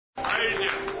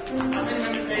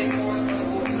M&W Day Service for the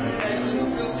organization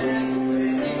of Christian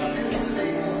receive M&W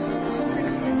Day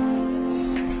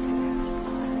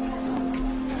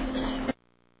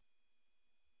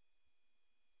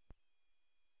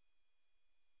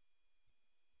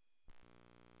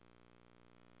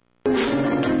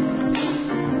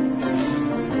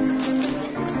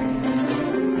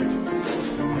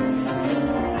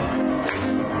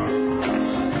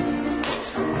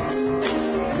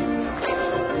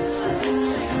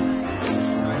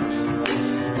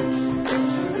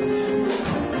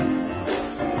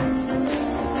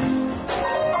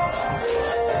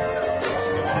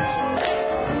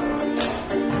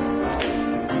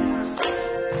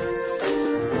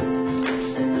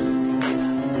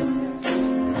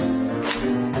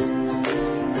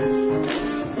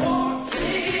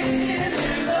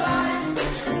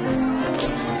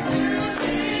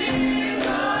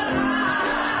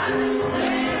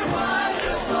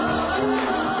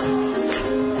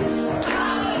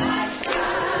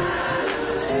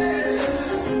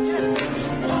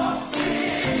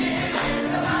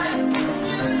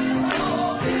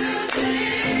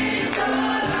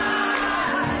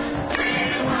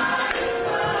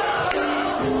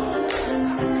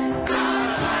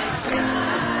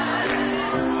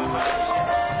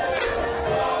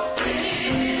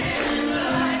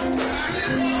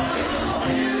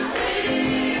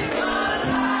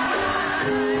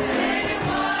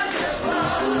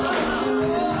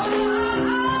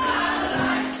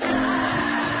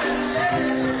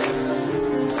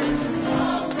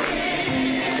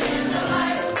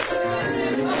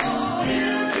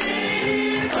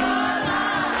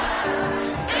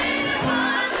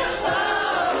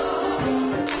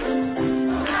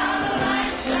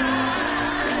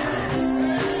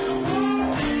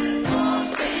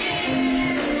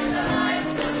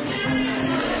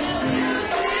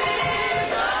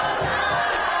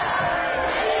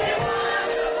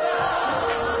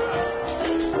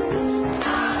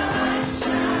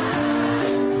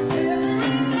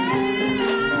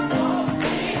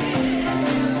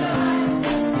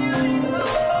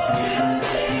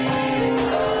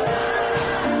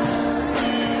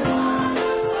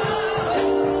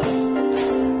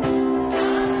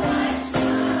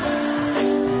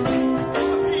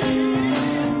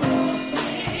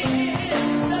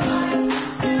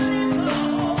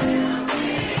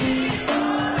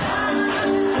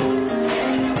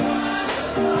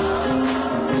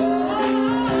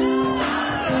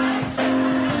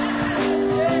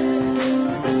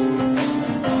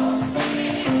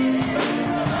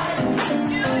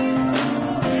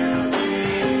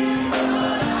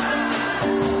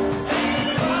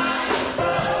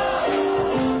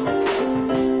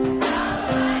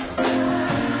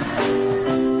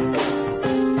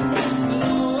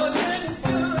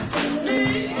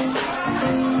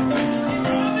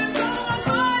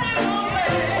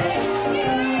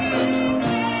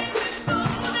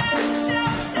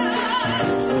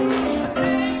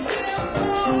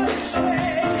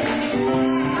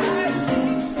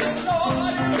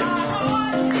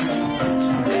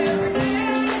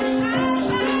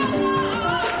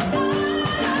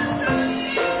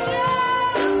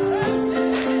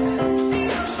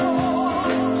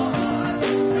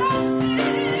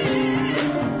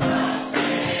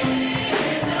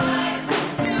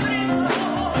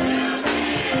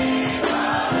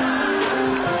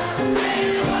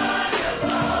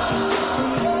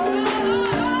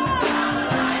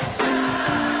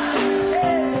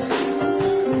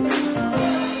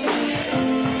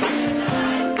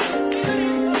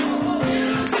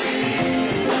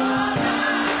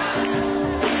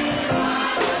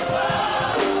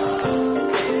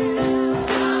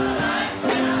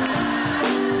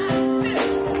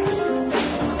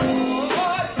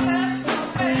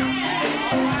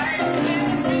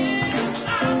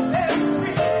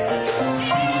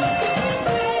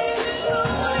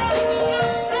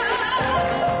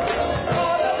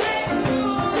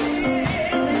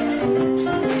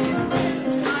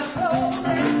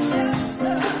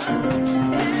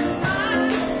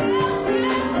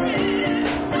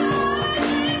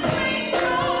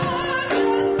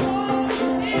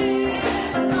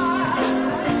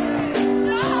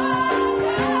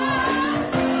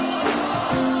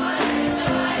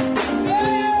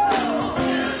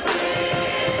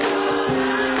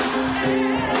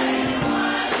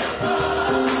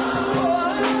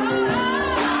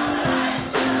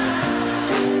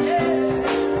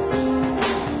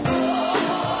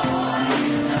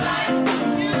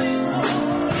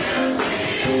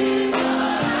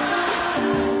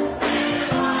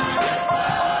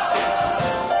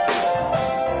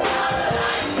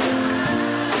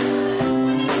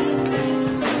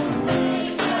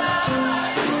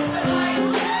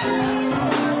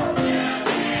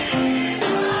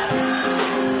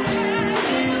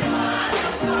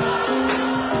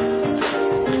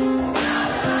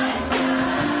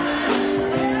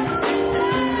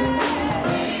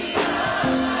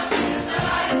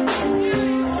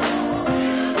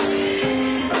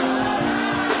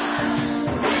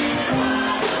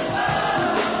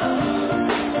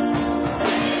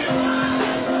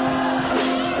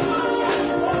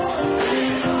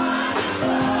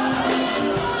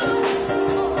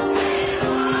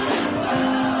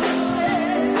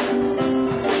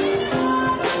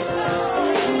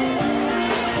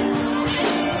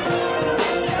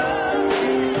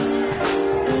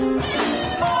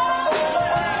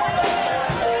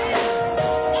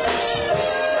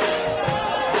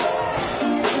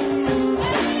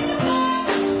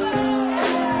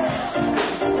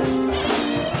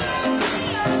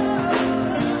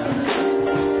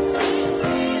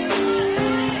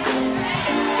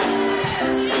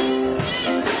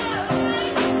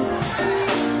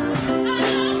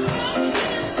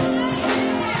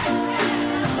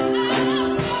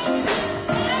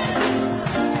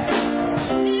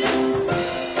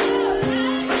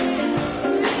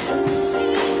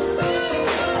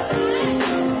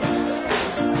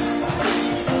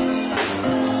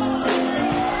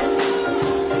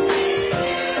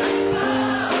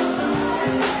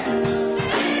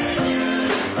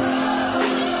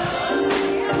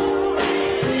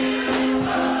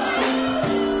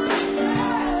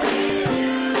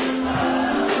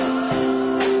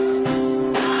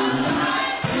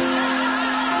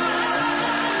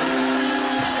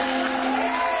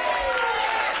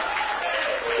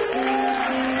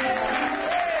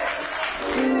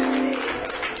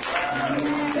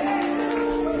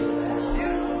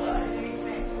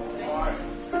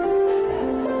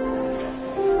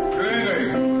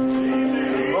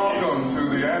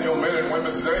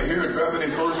Independence Day here at Bethany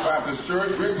First Baptist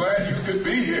Church. We're glad you could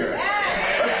be here.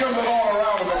 Let's give the Lord a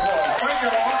round of applause. Thank you,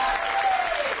 Lord.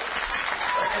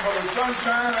 Thank you for the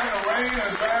sunshine and the rain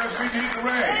as bad as we need the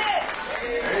rain.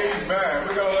 Amen.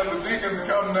 We're going to let the deacons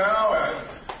come now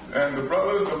and the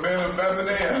brothers, the men of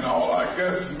Bethany, and all our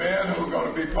guest men who are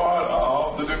going to be part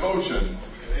of the devotion.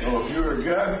 So if you're a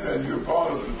guest and you're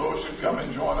part of the devotion, come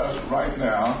and join us right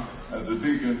now as the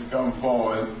deacons come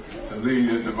forward to lead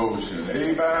in devotion.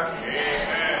 Amen?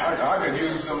 I could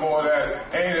use some more of that.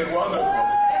 Ain't it wonderful?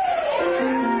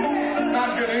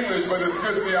 Not good English, but it's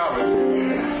good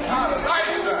theology. How the light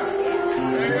shine.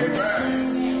 Amen.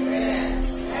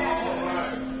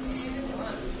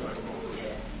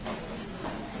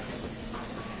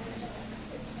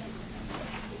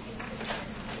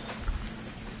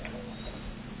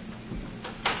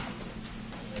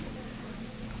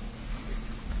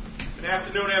 Good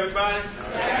afternoon, everybody.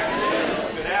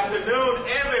 Good afternoon,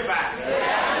 everybody. Good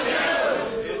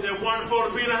afternoon. Isn't it wonderful to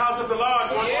be in the house of the Lord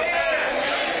one more time?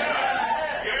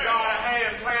 Give God a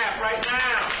hand clap right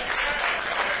now.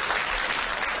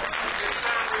 This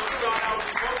time we'll start our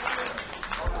devotion.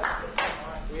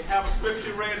 We have a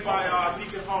scripture read by our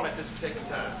Deacon Hall at this particular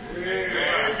time.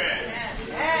 Amen.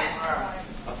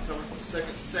 I'm coming from 2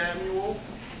 Samuel,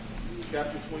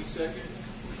 chapter 22,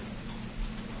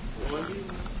 1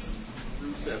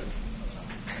 through 7.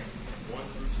 1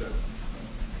 through 7.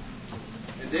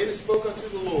 And David spoke unto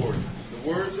the Lord the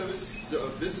words of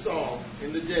this song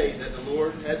in the day that the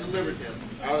Lord had delivered him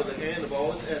out of the hand of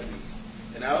all his enemies,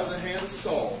 and out of the hand of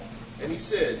Saul. And he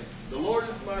said, The Lord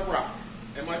is my rock,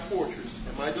 and my fortress,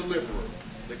 and my deliverer,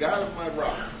 the God of my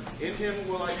rock. In him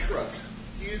will I trust.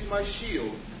 He is my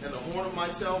shield, and the horn of my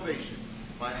salvation,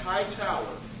 my high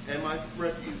tower, and my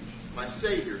refuge, my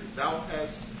Savior. Thou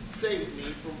hast saved me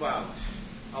from violence.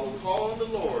 I will call on the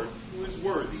Lord, who is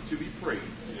worthy to be praised.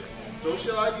 So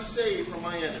shall I be saved from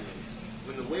my enemies.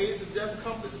 When the waves of death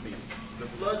compassed me, the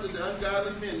floods of the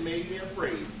ungodly men made me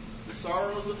afraid. The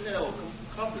sorrows of hell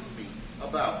compassed me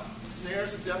about. The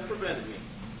snares of death prevented me.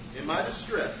 In my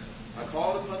distress I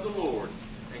called upon the Lord,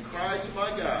 and cried to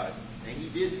my God, and he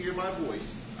did hear my voice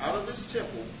out of his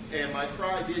temple, and my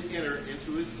cry did enter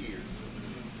into his ears.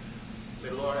 May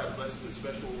the Lord have blessed with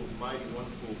special, mighty,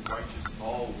 wonderful, righteous,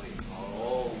 always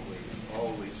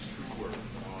true word.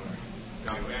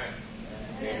 Amen.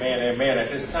 Amen, amen.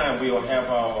 At this time, we will have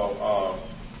our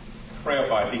prayer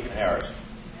by Deacon Harris.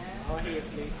 Our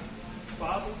Heavenly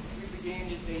Father, we begin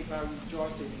this day by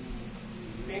rejoicing in you,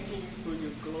 thanking you for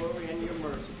your glory and your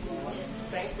mercy, Lord.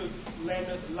 Thanks for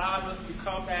allowing us to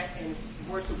come back and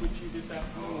worship with you this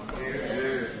afternoon,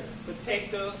 Father.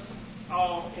 Protect us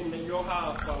all in your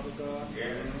house, Father God.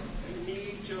 We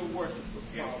need your worship,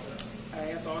 Father.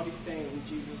 I ask all these things in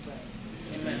Jesus' name.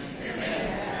 Amen.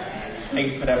 Amen. Thank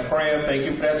you for that prayer. Thank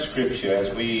you for that scripture. As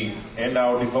we end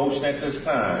our devotion at this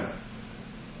time,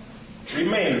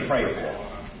 remain prayerful.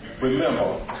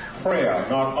 Remember, prayer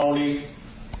not only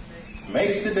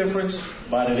makes the difference,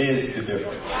 but it is the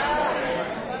difference.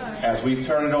 As we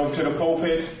turn it over to the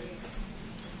pulpit,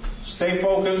 stay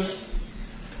focused,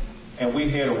 and we're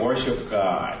here to worship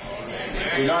God.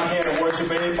 We're not here to worship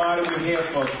anybody. We're here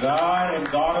for God and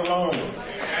God alone.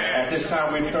 At this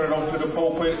time, we turn it over to the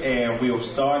pulpit, and we'll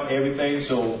start everything,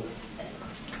 so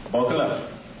buckle up.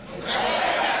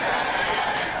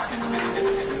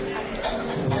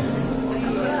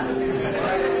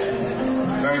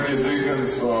 Thank you,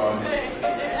 deacons, for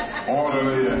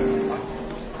orderly and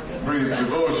brief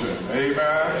devotion.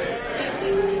 Amen.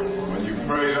 When you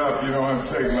prayed up, you don't have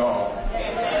to take long.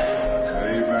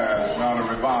 Amen. It's not a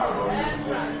revival.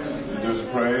 You just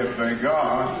pray and thank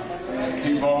God.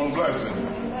 Keep on blessing.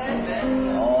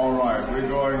 All right, we're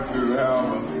going to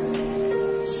have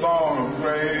a song of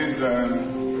praise, and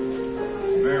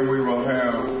then we will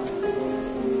have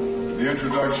the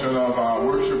introduction of our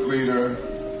worship leader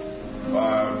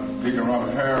by Deacon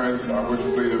Robert Harris, our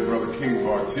worship leader, Brother King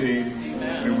Bartee.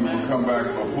 Then we will come back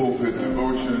for pulpit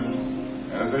devotion.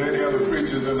 And if there are any other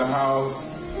preachers in the house,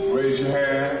 raise your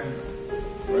hand.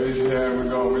 Raise your hand. We're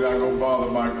not going to bother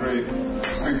my great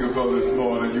speaker for this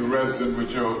morning. You rested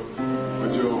with your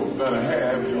better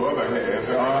half, your other half.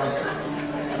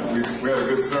 We had a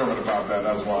good sermon about that.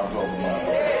 That's why I'm talking about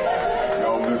it.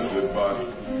 Y'all missed it, but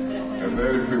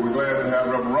we're glad to have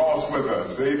Reverend Ross with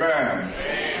us. Amen.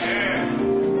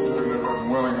 Certainly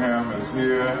Reverend Willingham is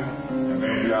here, and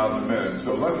they'll be out in a minute.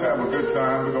 So let's have a good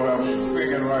time. We're going to have some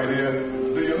singing right here.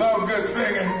 Do you love good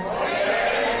singing?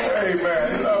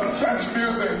 Amen. You love church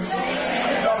music?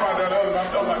 I'm talking about that other, I'm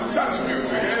talking about church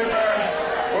music. Amen.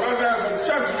 Well, let's have some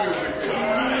church music.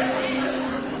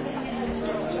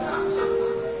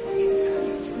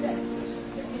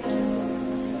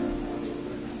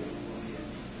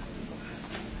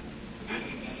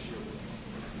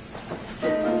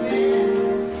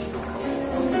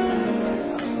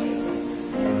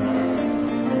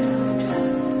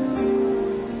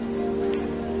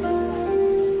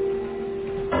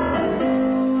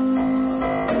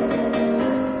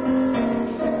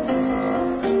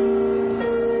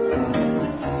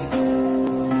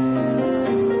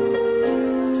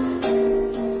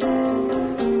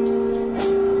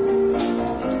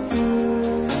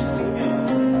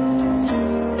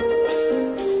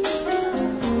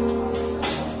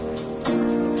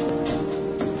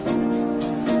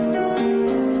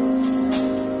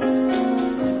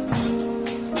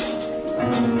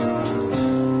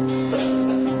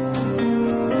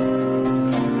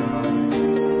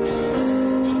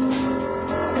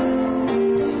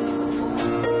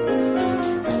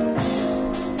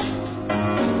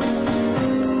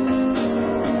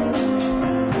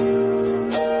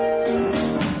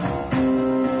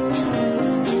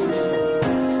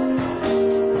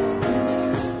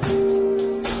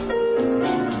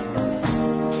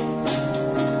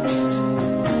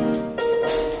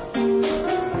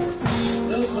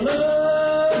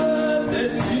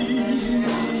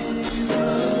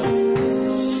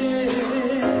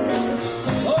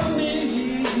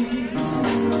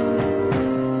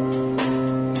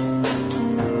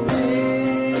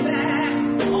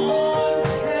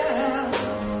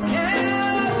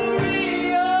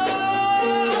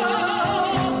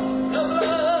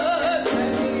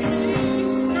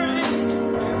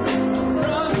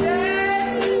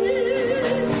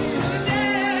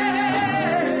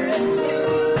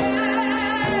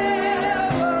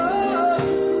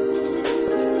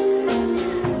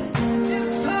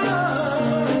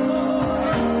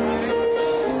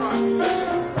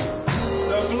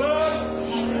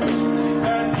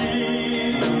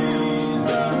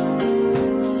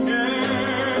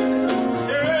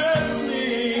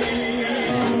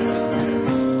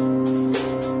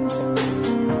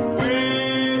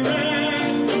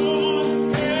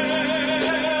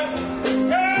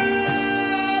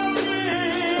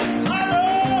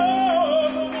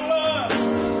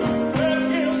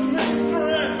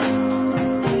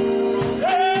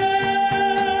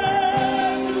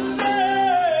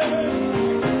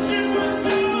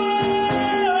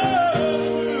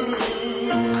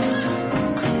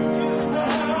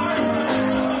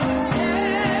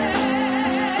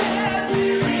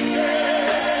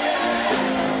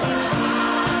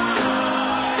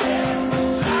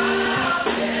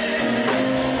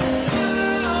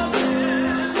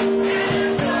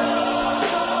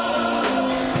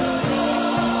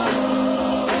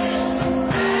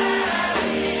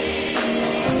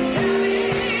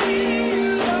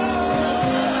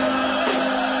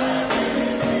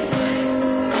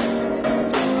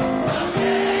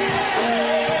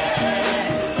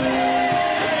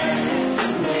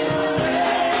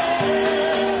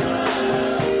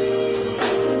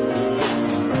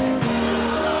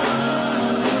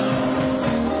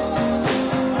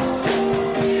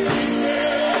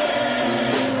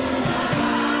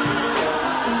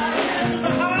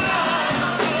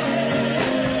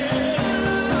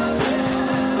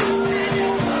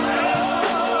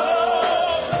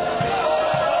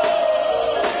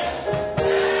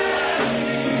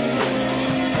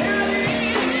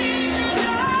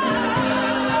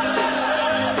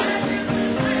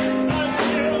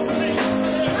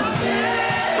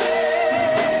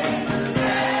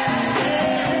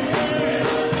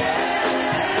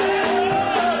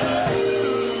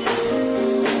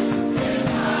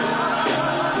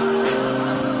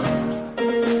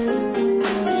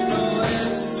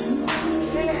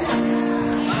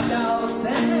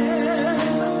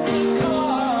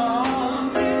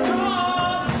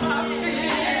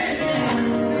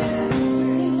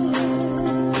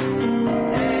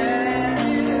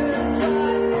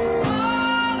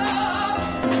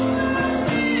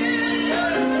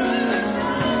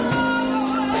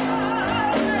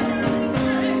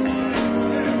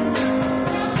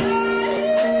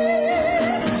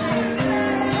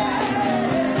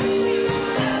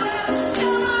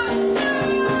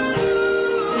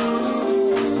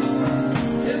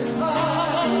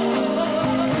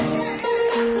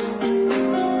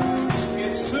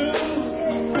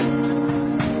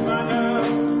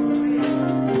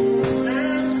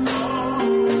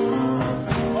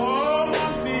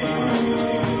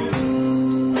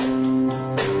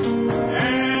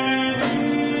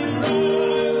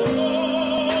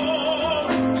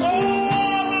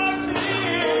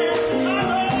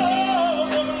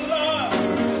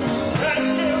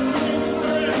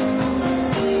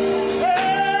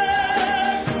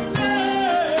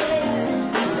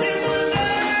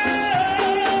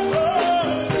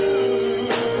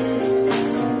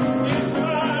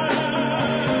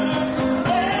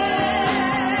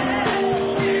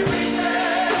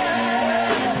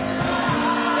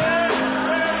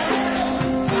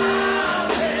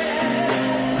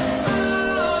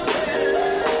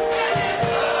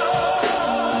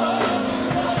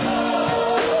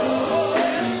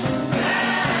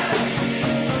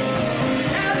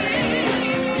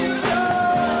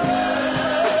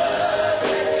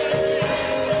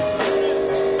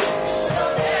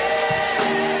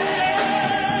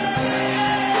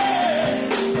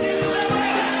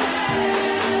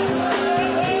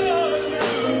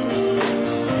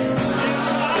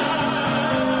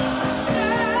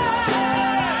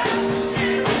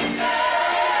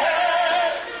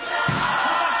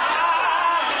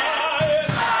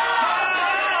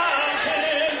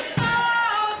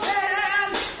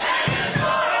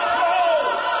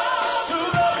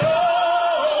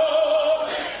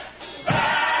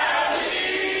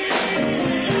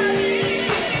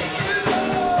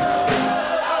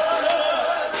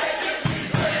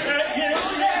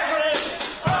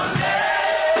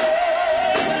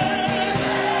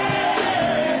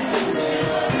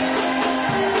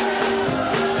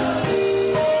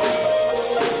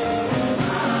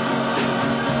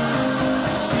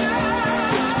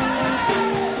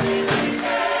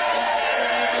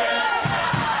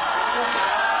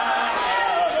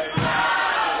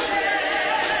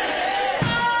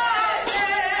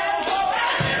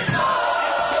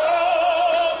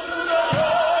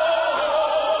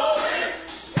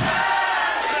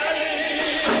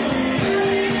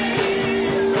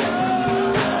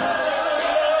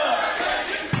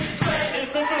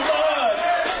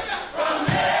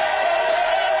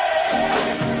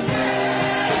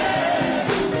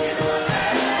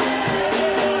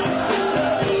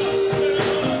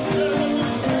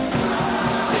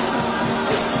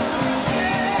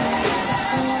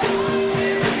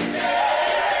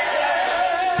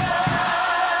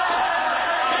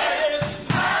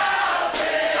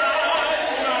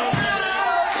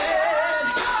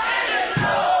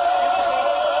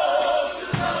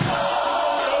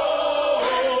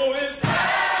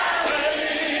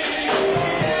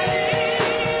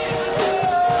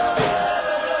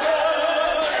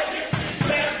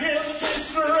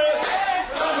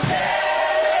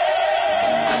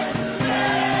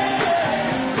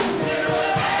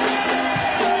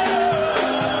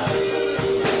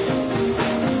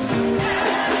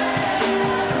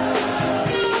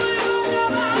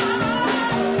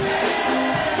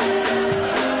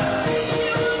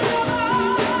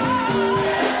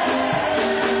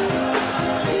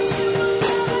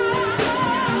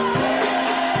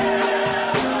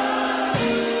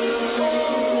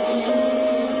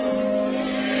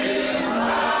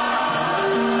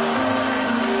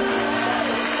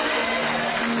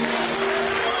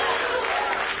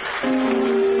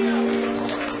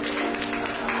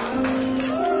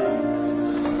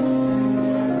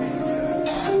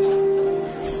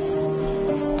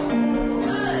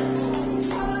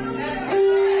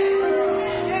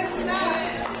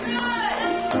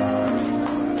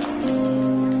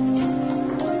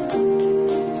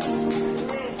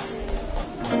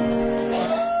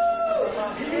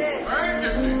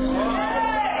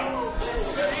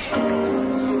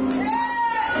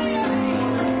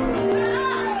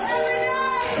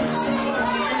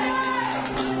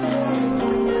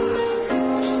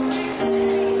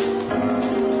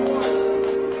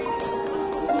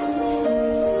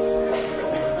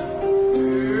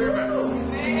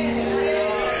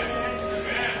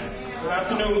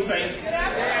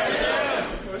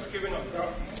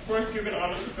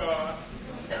 God,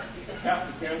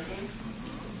 Pastor Benson,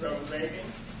 Reverend Reagan,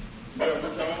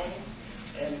 Reverend Jones,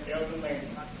 and Elder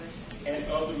Lane,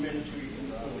 and other ministry in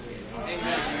the pulpit.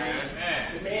 Amen.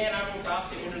 The man I'm about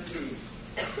to introduce,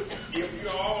 if you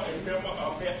all are a member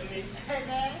of Bethany,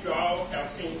 you all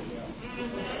have seen him.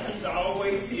 He's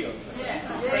always here.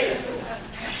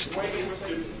 Working with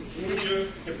the media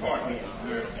department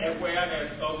and where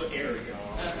there's other areas.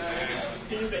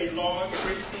 He's a loyal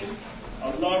Christian,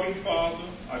 a loving father,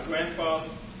 a grandfather,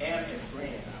 and a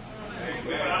friend.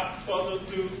 Without further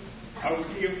ado, I will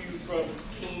give you Brother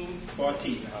King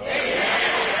Bartita.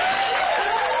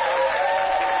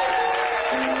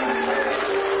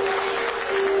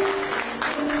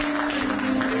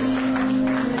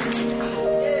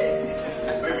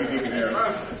 Maybe you can hear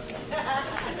us.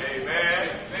 Amen.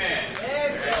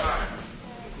 Amen.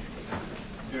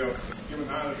 You know, giving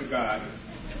honor to God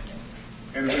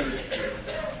and the ministry.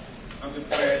 I'm just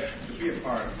glad to be a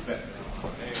part of that.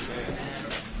 Amen.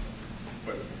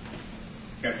 But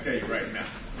got to tell you right now,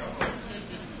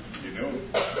 you know,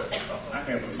 I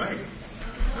have a mic.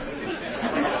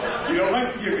 You don't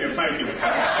like to give me a mic in the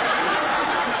past.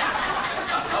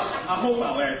 I hope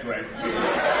I'll act right.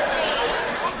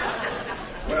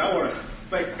 But I want to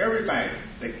thank everybody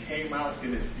that came out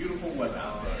in this beautiful weather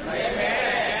out there.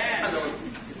 Amen. I know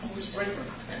it's always rain, but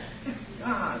it's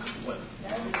God's weather.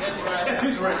 That's right. That's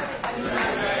His rain.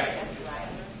 Right.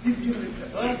 He's giving it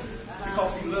to us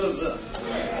because He loves us.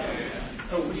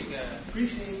 So we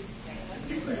appreciate and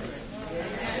be thankful.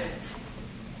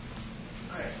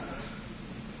 All right.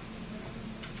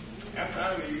 After I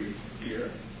leave here,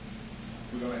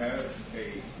 we're going to have a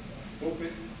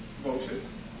pulpit devotion,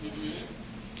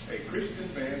 a Christian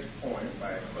man's poem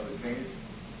by Brother James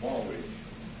Baldwin,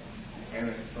 and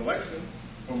a selection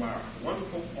from our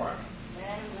wonderful choir.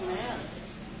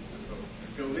 So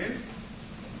until then,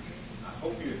 I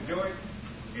hope you enjoy it,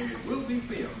 and it will be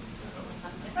filmed.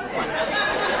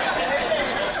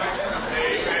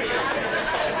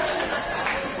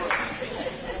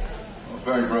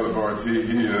 Thank Brother Barty.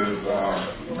 He is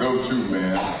go-to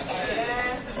man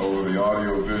over the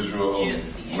audio-visual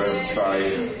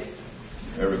website,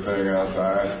 everything else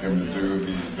I ask him to do,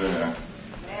 he's there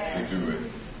to do it.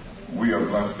 We are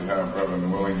blessed to have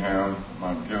Reverend Willingham,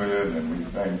 Mount Gilead, and we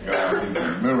thank God he's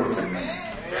a miracle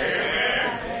man.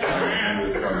 And he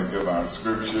is going to give our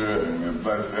scripture, and we're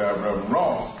blessed to have Reverend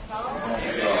Ross,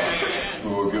 who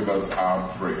will give us our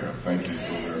prayer. Thank you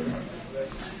so very much.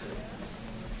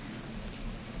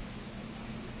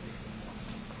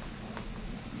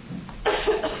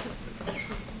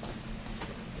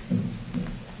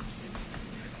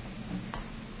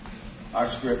 Our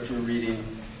scripture reading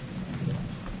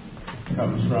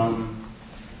comes from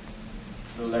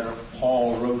the letter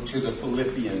Paul wrote to the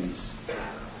Philippians.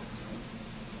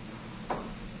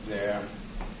 There,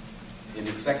 in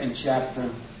the second chapter,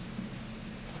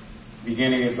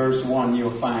 beginning at verse 1,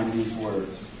 you'll find these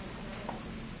words.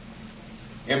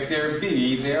 If there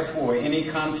be, therefore, any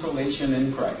consolation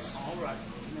in Christ,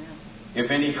 if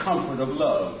any comfort of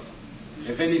love,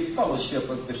 if any fellowship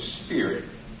of the Spirit,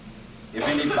 if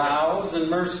any vows and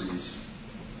mercies,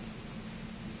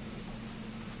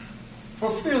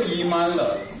 fulfill ye my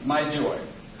love, my joy,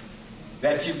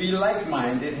 that ye be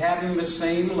like-minded, having the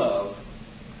same love,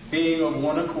 being of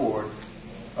one accord,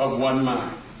 of one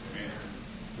mind.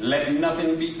 Let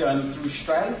nothing be done through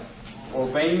strife or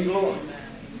vainglory,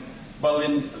 but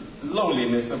in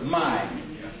lowliness of mind,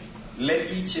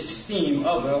 let each esteem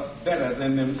other better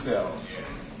than themselves.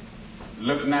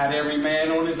 Look not every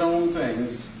man on his own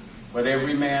things, but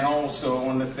every man also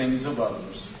on the things of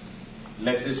others.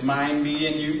 Let this mind be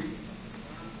in you,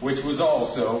 which was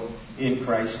also in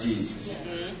Christ Jesus.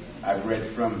 I've read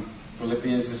from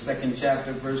Philippians, the second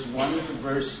chapter, verse 1 to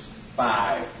verse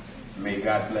 5. May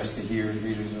God bless the hearers,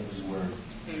 readers of His Word.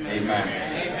 Amen.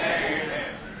 Amen.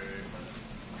 Amen.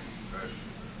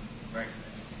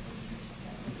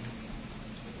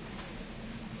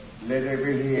 Let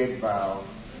every head bow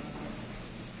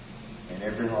and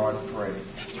every heart pray.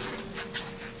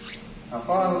 Our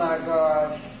Father and our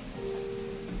God,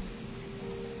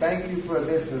 thank you for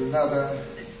this another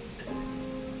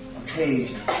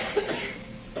occasion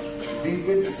to be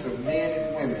witness of men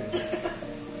and women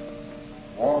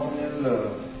walking in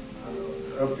love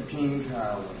up the King's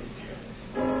Highway.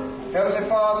 Heavenly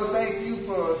Father, thank you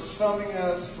for summoning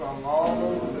us from all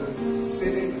over the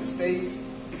city, the state,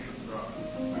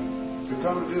 to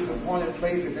come to this appointed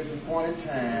place at this appointed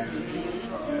time,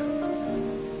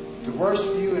 to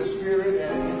worship you in spirit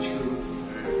and in truth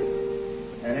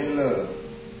and in love.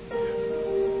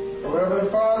 Oh, Heavenly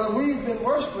Father, we've been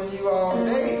worshiping you all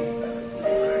day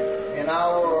in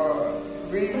our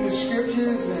reading the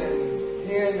scriptures and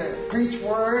hearing the preach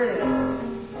word,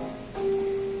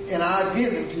 and I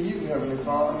give them to you, Heavenly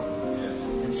Father.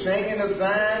 And singing of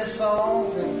Zion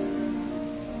songs,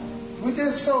 and we're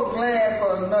just so glad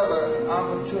for another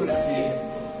opportunity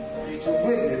to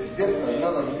witness this,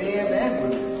 another men and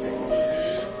women's day.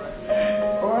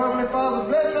 Oh, Heavenly Father,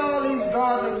 bless all these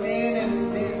godly men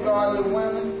and these godly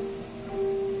women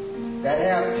that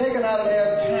have taken out of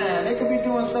their time. They could be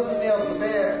doing something else, but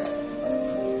they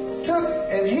took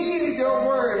and heeded your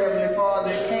word, Heavenly Father,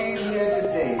 and came here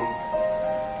today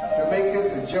to make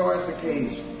this a joyous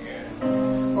occasion.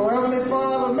 Oh, Heavenly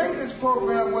Father, make this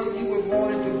program what you would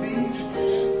want it to be.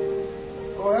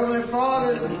 Oh, Heavenly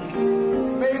Father,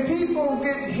 may people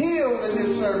get healed in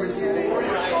this service today,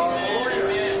 Heavenly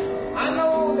Father. I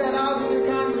know that out in the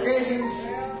congregations,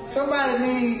 somebody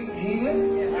needs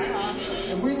healing.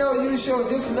 And we know you show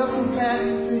just enough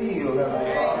compassion to heal,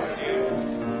 Heavenly Father.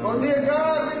 Oh, dear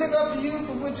God, we look up to you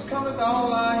from which cometh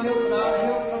all our help, and our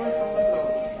help coming from the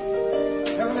Lord.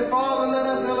 Heavenly Father, let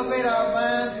us elevate our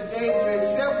minds today to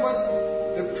accept what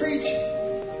the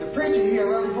preacher here,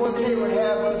 Reverend Forte, would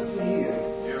have us to hear.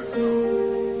 Yes,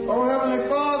 Lord. Oh, Heavenly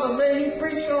Father, may he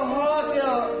preach so hard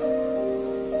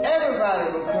till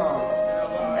everybody will come.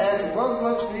 Ask what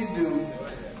must we do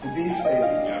to be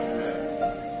saved.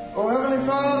 Oh, Heavenly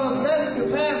Father, bless the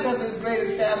pastor of this great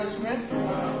establishment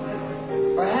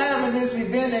for having this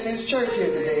event in his church here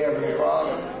today, Heavenly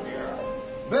Father.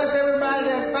 Bless everybody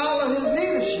that follows his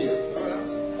leadership.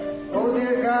 Oh,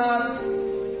 dear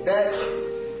God, that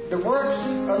the works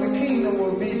of the kingdom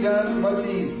will be done much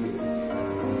easier.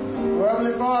 Oh,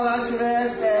 Heavenly Father, I should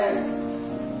ask that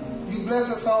you bless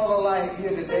us all alike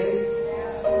here today.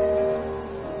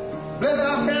 Bless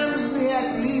our families we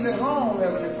had to leave at home,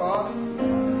 Heavenly Father.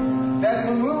 That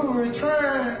when we will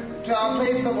return to our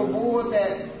place of abode,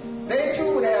 that they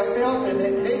too would have felt and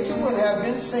they too would have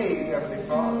been saved, Heavenly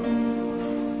Father.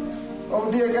 Oh,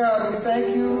 dear God, we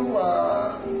thank you.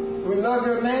 We love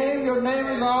your name. Your name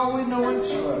is all we know and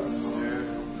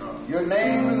trust. Your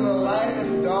name is a light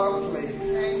in a dark place.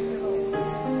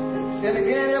 Then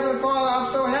again, Heavenly Father, I'm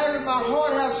so happy. My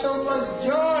heart has so much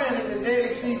joy in it today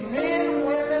to see men,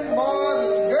 women, boys,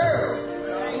 and girls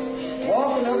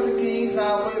walking up the King's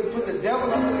Highway and put the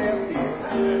devil under their feet.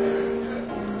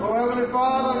 Oh, Heavenly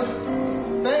Father,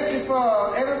 thank you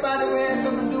for everybody who had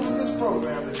something to do with this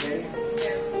program today.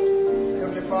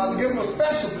 Heavenly Father, give them a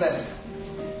special blessing.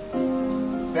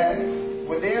 That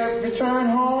when they return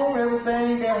home,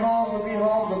 everything their home will be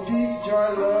homes of peace, joy,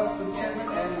 love, contentment,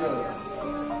 and love.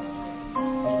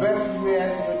 These blessings we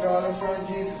ask in your darling Son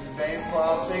Jesus' name. For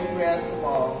our sake we ask them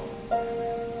all.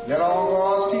 Let all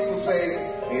God's people say,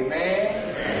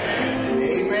 Amen. Amen.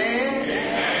 Amen.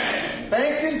 Amen.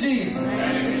 Thank you, Jesus.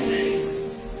 Thank you, Jesus.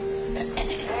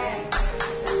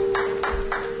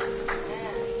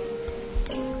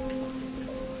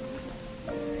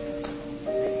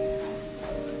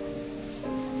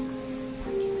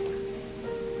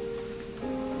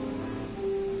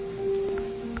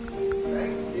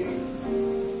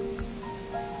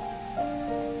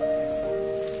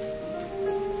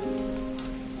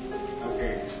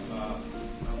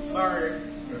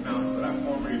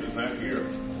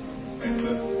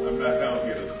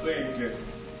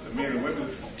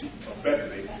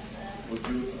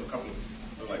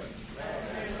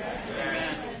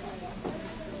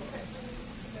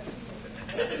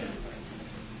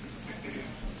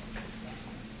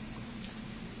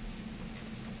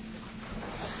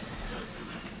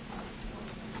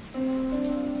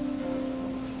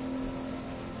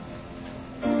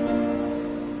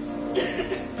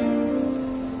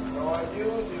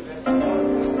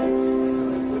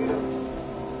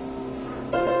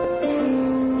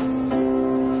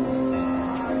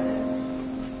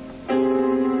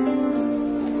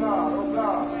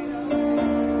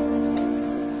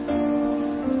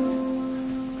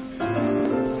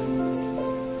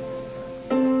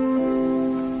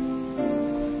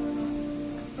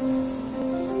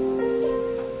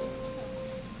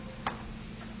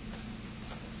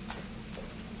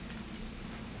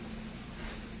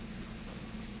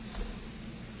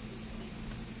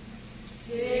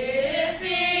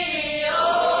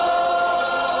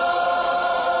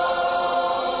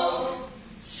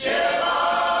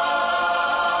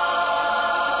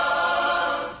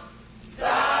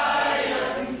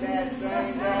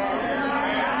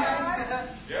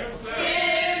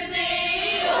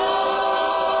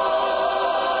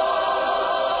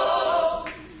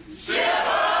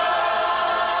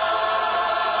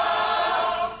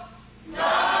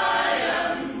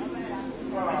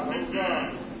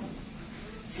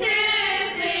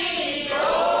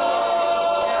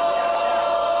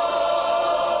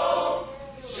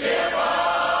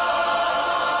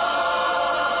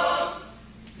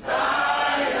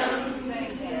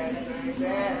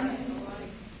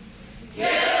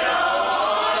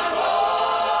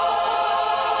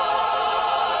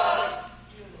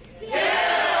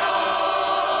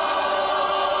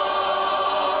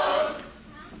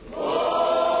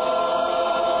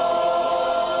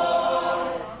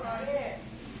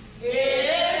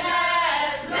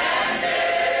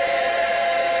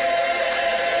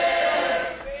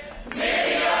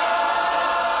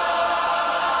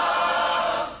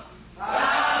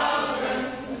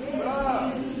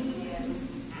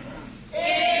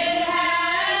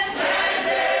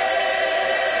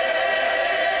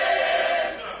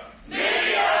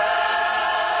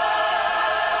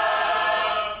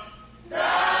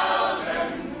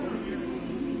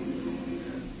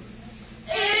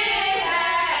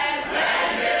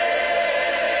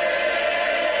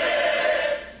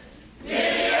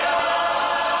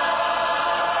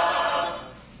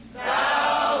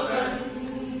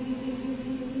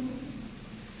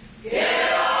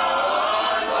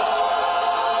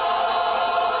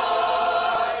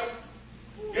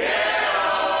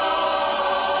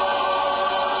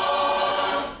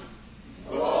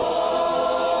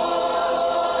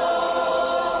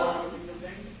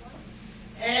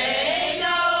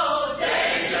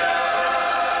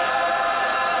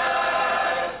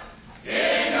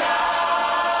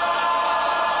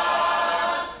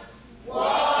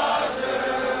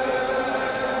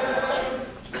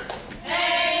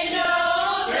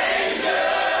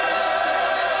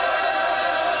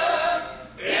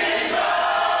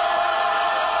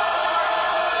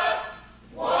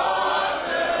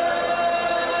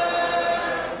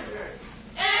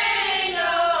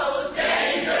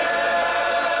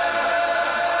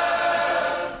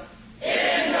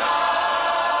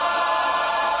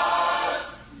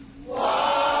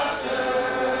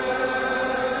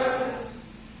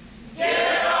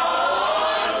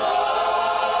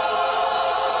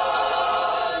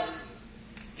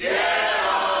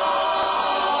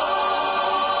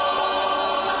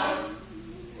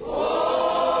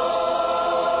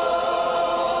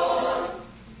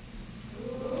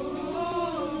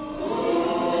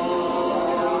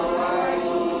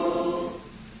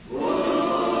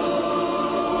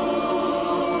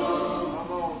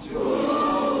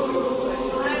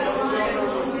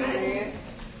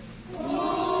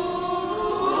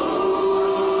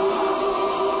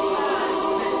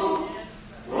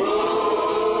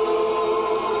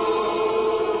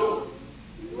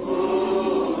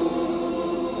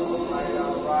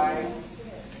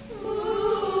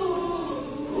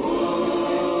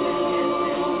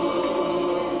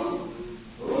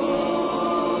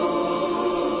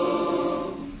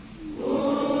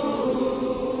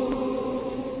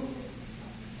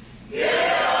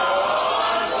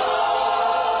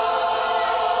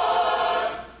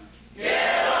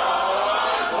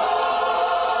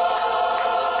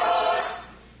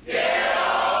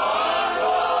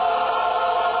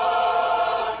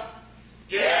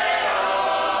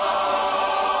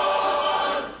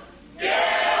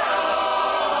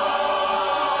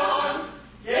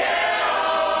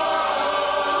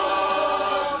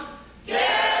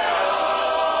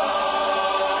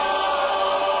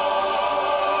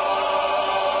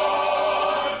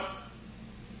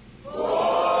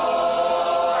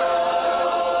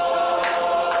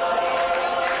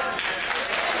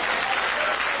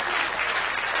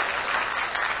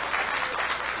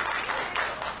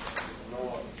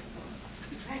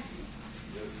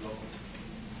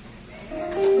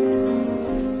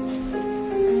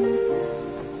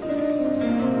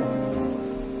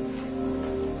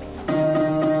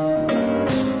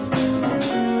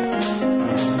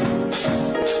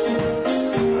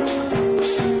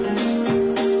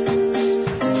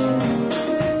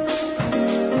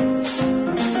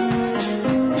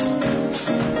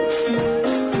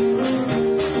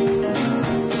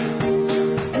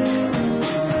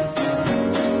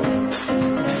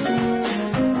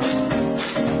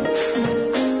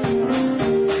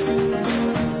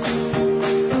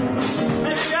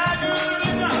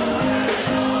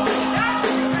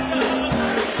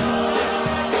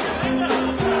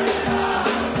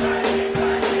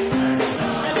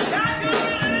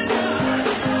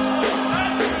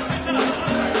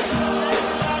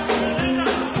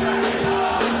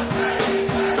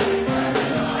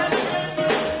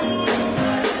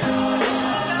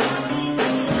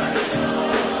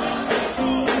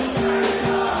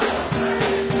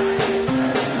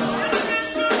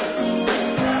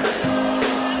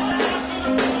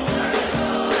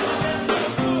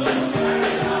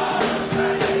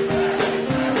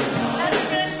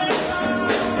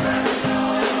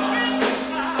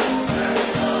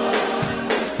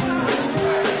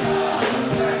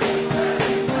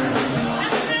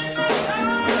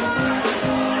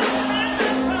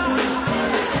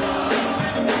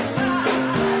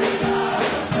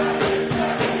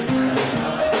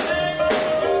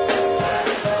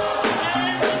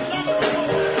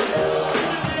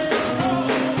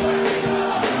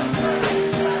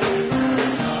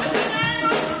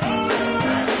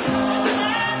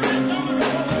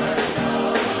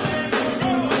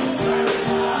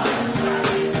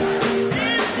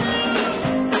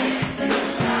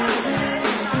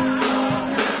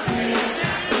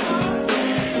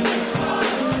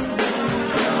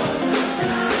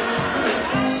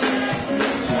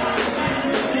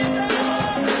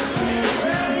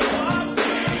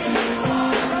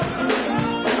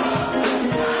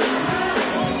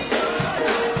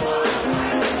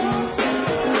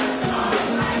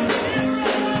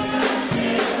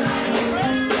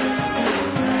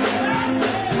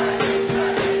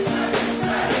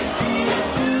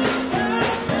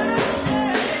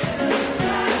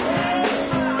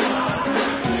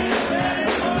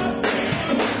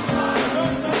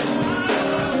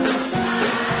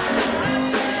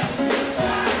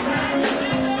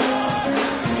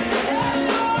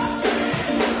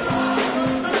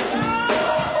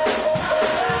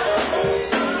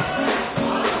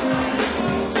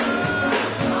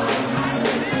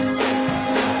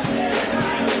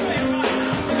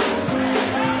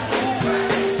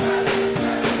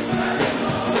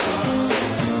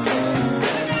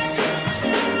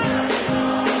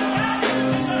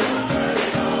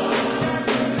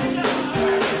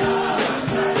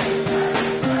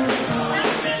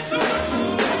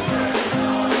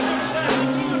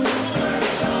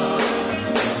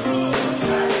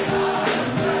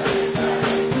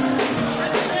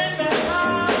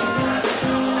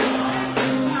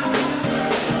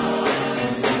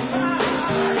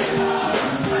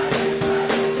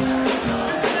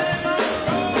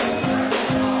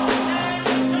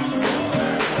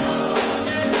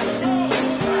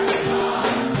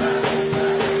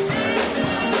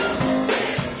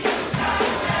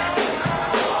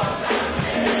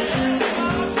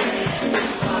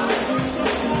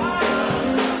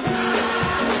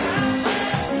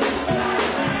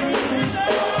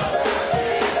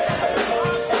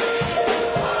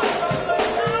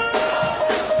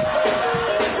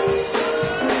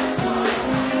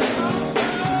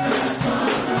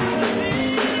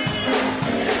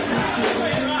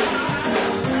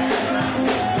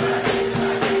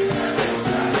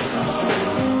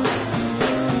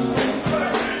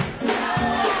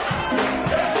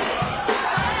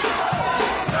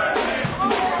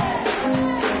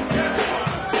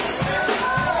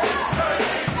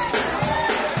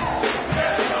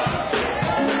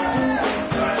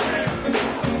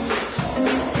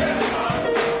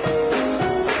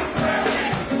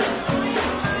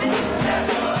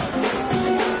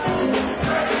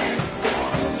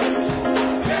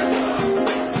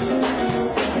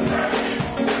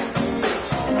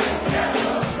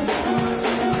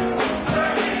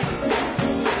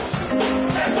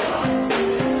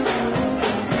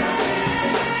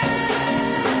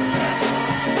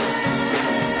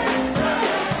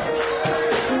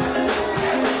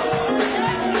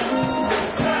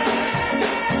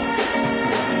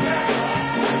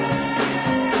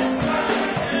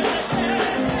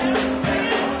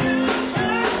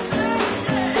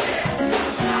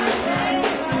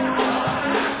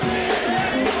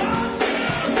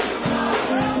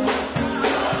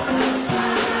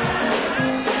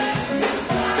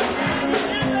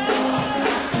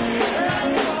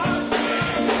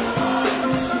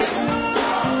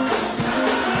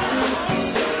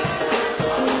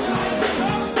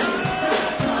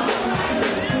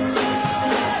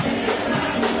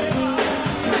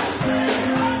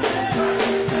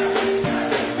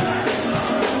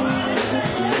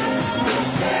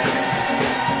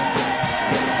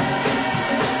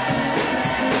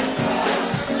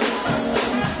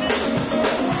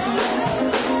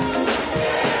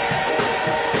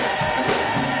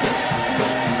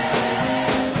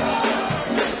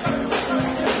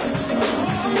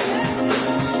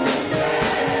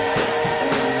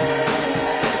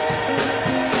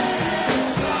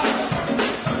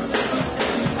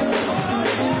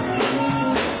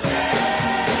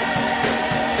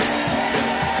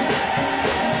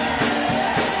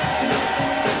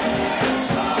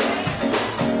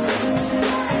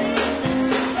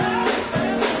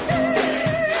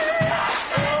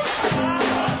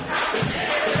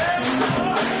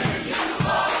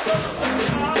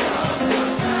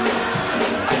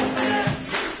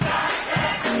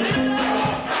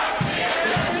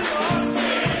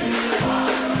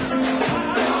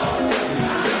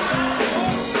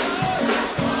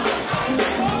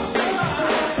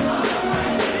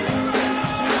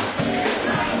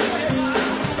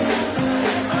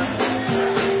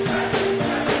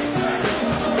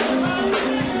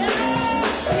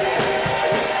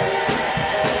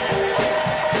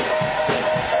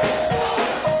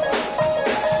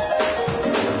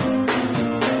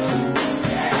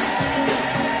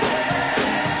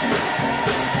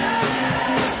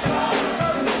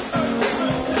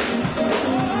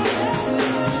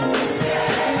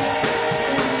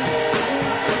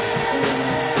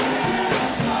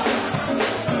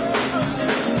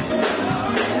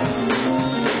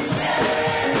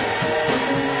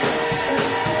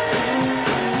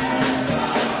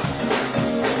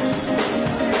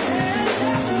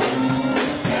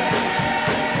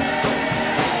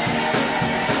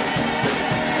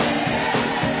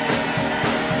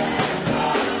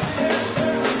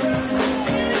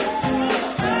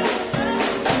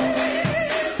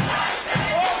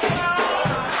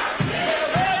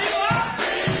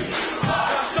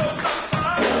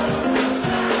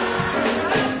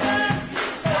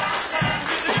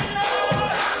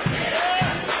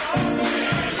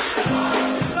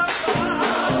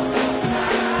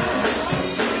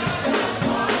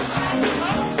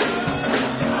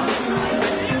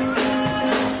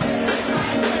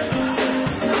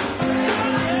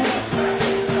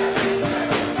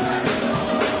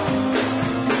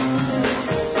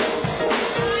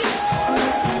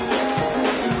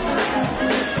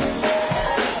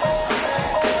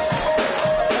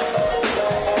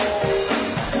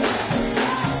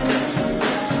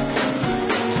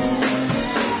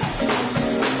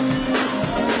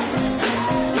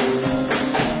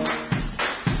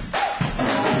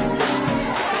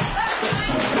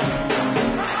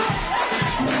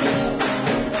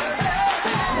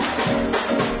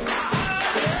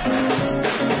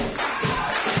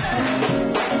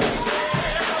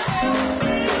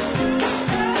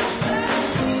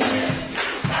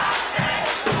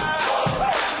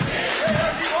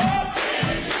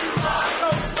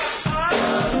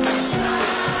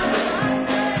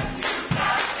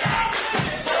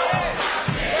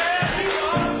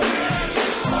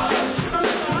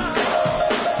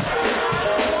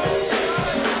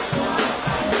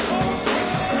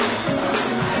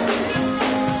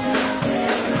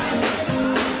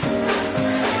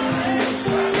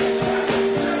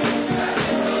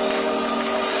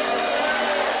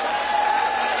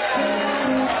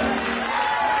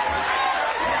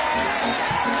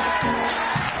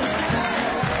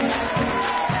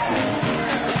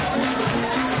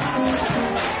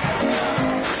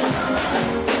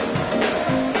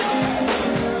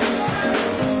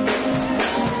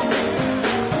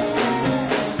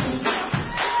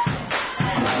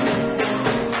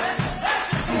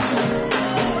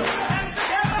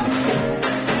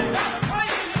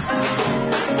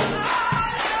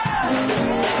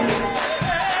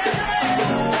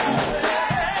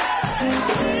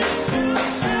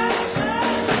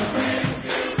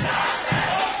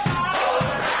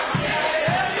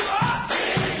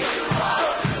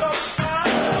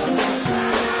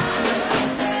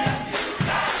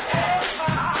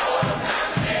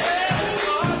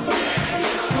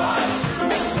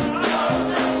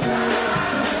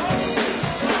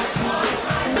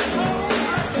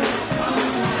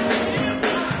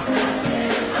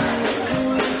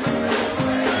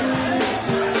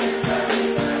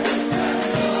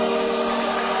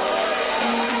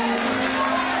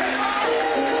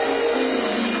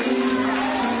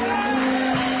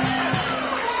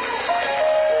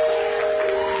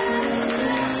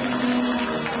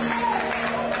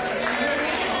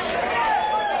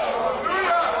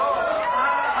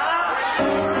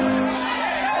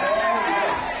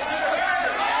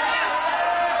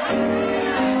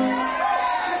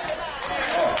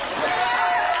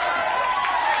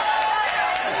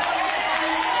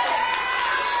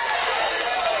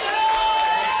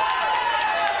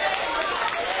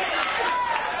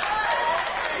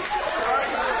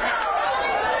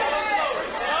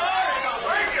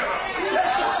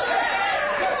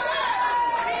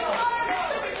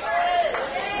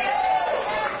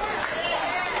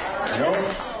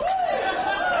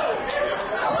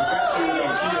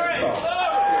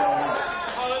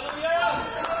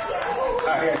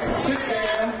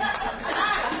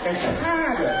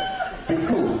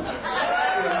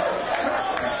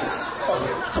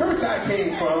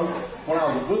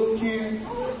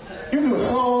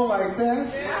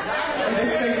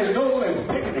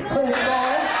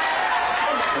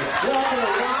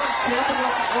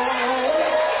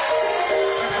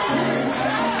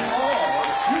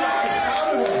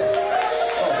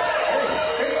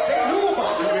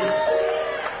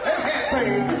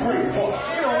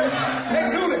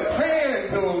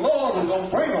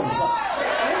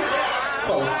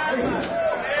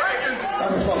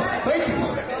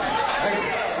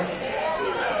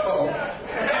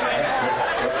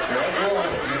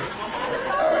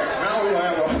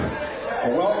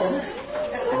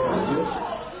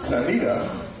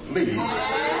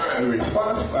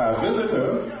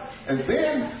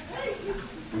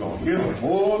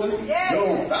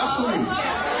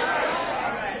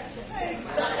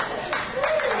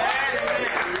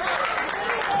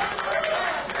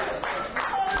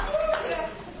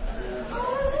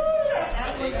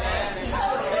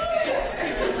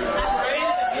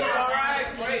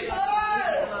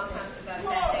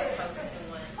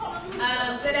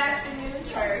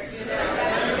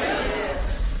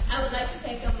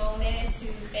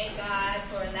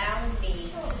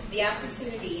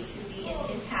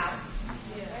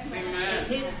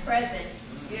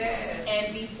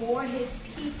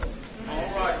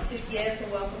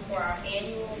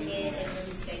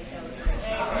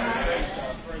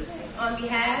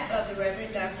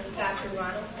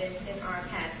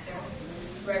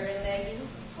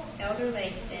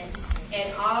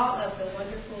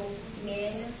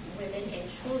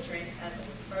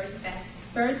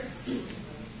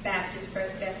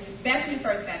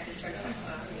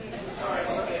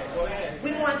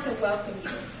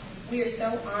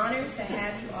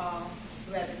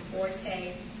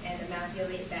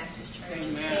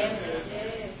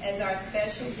 As our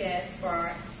special guest for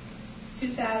our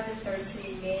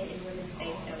 2013 Men and Women's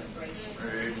Day celebration.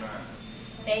 Amen.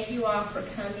 Thank you all for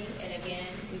coming, and again,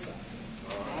 we welcome.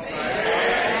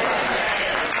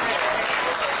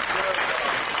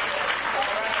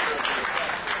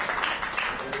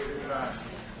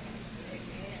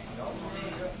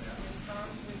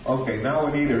 Okay, now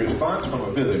we need a response from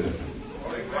a visitor.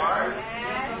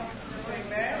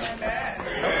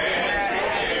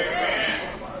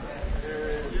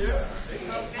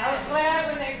 I was glad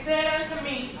when they said unto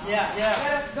me,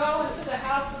 let us go into the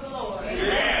house of the Lord.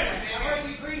 I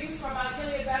bring you greetings from Mount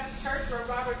Gilead Baptist Church, where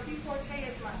Robert P. Forte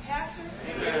is my pastor.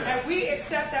 And we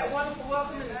accept that wonderful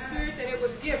welcome in the spirit that it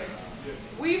was given.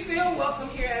 We feel welcome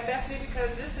here at Bethany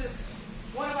because this is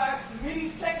one of our many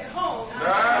second homes. We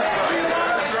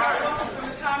always are welcome from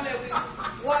the time that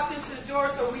we walked into the door.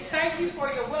 So we thank you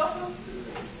for your welcome.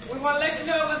 We want to let you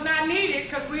know it was not needed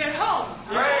because we're at home.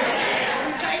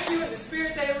 We thank you in the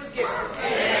spirit that it was given.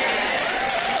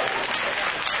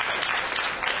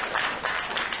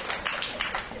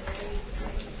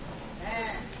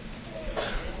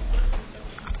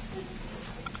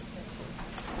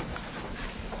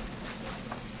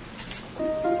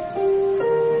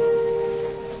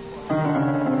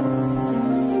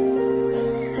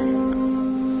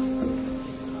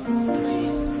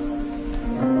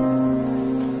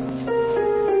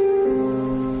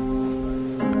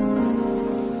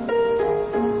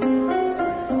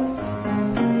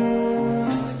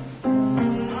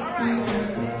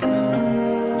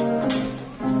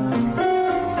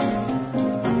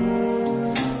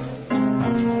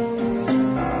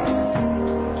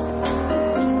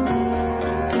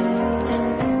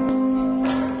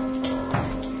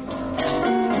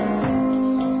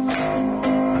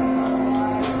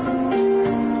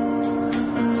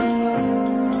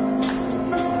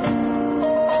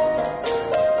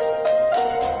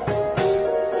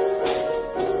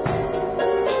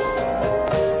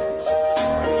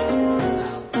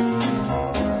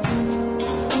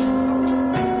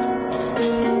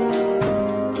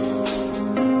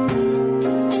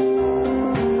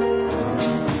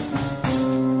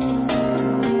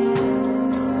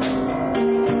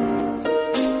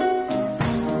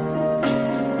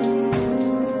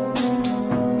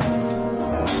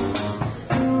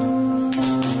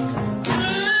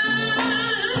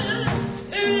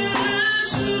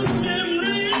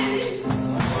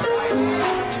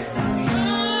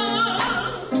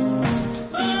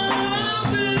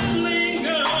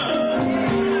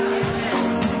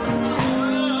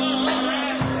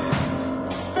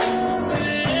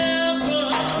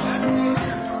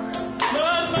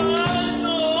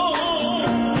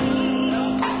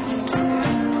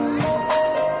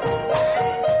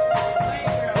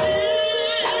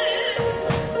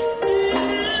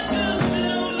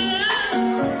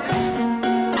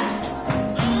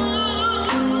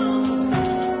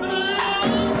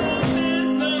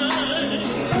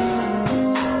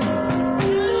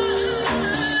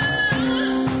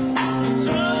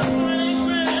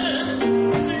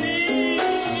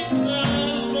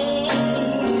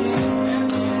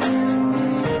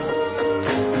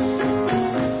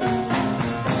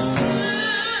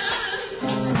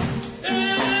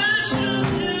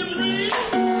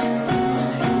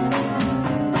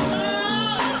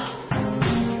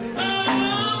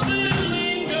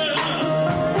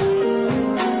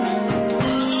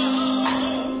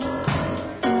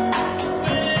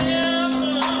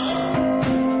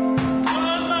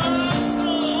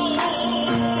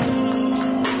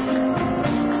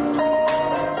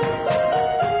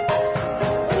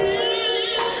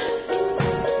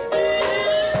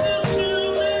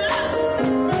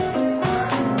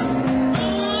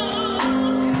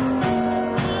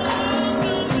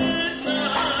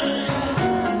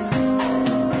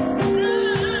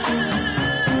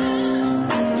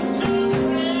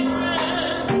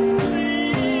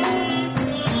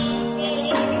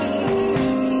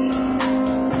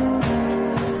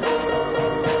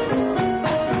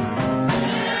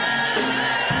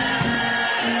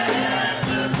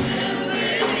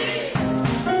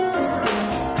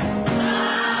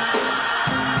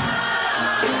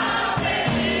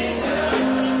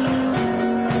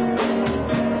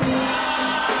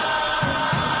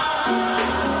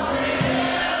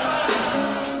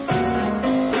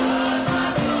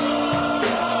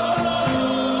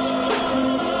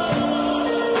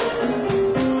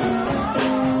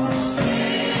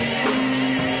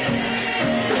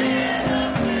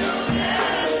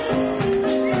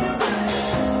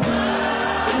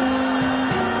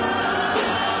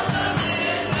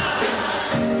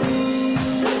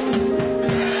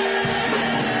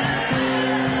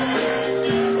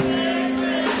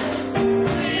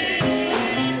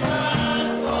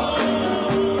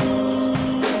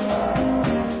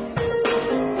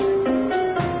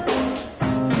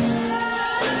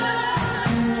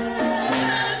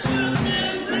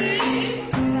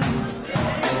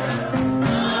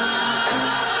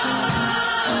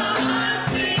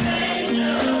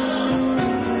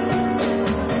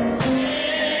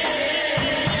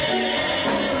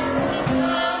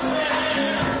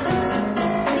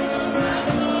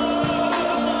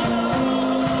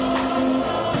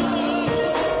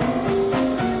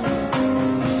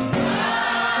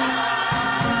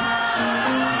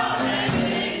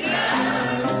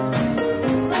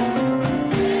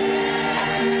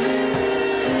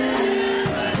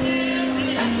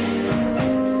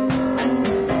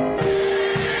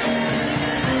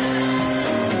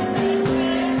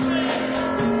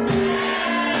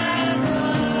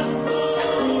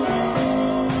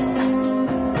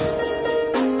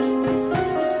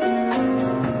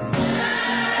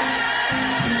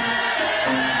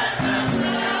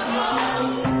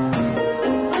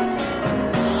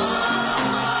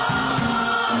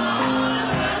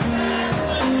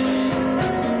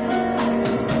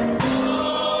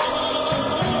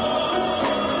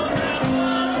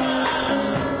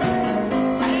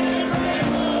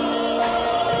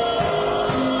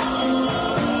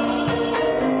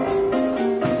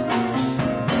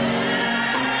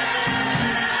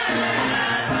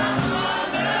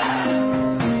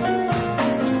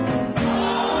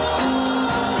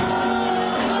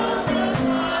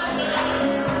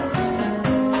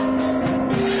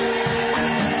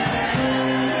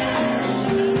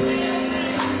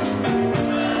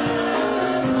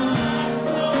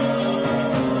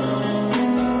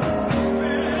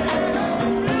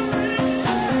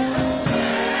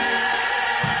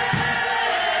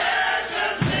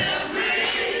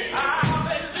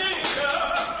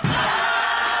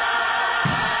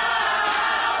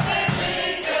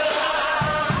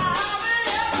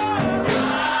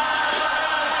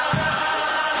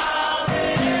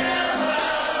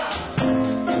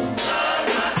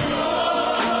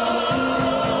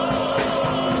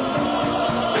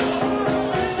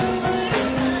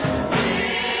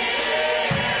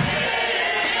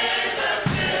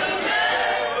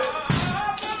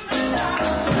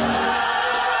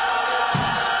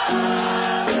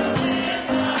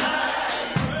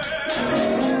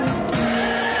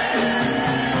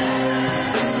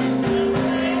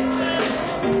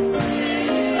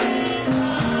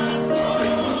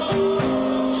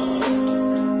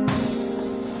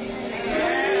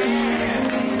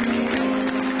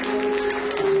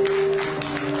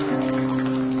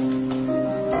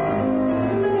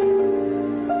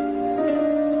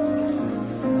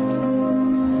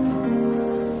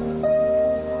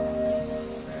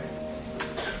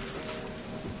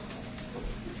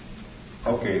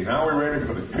 Now we're ready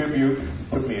for the tribute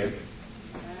to men,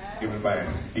 given by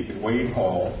Deacon Wade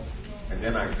Hall, and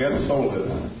then our guest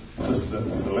soloist, Sister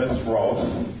Celeste Ross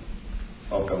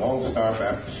of the Lone Star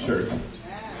Baptist Church.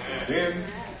 And then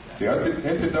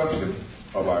the introduction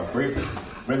of our great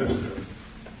minister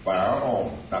by our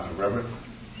own Dr. Reverend.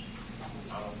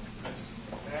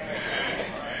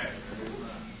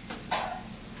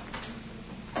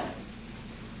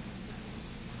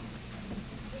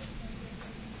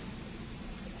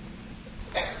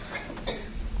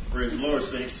 Praise the Lord,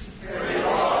 saints. Praise the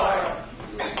Lord.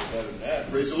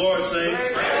 Praise the Lord,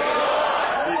 saints.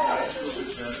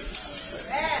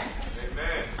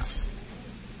 Amen.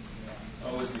 I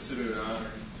always consider it an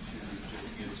honor to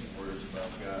just give some words about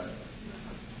God.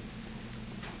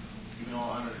 Giving all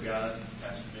honor to God,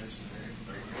 Pastor Vincent,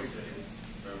 very birthday,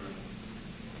 Reverend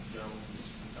Jones,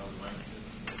 Elder Langston,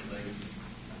 ladies,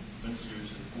 ministers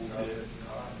in the pulpit,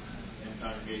 and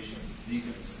congregation,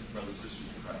 deacons, and brothers and sisters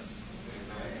in Christ.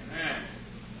 Amen.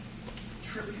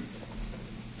 Tribute.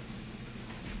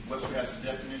 Webster has a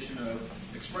definition of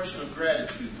expression of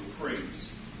gratitude or praise.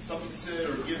 Something said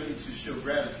or given to show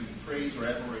gratitude, praise, or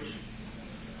admiration.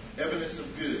 Evidence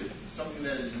of good, something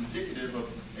that is indicative of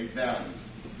a value,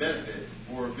 benefit,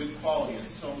 or a good quality in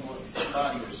someone,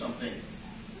 somebody, or something.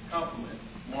 Compliment,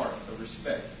 mark of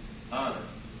respect, honor,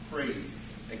 praise,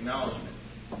 acknowledgement,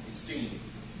 esteem,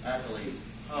 accolade,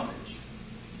 homage.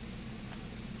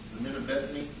 The men of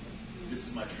Bethany, this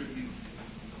is my tribute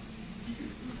to you.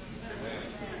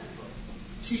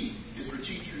 T is for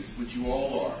teachers, which you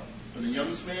all are. From the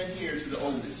youngest man here to the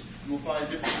oldest, you will find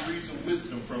different degrees of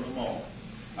wisdom from them all.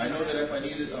 I know that if I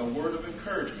needed a word of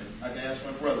encouragement, I can ask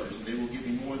my brothers, and they will give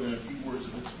me more than a few words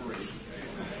of inspiration.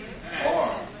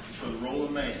 R is for the role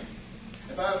of man.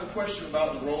 If I have a question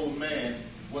about the role of man,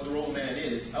 what the role of man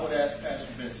is, I would ask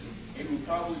Pastor Vincent. He would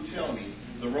probably tell me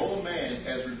the role of man,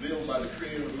 as revealed by the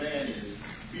Creator of man, is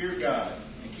fear God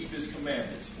and keep His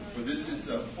commandments, for this is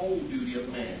the whole duty of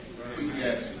man.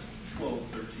 Ecclesiastes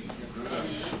 12:13.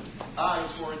 I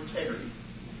is for integrity.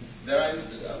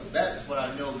 That's what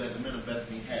I know that the men of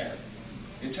Bethany have.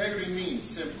 Integrity means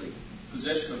simply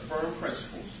possession of firm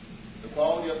principles, the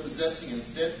quality of possessing and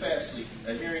steadfastly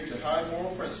adhering to high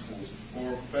moral principles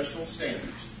or professional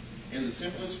standards. In the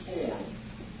simplest form,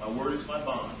 my word is my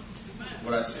bond.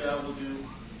 What I say I will do,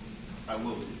 I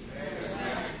will do.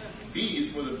 B is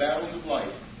for the battles of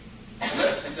life,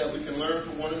 lessons that we can learn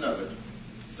from one another,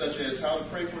 such as how to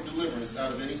pray for deliverance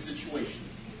out of any situation.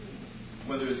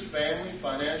 Whether it's family,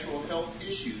 financial, or health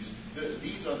issues,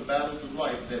 these are the battles of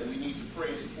life that we need to pray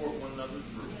and support one another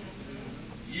through.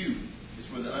 U is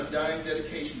for the undying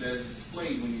dedication that is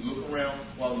displayed when you look around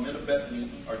while the men of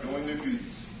Bethany are doing their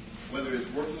duties. Whether it's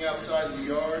working outside in the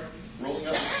yard, rolling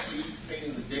up the sleeves,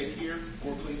 painting the daycare,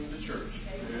 or cleaning the church.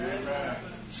 Amen.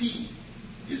 T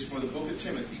is for the book of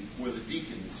Timothy, where the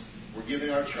deacons were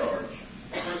giving our charge.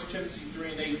 1 Timothy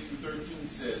 3:8-13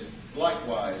 says,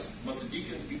 likewise, must the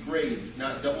deacons be grave,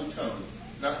 not double-tongued,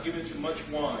 not given to much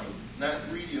wine, not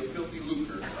greedy of filthy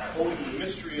lucre, holding the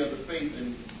mystery of the faith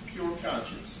in pure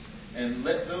conscience. And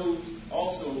let those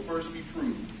also first be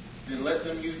proved. Then let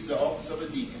them use the office of a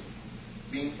deacon,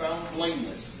 being found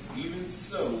blameless. Even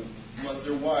so must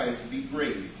their wives be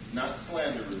grave, not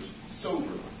slanderers,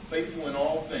 sober, faithful in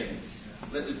all things.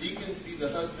 Let the deacons be the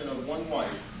husband of one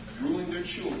wife, ruling their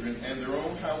children and their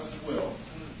own house as well.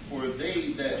 For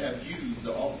they that have used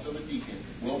the office of a deacon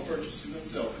will purchase to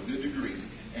themselves a good degree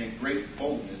and great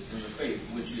boldness in the faith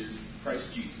which is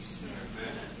Christ Jesus.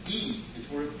 E is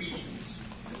for Ephesians.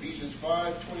 Ephesians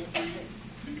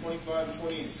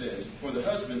 5:23-25-28 says, for the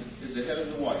husband is the head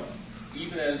of the wife,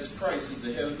 even as Christ is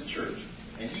the head of the church,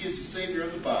 and he is the Savior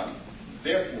of the body.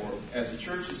 Therefore, as the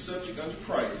church is subject unto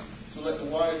Christ, so let the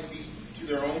wives be to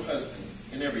their own husbands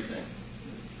in everything.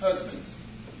 Husbands,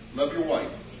 love your wife,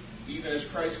 even as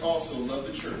Christ also loved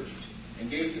the church, and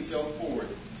gave himself for it,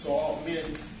 so ought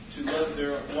men to love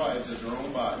their wives as their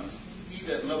own bodies. He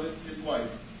that loveth his wife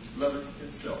loveth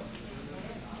himself.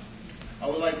 I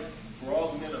would like for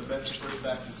all the men of Bethany First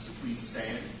Baptist to please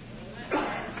stand.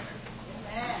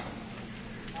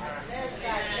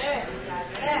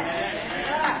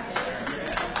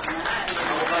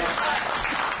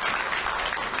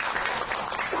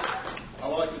 I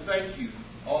would like to thank you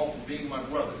all for being my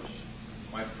brothers,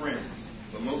 my friends,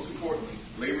 but most importantly,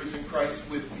 laborers in Christ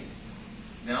with me.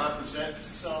 Now I present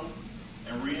to some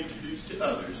and reintroduce to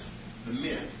others the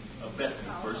men of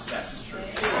Bethany First Baptist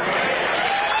Church.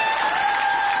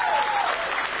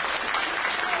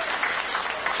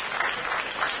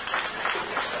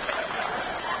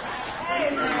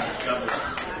 God bless.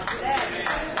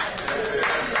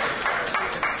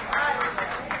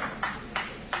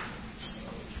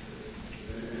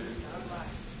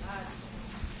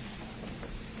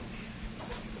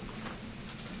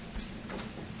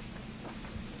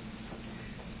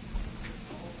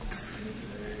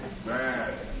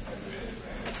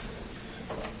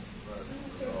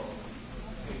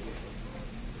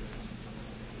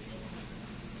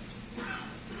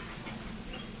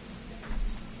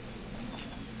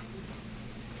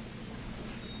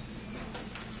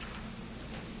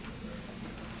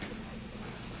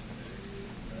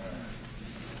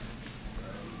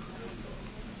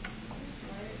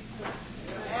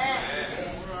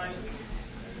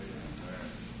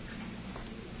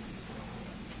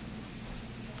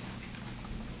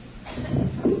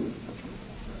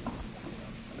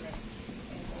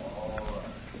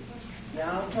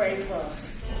 Y'all pray for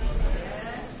us.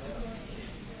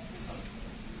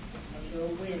 I'm a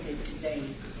little winded today.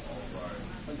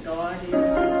 But God is good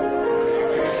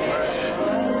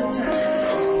all the time.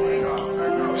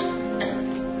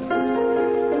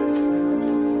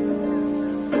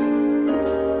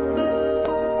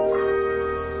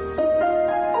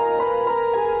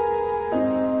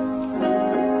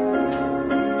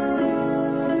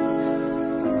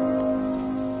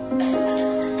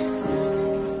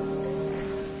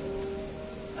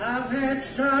 I've had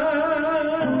some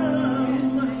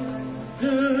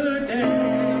good days.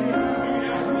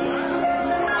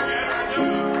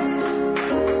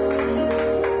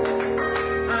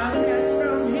 I've had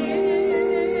some hills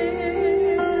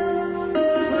to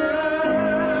climb.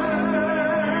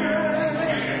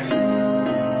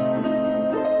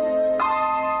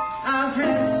 I've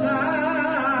had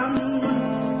some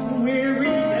weary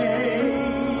days.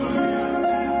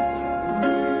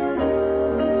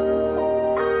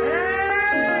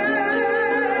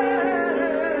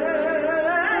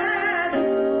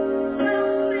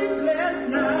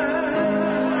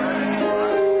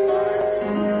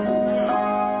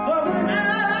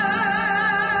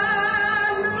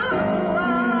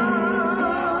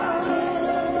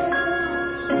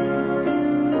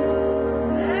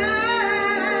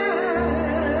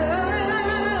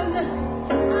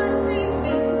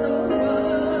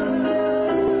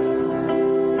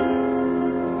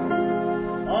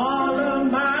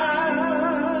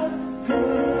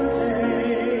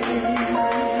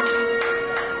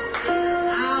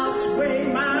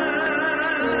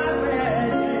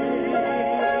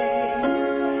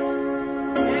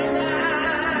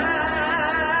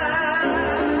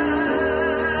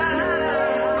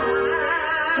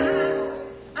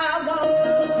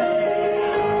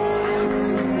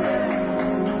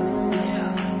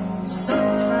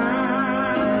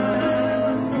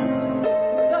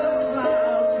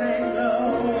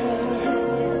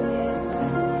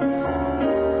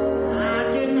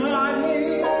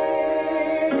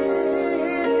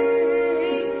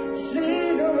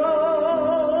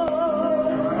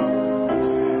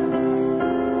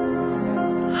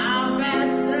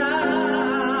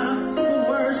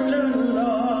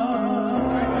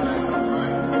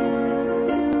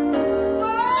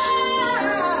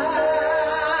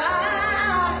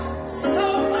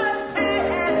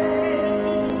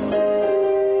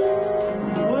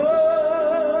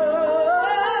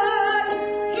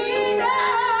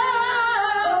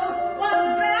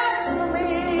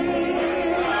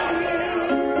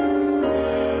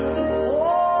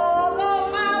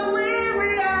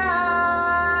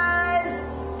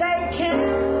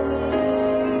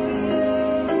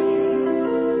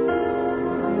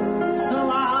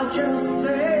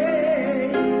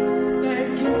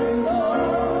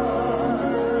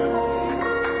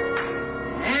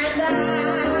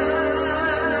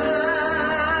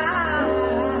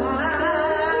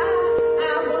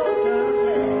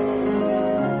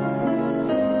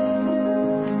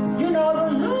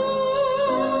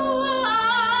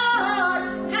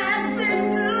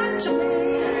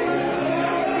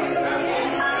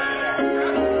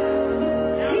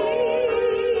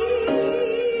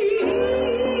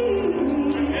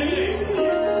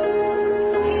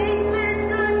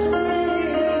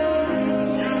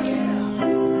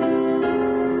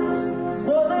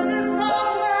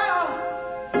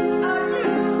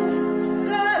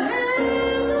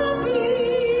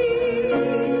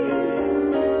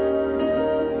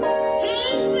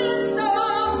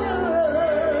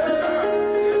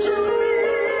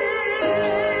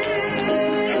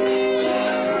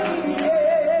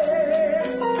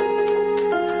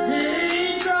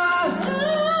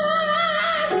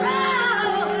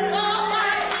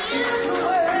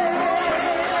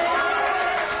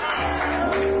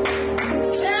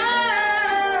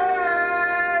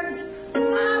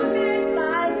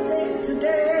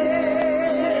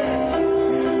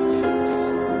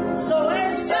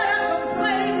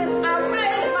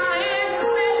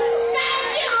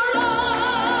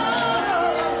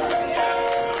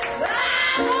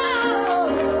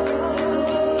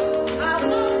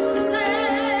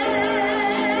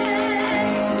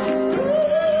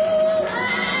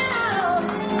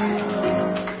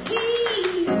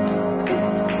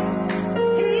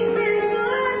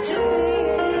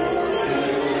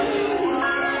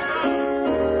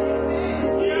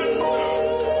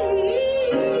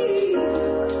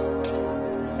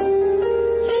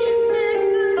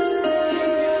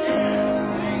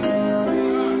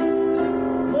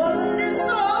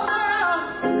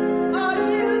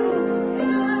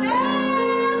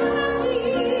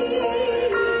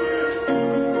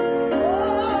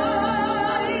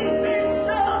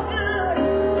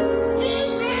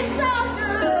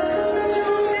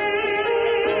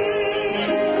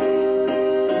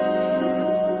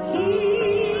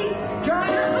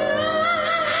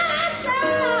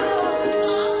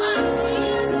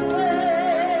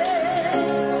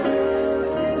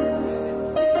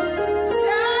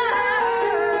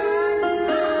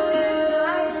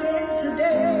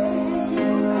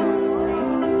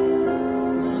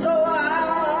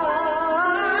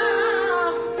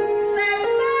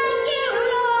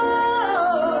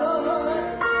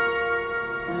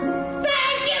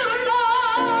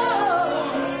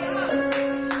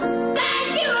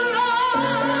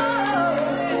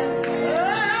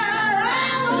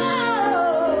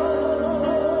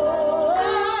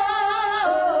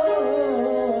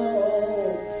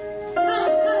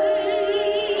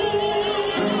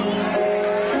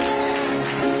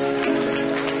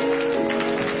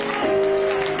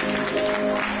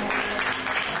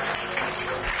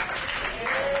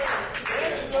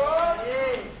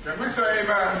 Can we say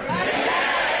amen?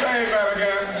 Say amen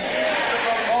again. Give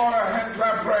the Lord a hand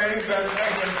clap praise and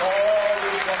thank him for all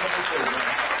this wonderful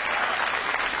program.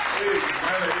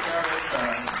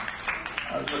 Amen.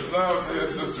 I just love to hear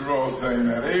Sister Rose saying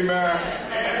that. Amen.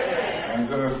 And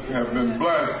just have been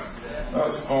blessed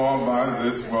thus far by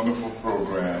this wonderful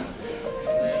program.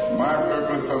 My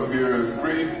purpose up here is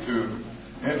brief, to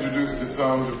introduce to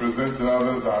some, to present to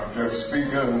others our guest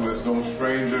speaker, who is no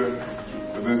stranger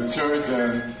to this church,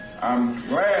 and I'm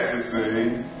glad to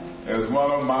say is one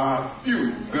of my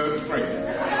few good friends.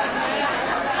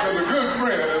 Because a good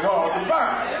friend is hard to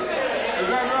find. Is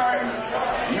that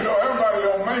right? You know, everybody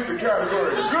don't make the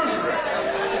category of good friend.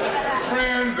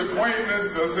 Friends,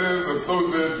 acquaintances,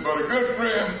 associates, but a good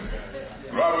friend,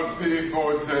 Robert P.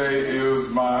 Forte is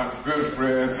my good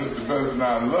friend. Sister Benson,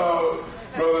 I love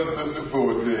Brother and Sister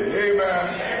Forte.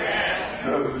 Amen.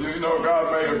 Because, you know,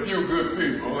 God made a few good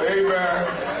people. Amen.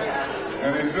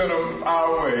 And he sent them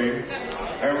our way,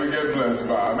 and we get blessed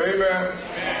by them. Amen.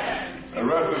 The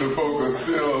rest of the folk are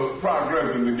still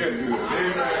progressing to get good.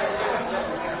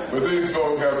 Amen. But these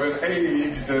folk have been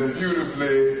aged and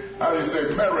beautifully, how do you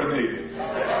say, marinated.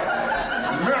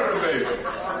 Marinated.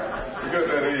 Get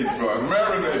that age for us.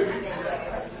 Marinated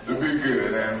to be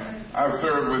good. And I've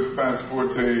served with Pastor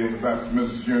Forte in the Baptist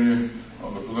Ministers Union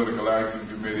on the Political Action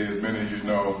Committee, as many of you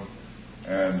know.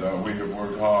 And we have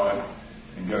worked hard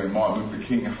in getting Martin Luther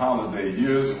King holiday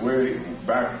years way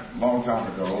back, long time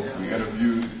ago. We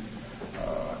interviewed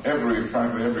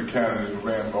practically every candidate who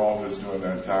ran for office during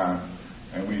that time,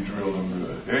 and we drilled them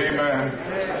good. Amen.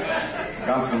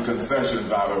 Got some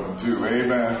concessions out of them too.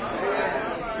 Amen.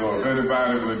 So if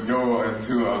anybody would go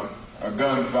into a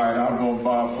gunfight, I'm going to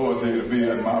Bob Forte to be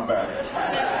in my back,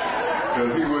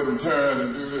 because he wouldn't turn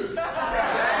and do this.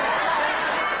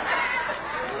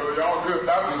 So y'all good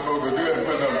Baptist folk are good at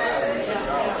putting up.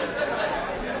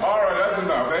 All right, that's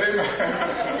enough.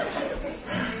 Amen.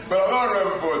 But I love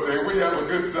Reverend Forte. We have a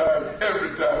good time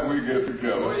every time we get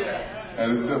together.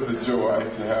 And it's just a joy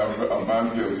to have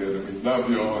Mount Gilead. And we love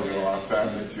you all. You're our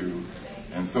family too.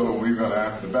 And so we're going to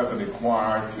ask the Bethany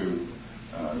Choir to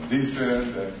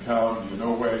descend and come. You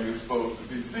know where you're supposed to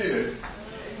be seated.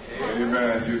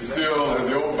 Amen. You're still, as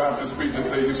the old Baptist preachers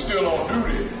say, you're still on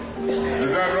duty.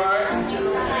 Is that right?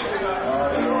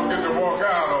 You don't get to walk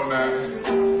out on that.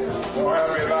 Don't have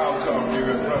me loud talk to you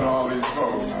in front of all these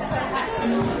folks.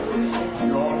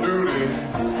 You're on duty.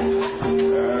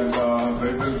 And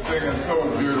they've been singing so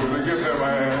beautifully. Give them a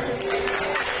hand.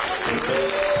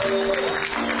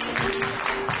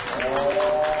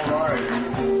 All right.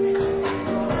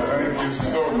 Thank you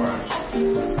so much.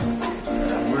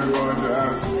 And we're going to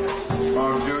ask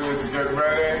Mount Gilead to get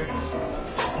ready.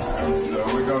 And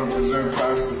we're going to present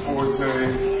Pastor Forte,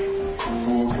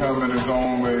 who will come in his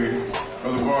own way.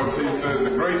 Brother Barty said,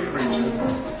 the great preacher.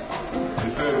 He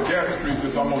said guest preacher,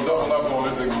 so I'm going to double up on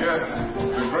it. The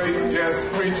great guest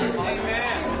preacher. The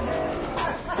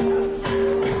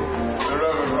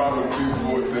Reverend Robert P.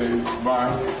 Forte,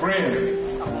 my friend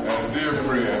and dear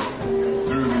friend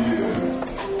through the years.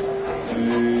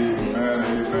 Amen,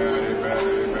 amen, amen,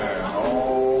 amen.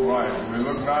 All right. We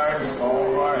look nice.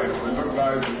 All right. We look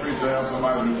nice to preach. I have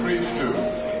somebody to preach to.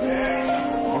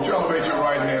 Won't you elevate your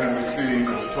right hand and receive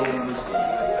the token of respect?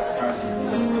 Thank you.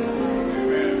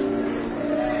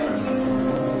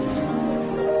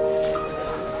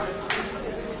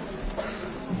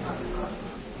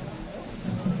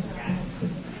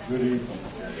 Good evening.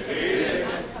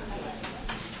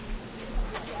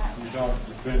 I'm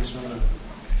Dr. Benson,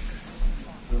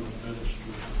 the minister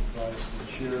of Christ that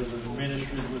shares the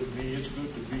ministry with me. It's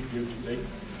good to be here today.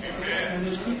 Amen. And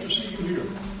it's good to see you here.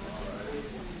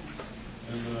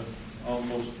 In the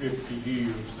almost 50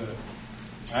 years that,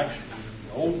 actually,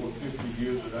 over 50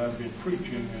 years that I've been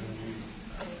preaching and the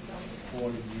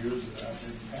 40 years that I've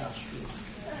been pastoring,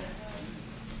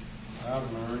 I've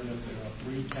learned that there are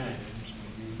 3 times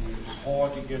it's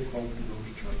hard to get folk to go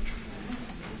to church.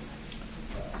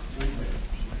 3 times.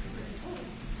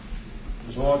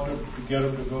 It's hard to get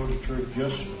them to go to church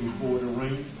just before the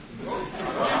rain. It's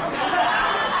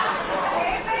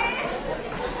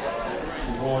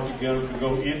hard to get them to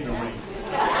go in the rain.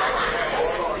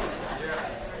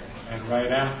 And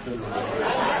right after the rain.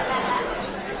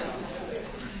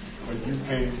 But you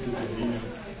came today and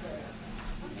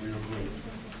we are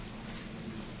grateful.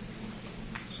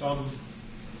 Some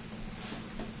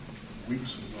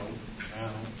weeks ago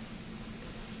now,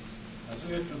 I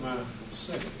said to my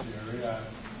secretary, I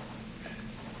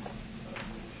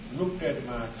looked at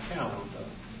my calendar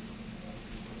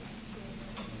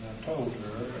and I told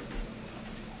her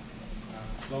I'm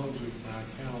closing my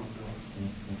calendar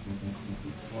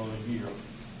for the year.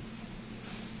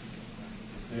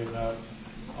 They're not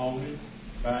on it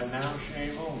by now,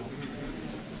 shame on them.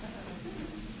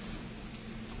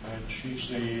 And she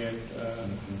said,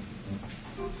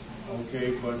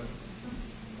 okay, but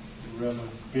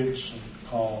Reverend Benson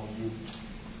called you.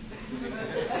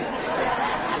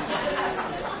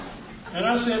 And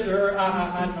I said to her,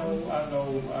 I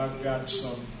know I've got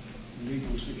some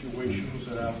legal situations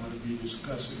that I'm going to be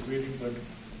discussing with you, but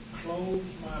close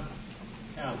my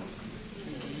calendar.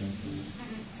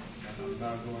 And I'm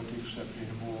not going to accept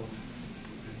any more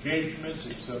engagements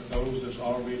except those that's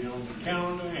already on the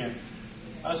calendar. And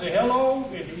I said, hello.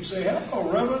 And he said, hello,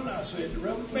 Reverend. I said,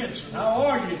 Reverend Benson, how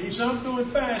are you? And he said, I'm doing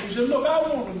fine. He said, look, I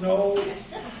want to know if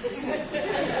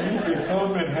you can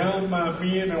come and have my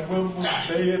men and women's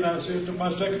day. And I said to my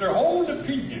secretary, hold the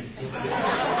opinion.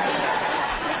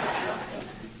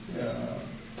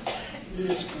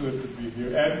 It's good to be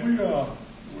here. And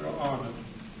we're honored.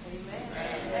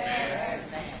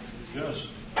 Just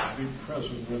to be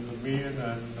present with the men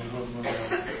and the women of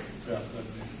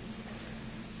Bethlehem.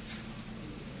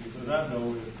 Because I know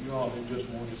if you all had just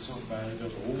wanted somebody,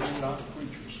 there's a whole lot of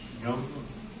preachers, younger,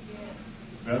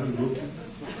 better looking,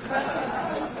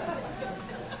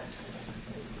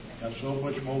 got so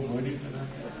much more money than I have.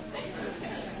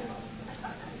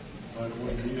 But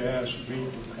when he asked me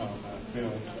to come, I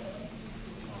felt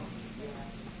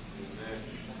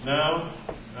now,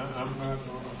 I'm not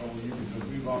going to hold you because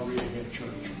we've already had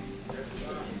church.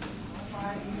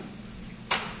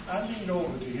 I leaned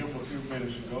over to him a few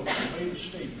minutes ago and made a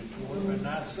statement to him, and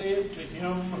I said to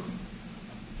him,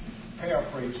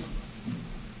 paraphrasing,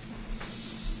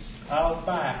 I'll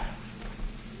buy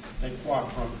that choir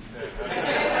from you.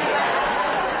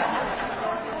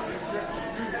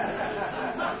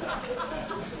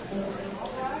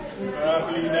 But I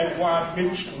believe that choir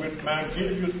mixed with my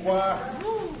Gideon's choir.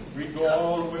 We go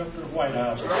all the way up to the White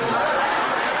House.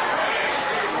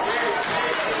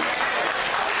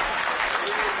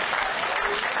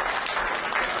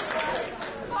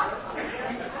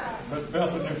 But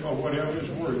Bethlehem, for whatever it's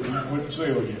worth, he wouldn't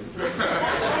sell yet.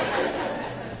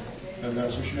 And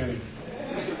that's a shame.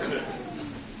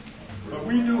 But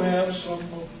we do have some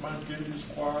of my Gideon's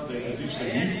choir there. At least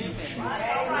they eat the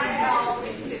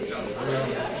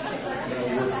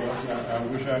I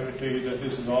wish I could tell you that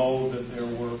this is all that they're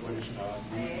worth, but it's not.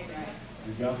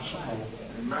 We got some more.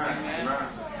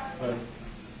 But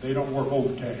they don't work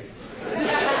overtime.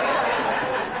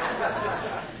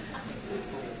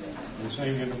 They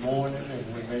sing in the morning, and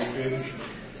when they finish,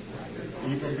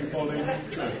 even before they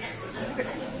leave church,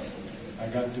 I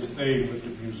got this thing with the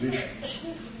musicians.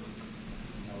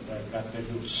 I've got that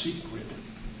little secret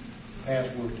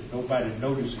password that nobody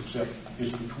notices except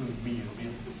it's between me and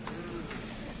them.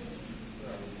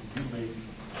 You may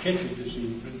catch it this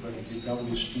evening, but if you don't,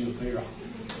 it's still there.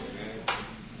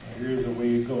 And here's the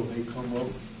way it goes. They come up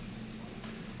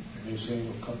and they sing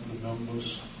a couple of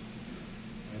numbers,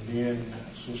 and then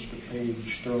Sister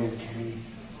Paige throws me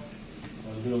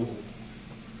a little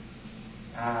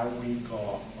eye wink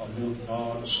or a little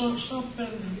nod,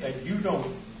 something that you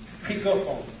don't pick up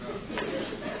on.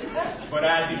 But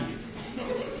I did.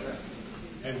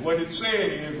 And what it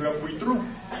said is, well, we through.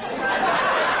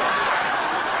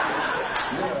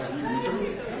 Yeah, we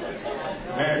through.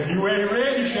 Now, if you ain't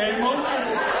ready, shame on you.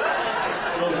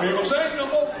 Because we ain't going to sing no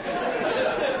more.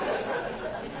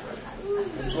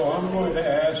 And so I'm going to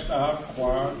ask our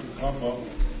choir to come up.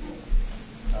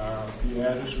 Our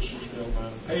pianist is Sister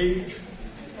Paige,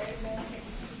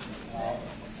 our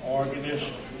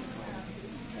organist.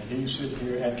 And he's sitting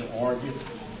here at the organ.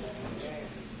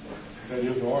 That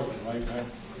is the organ right now.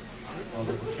 On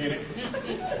the mechanic.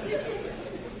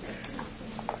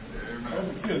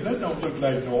 That don't look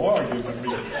like no organ to me.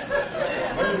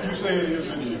 What did you say it is?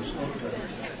 It is. Okay.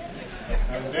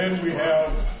 And then we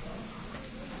have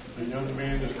the young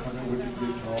man that's coming with the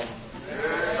guitar.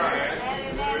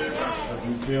 But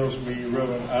he tells me,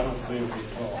 Reverend, I don't play the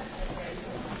guitar.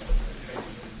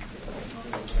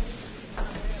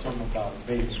 Something about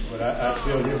bass, but I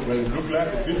tell him, well, it looked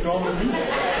like a guitar to me.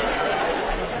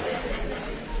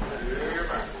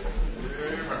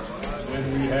 Then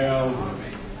we have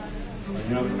a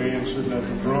young man sitting at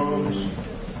the drums,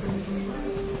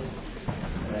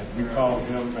 and we call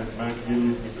him, at Mount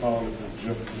Gilead, we call him the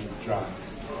Jumping Giant.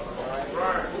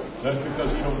 That's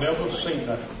because he don't never say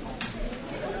nothing.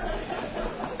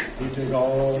 He take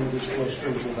all of his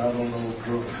frustration out on those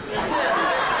drums.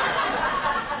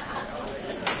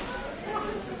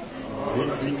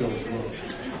 He goes good.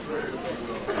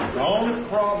 The only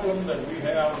problem that we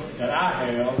have, that I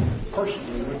have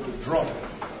personally with the drummer,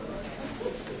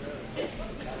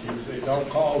 is they don't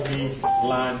call me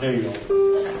Lionel.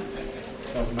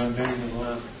 of my name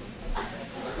alone.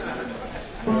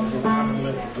 So I'm going to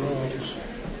let the drums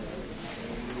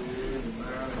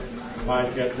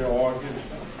might get their organs.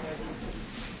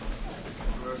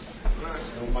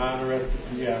 No minor at the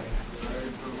piano.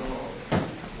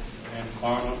 And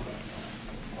Barnum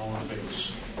on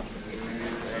bass.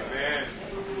 Amen.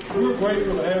 We're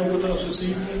grateful to have with us this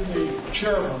evening the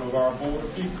chairman of our board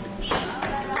of deacons.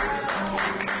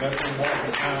 That's been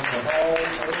walking down the hall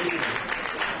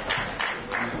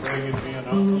and bringing me an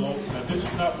envelope. Now this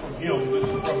is not from him, this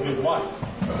is from his wife.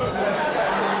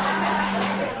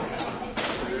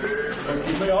 But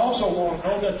you may also want to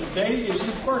know that today is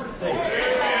his birthday.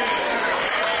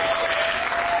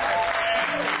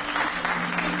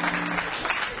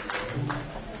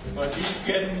 But he's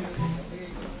getting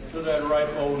to that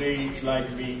ripe old age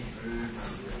like me.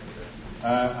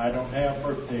 I don't have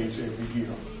birthdays every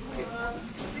year.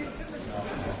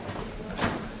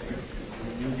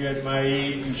 When you get my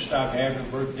age, you stop having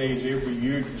birthdays every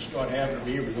year. You start having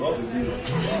them every other year.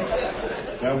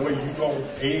 That way you don't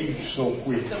age so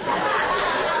quick. All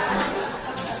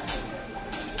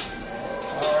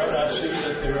right, I see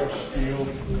that they're still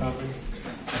coming.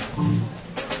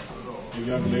 The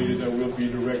young lady that will be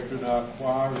directing our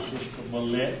choir is Sister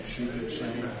Millette. She can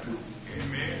sing too.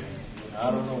 Amen. I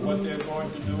don't know what they're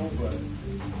going to do, but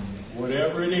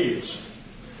whatever it is,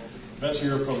 let's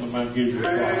hear from the Mount Gilead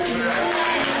choir.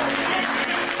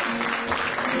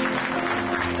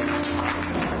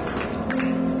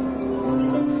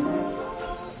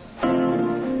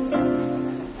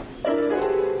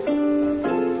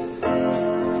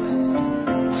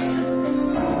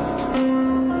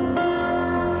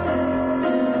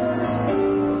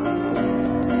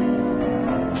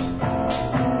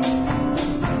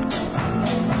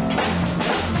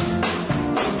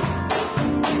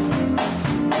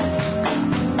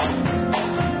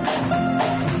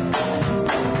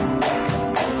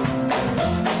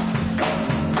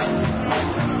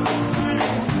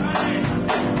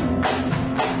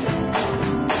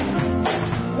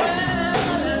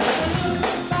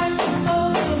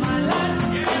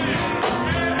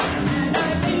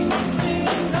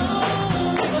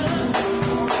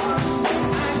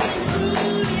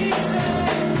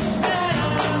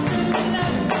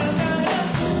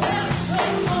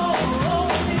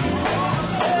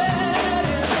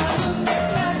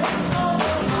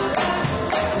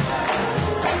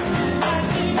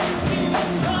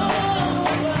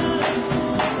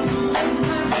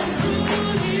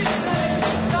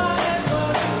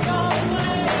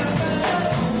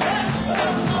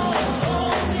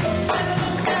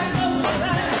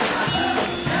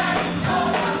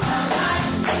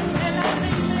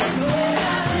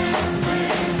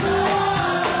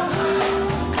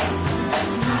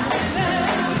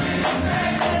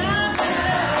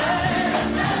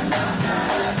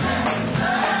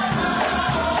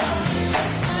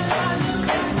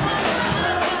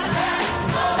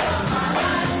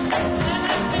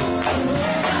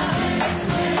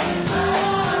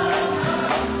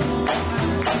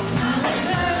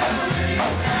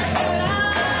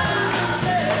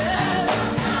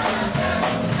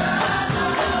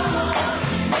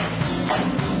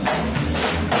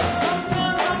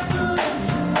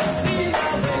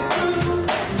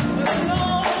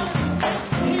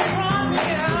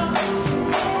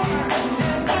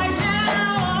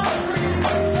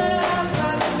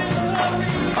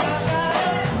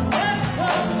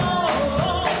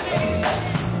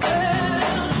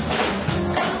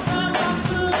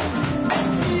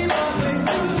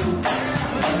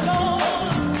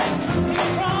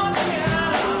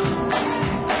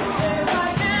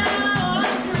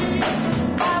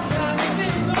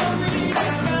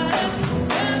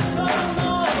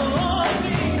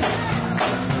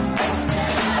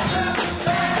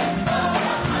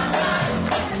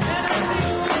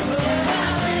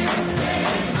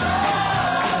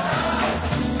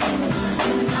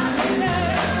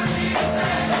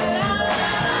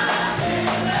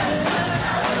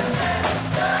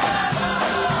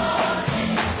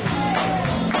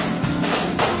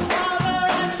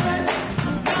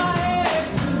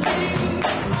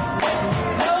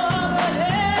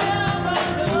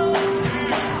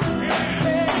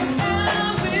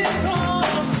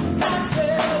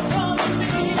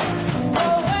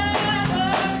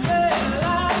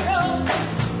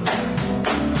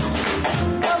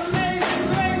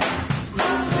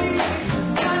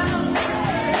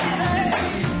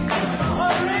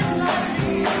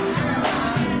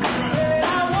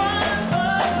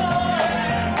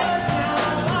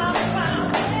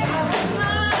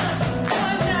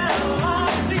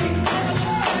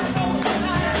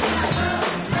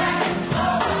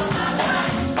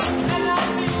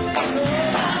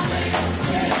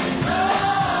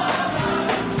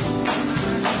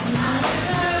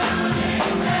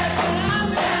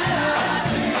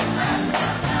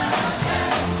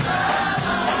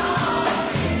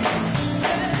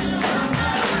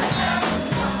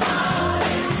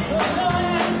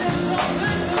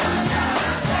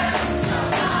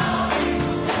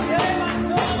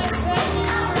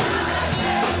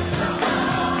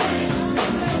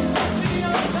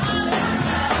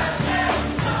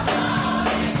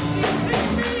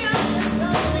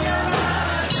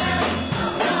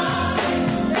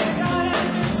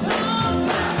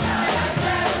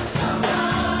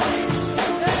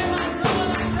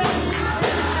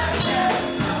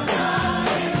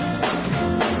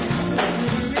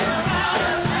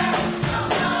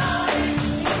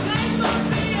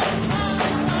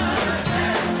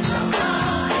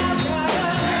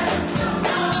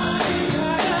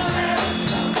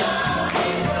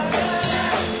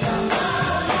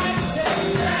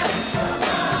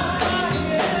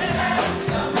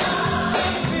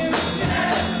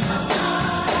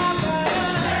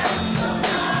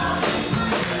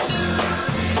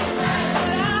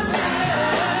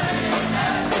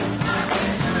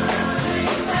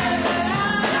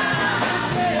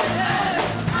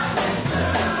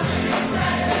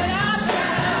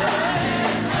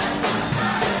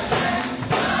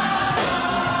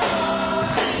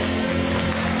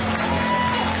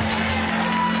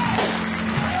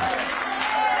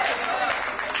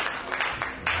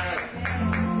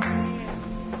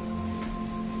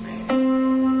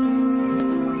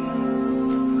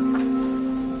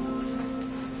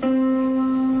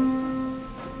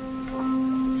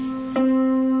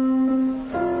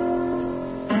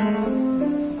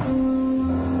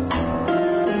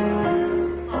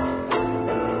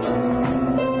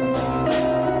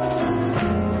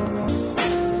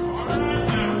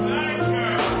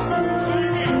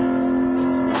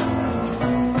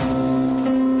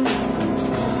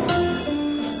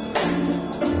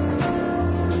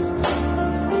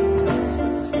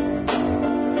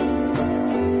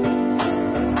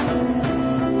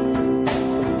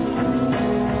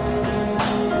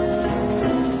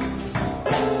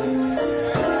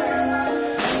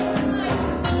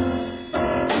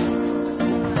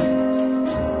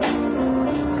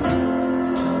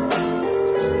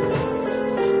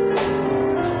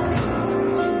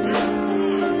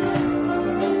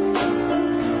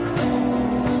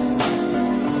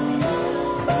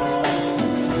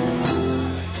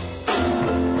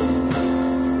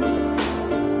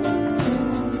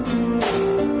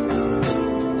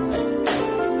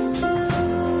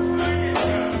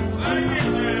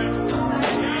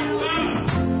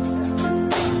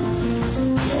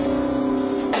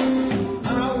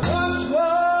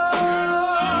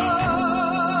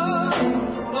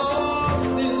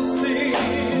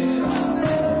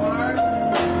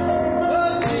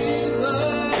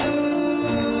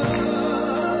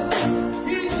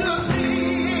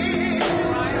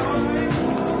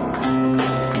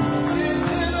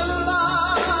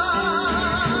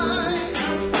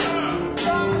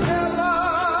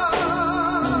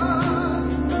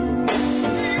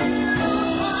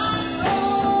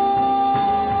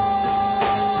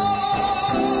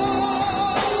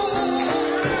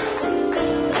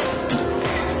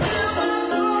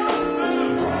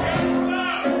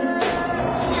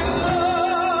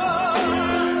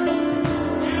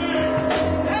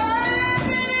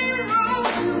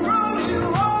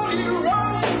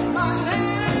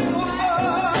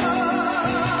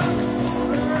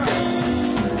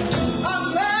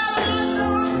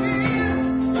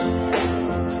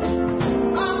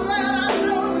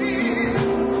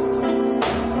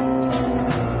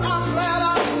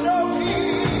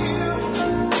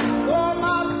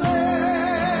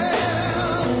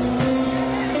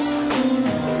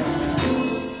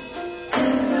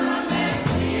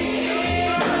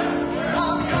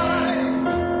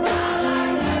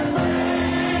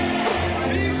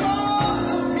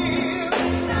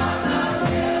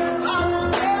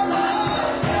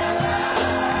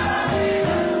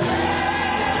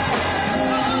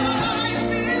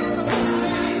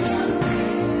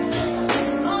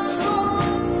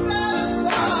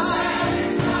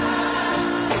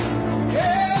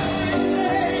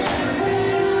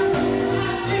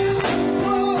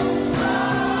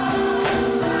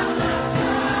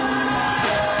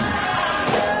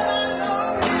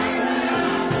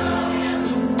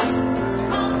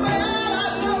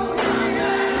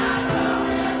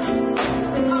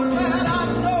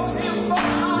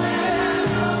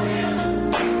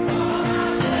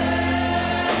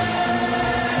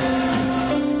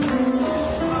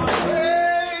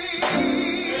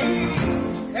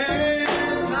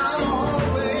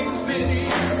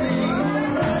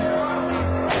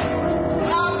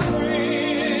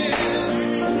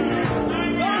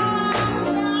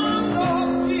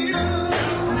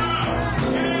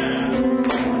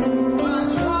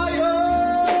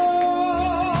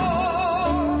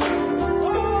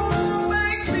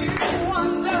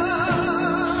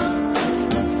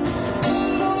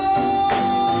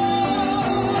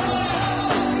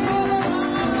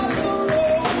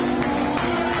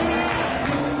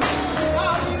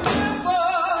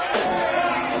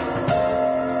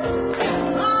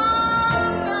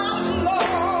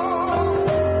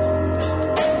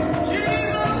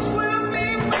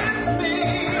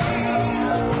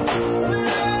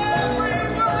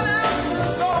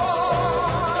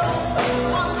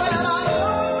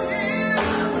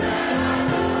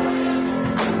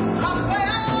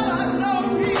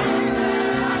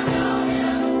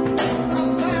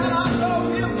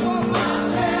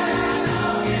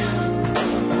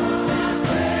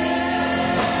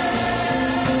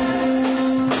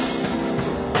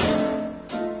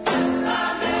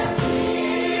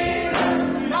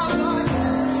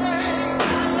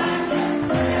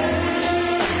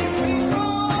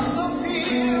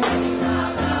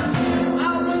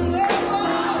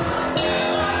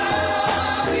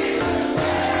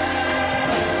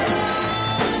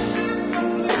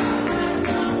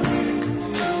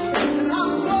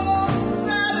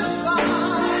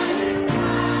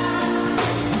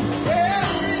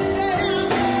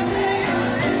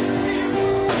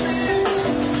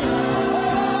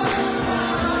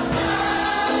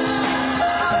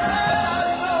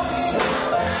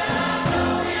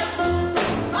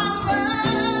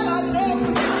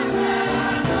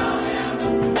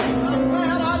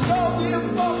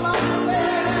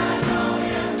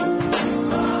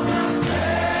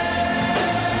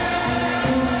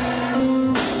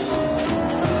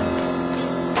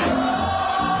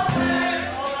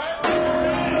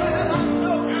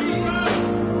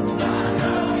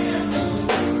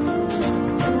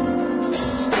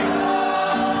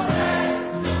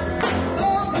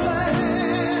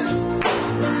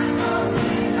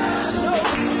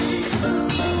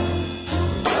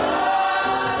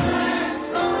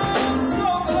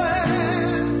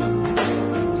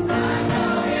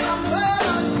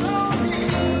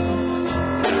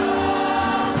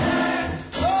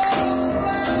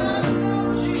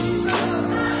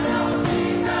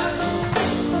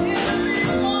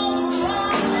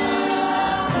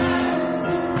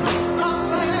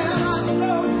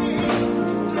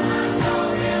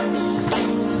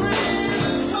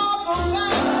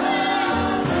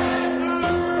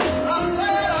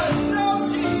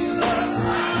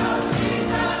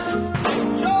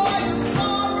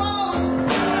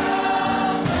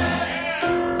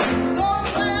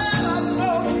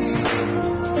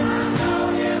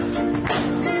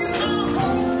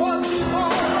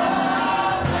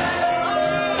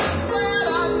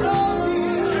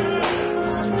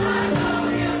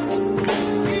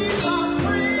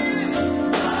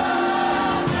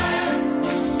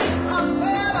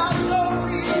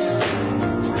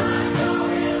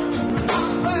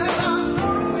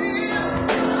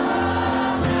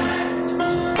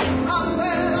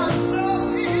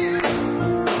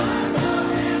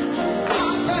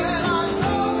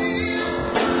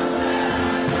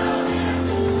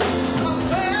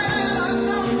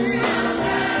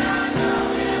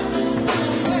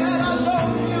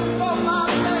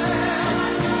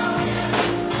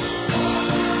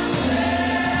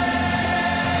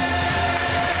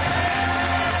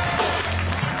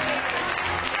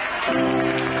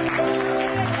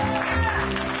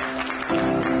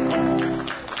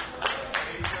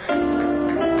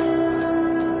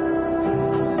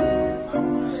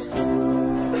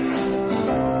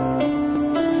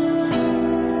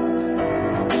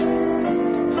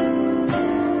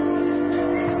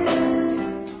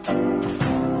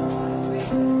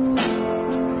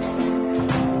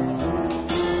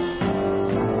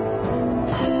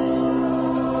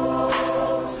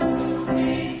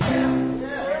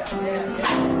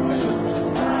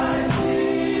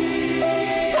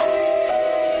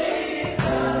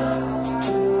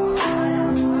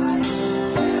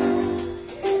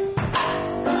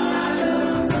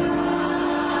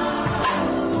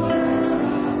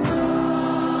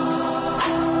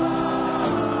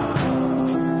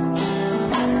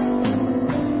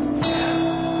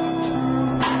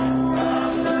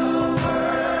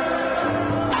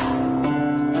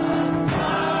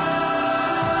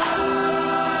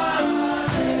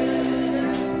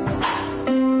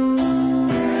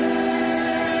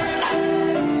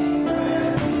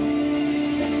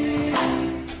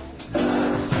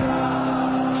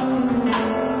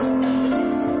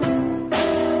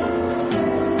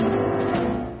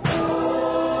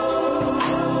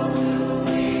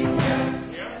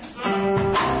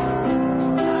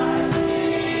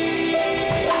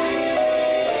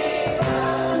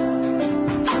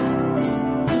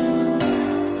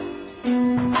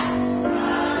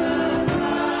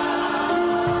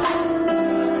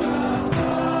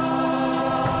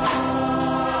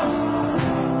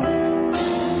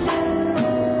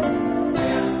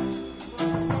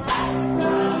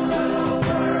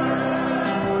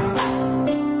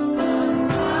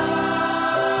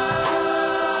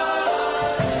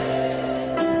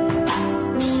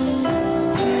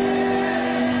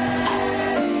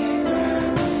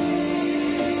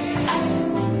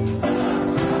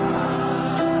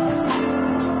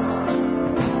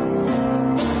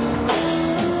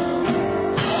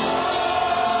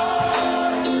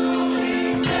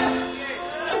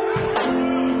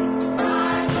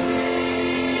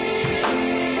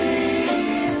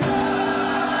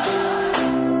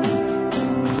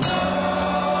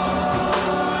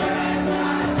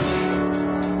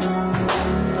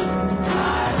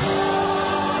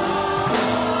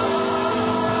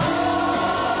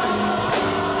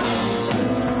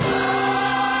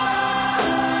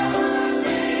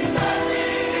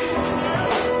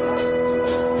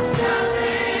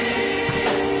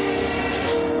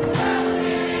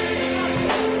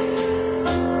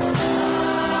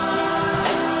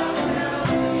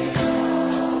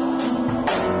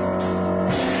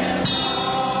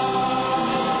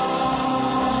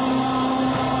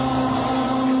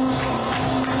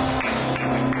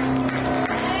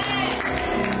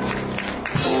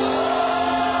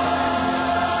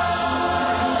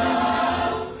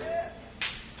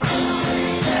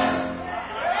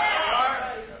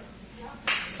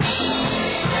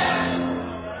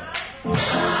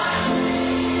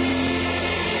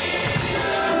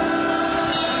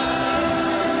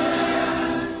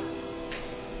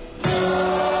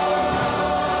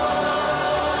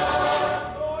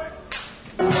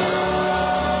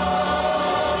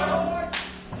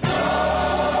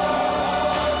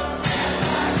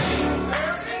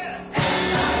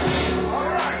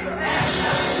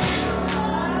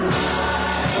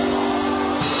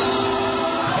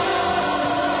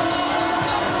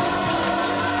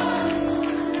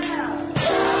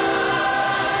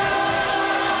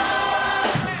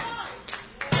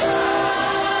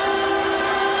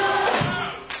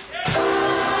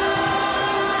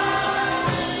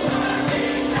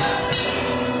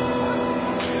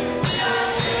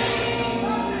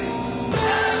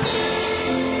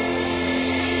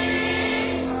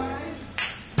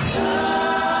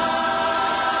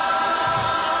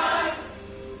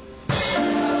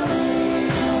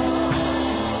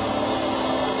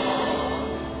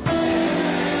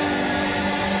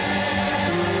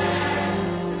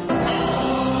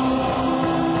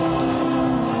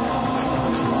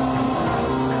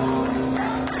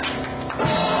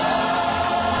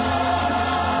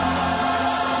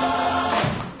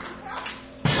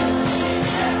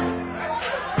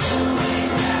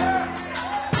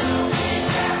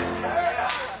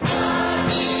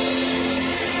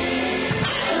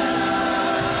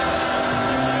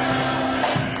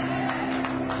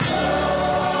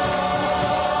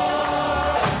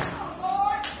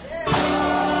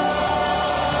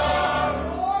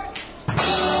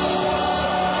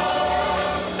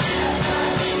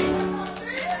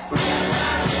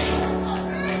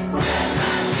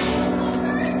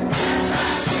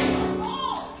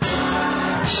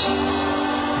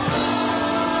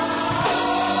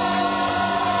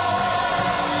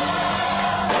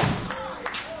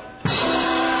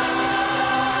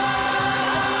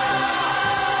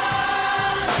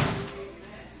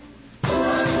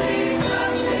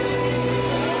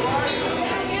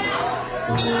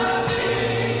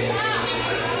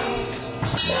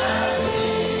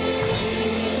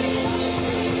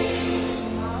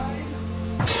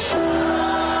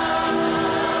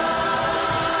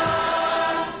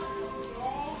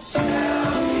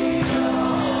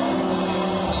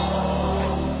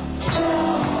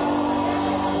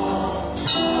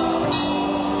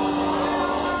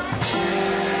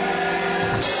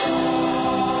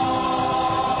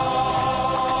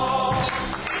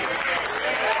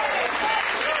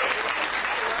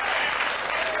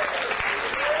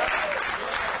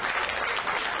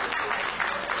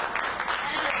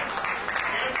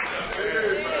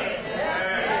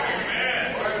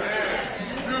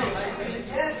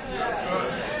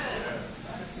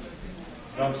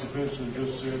 person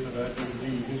just said that I didn't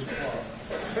need his choir.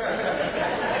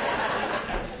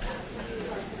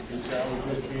 He said I was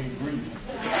just being greedy.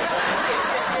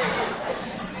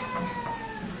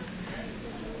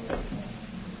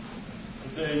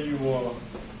 Today you are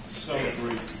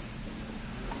celebrating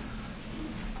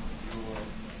your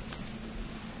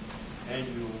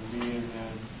annual men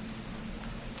and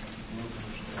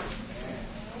women's day.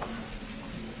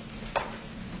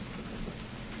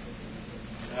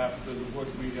 After what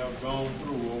we have gone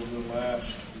through over the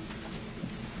last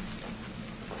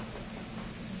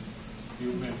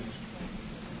few minutes,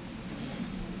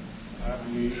 I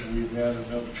believe we've had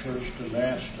enough church to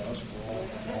last us for all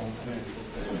time.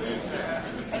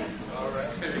 All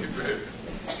right.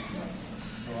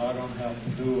 So I don't have to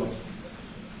do a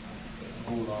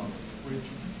whole lot of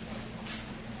preaching.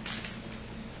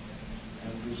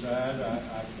 And besides,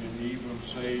 I can even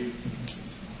say to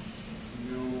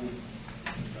you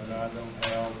that I don't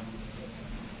have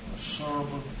a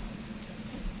sermon.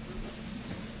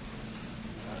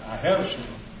 I had a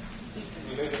sermon.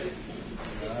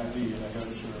 I did. I had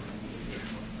a sermon.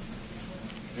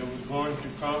 It was going to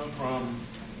come from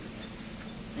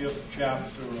 5th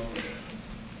chapter of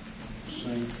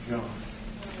St. John.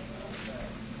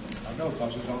 I know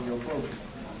because it's on your program.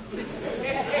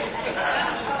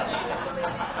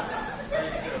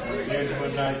 Then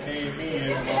when I came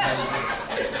in, one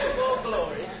of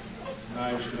the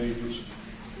nice ladies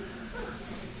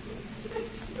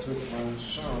took my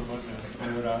sermon and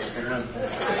threw it out the window.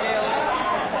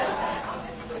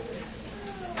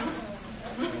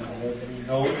 And let me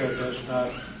know that that's not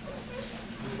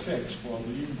the text for the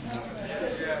evening.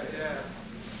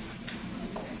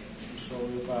 So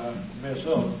if I mess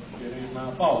up, it ain't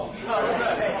my fault.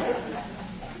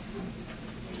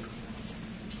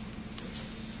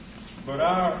 But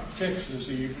our text this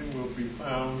evening will be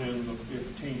found in the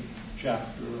 15th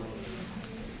chapter of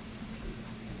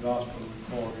the Gospel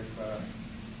recorded by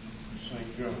St.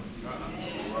 John.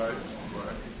 Right.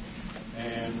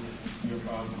 And if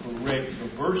I'm correct, the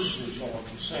verses are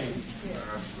the same.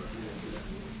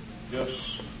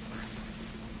 Just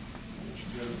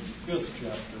the 5th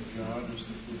chapter of John is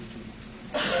the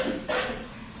 15th.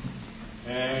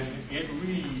 And it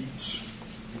reads,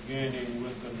 beginning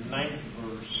with the 9th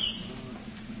verse,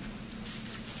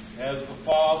 as the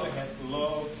Father hath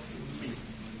loved me,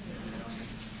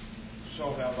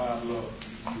 so have I loved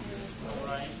you. All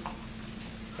right.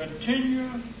 Continue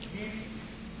ye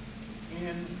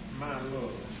in my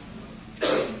love.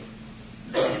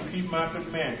 If you keep my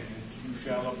commandments, you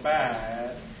shall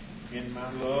abide in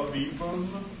my love, even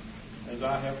as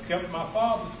I have kept my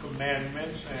Father's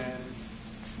commandments and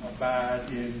abide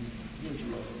in his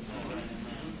love.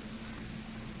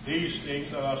 These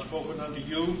things that are spoken unto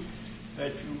you,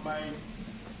 that my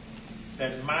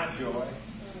joy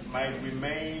might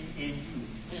remain in you,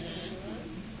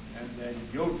 and that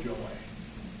your joy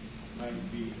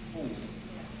might be full.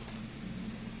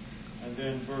 And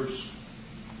then verse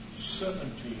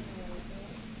 17.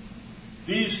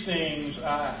 These things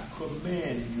I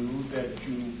command you, that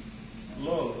you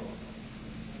love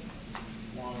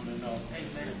one another.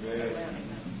 Amen.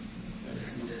 That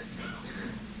you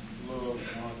love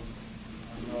one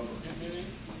another.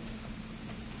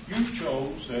 You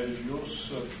chose as your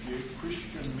subject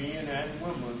Christian men and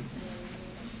women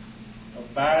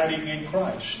abiding in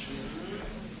Christ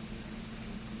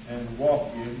and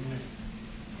walking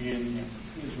in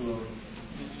his love.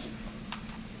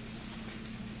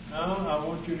 Now, I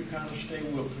want you to kind of stay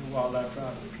with me while I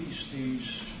try to piece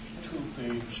these two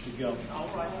things together. All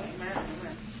right.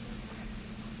 Amen.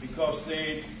 Because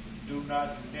they do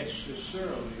not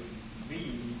necessarily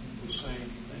mean the same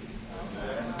thing.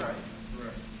 Right.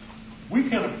 We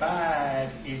can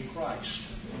abide in Christ.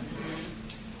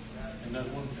 And that's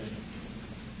one thing.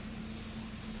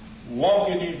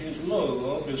 Walking in his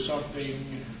love is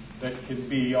something that can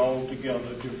be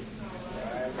altogether different.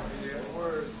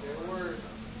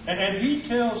 And he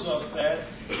tells us that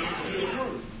in his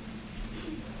word.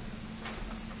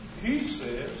 He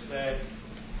says that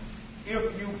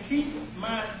if you keep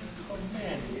my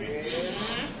commandments,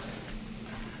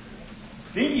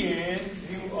 then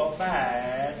you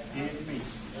abide in me.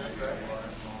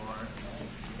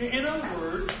 In other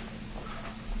words,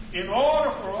 in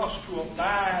order for us to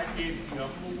abide in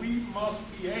him, we must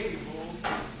be able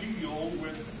to deal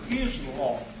with his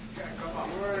law,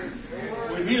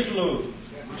 with his love.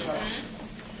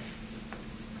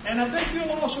 And I think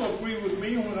you'll also agree with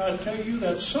me when I tell you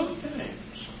that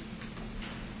sometimes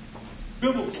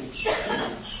biblical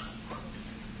students,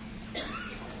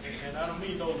 and I don't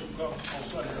mean those who come on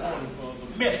Sunday morning for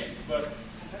the message, but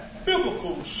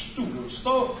biblical students,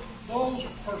 those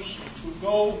persons who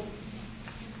go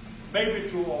maybe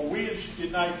to a Wednesday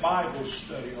night Bible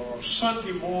study or a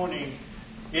Sunday morning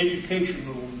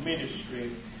educational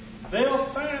ministry, they'll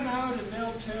find out and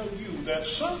they'll tell you that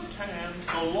sometimes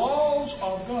the laws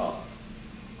of God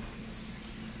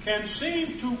can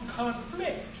seem to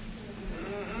conflict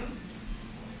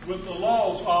with the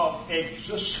laws of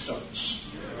existence.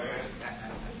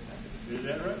 Is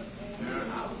that right?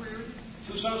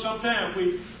 So sometimes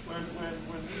when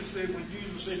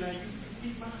Jesus said, "Now you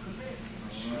keep my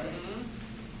commandments,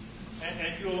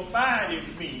 and you'll abide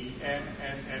in me,"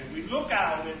 and we look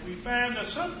out and we find that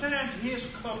sometimes His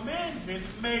commandments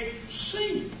may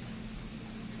seem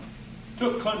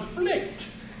to conflict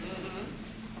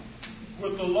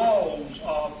with the laws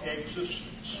of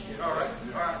existence. All right.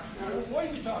 What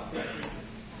are you talking about?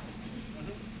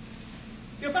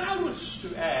 If I was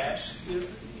to ask,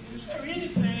 is there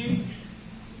anything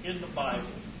in the Bible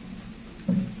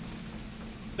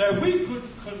that we could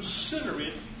consider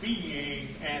it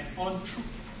being an untruth?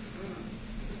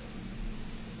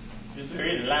 Is there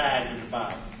any lies in the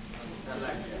Bible?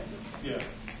 Yeah.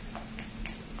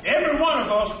 Every one of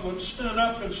us would stand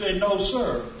up and say, "No,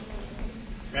 sir."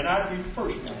 And I'd be the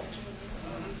first one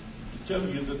to tell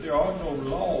you that there are no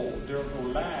laws, there are no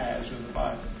lies in the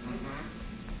Bible.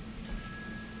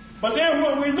 But then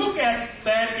when we look at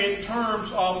that in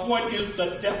terms of what is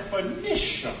the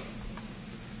definition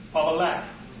of a lie,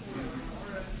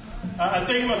 I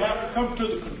think we'll have to come to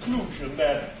the conclusion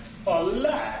that a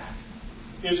lie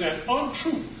is an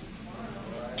untruth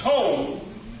told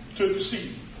to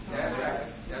deceive. That's right.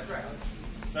 That's right.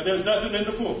 Now there's nothing in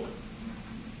the book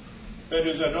that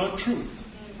is an untruth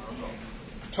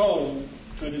told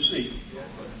to deceive.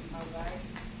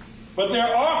 But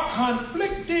there are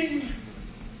conflicting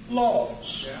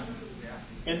laws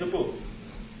in the book.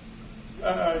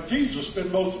 Jesus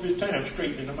spent most of his time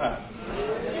straightening them out.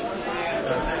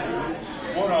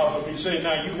 One of them, he said,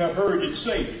 "Now you have heard it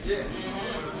said."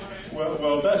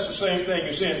 Well, that's the same thing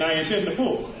as saying, "Now it's in the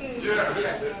book."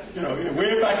 You know,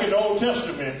 way back in the Old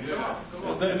Testament,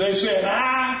 they said,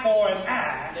 "Eye for an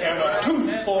eye and a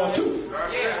tooth for a tooth."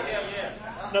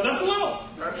 Now that's the law.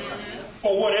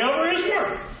 For whatever it's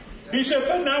worth. He said,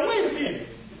 "But now wait a minute.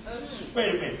 Wait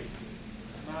a minute.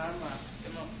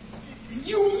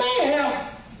 You may have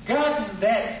gotten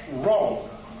that wrong.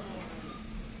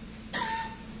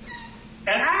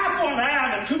 An eye for an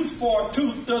eye and a tooth for a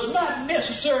tooth does not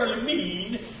necessarily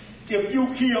mean if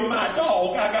you kill my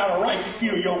dog, I got a right to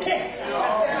kill your cat."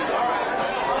 No.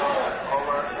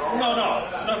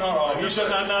 He said,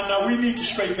 no, we need to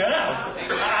straighten that out.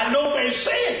 I know they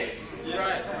said it.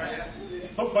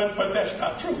 But that's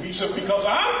not true. He said, because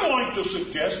I'm going to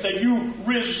suggest that you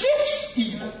resist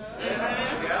evil.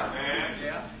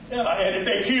 And if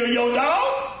they kill your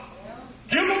dog,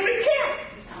 give them the cat.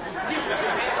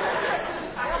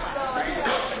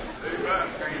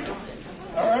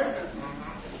 All right?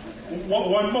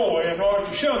 One more in order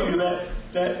to show you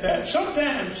that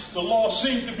sometimes the law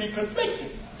seems to be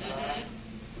conflicted.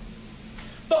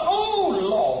 The old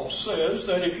law says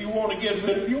that if you want to get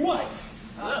rid of your wife,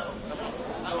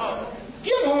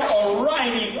 give her a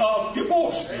writing of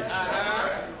divorcement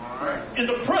in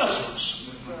the presence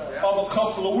of a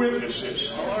couple of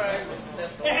witnesses.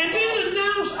 And then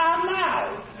announce out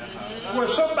loud where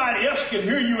somebody else can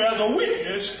hear you as a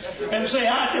witness and say,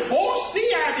 "I divorced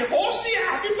thee, I divorced thee,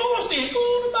 I divorced thee." Go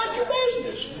on about your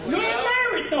business. You ain't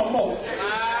married no more.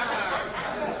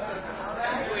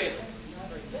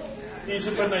 He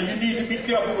said, "But now you need to be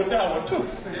careful with that one too."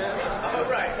 All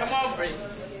right. Come on, Brady.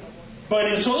 But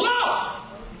it's a law.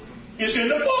 It's in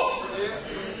the book.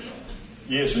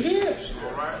 Yes, it is.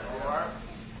 All right.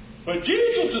 But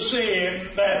Jesus is saying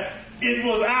that it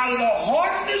was out of the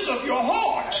hardness of your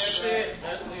hearts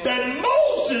that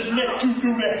Moses let you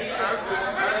do that.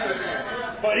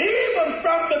 But even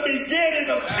from the beginning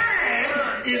of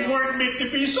time, it weren't meant to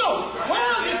be so.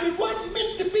 Well, if it wasn't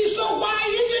meant to be so, why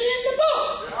is it in the book?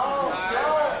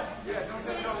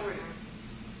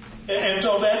 And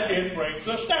so that then brings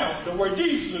us down to where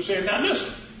Jesus is saying, now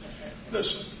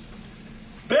listen.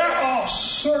 There are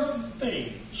certain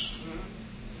things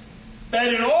that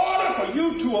in order for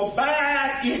you to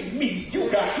abide in me, you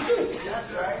got to do.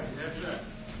 That's right.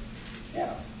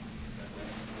 Yeah.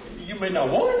 You may not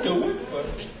want to do it, but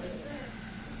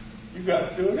you got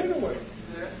to do it anyway.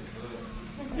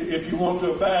 If you want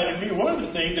to abide in me, one of the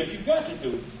things that you got to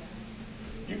do,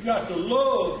 you got to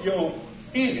love your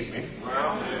enemy.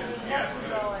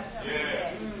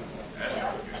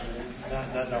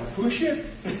 Now push it.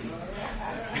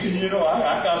 You know,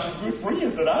 I got some good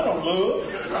friends that I don't love.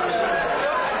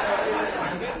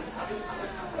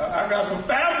 I got some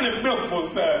family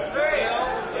members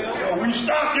that we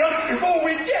stop just before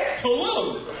we get to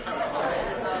love.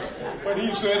 But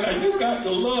he said, now you got to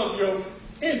love your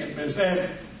enemies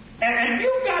and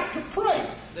you got to pray.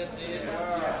 That's it.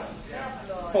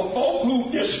 For folk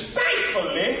who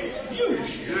despitefully use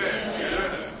you.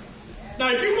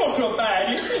 Now if you want to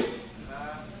abide in me,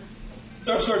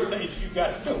 there are certain things you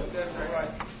got to do.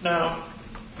 Now,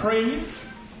 praying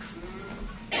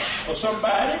for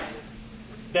somebody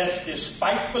that's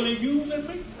despitefully using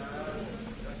me.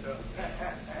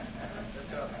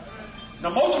 Now,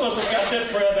 most of us have got that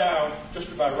prayer down just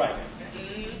about right.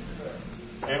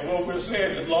 And what we're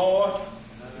saying is, Lord,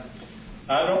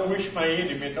 I don't wish my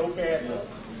enemy no bad luck.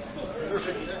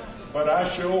 But I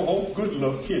sure hope good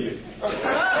luck kill him.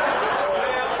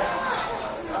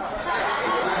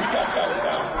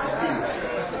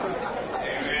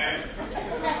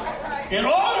 In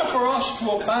order for us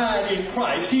to abide in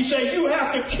Christ, he said, you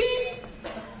have to keep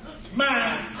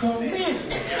my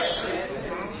commandments.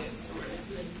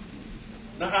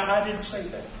 Now, I didn't say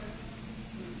that.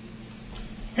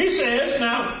 He says,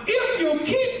 now, if you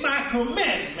keep my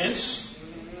commandments,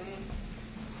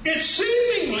 it's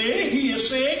seemingly, he is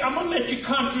saying, I'm going to let you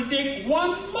contradict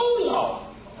one more law.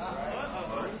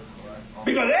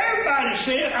 Because everybody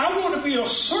said, I want to be a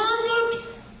servant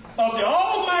of the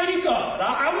Almighty God.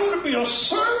 I want to be a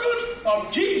servant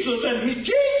of Jesus. And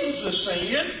Jesus is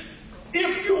saying,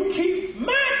 if you keep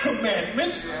my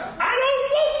commandments, I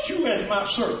don't want you as my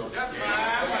servant.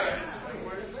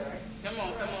 Come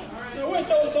on.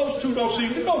 Those two don't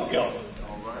seem to go together.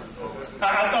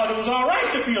 I thought it was all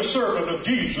right to be a servant of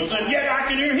Jesus, and yet I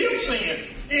can hear him saying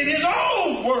in his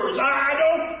own words, I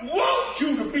don't want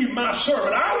you to be my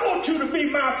servant. I want you to be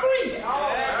my friend.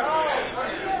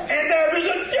 And there is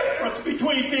a difference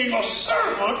between being a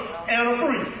servant and a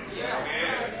friend.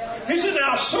 He said,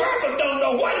 now a servant don't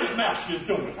know what his master is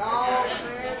doing.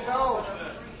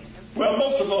 Well,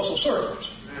 most of us are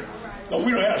servants. So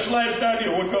we don't have the slightest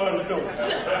idea what God is doing.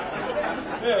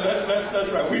 Yeah, that's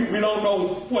right. We don't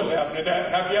know what's happening.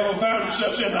 Have you ever found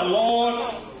yourself saying, now,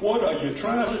 Lord, what are you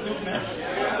trying to do now?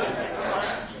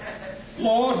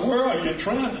 Lord, where are you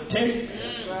trying to take me?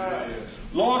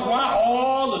 Lord, why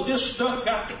all of this stuff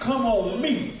got to come on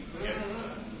me?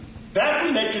 That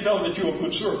will let you know that you're a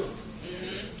good servant.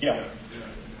 Yeah.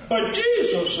 But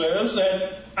Jesus says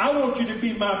that I want you to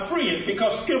be my friend,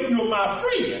 because if you're my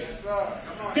friend,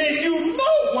 then you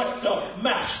know what the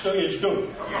master is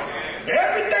doing.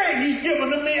 Everything he's given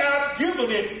to me, I've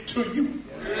given it to you.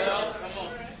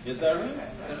 Is that right?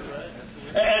 That's right.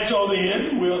 And so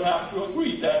then we'll have to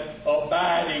agree that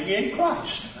abiding in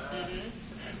Christ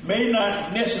may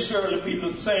not necessarily be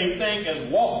the same thing as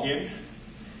walking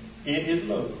in his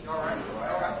love. All right.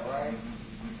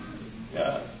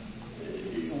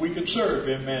 We can serve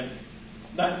him and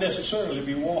not necessarily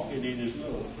be walking in his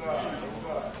love.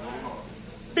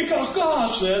 Because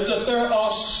God says that there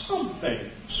are some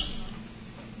things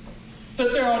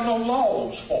that there are no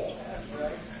laws for.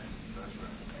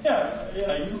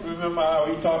 Yeah, you remember how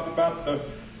he talked about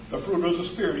the fruit of the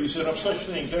Spirit. He said of such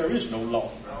things there is no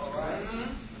law.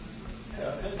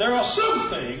 There are some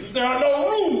things, there are no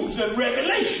rules and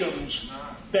regulations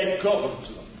that govern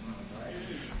them.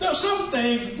 There are some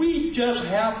things we just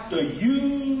have to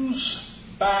use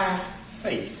by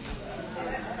faith.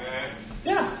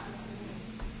 Yeah.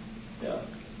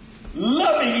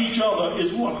 Loving each other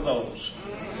is one of those.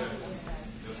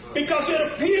 Because it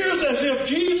appears as if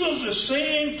Jesus is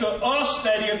saying to us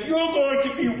that if you're going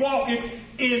to be walking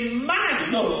in my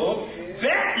love,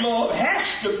 that love has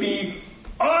to be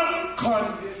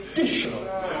unconditional.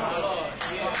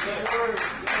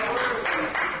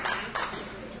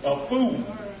 A fool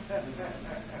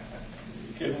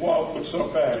can walk with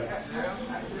somebody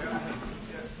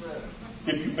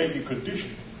if you make it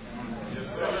conditional.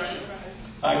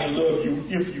 I can love you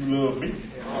if you love me.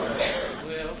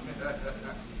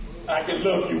 I can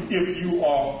love you if you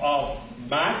are of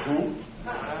my group.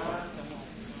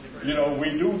 You know,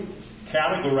 we do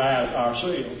categorize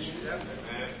ourselves.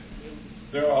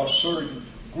 There are certain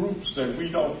groups that we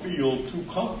don't feel too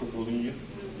comfortable in.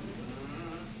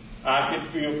 I can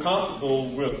feel comfortable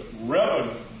with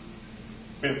Reverend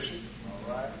Benson.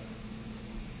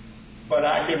 But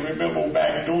I can remember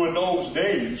back during those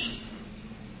days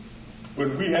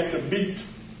when we had to meet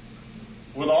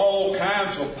with all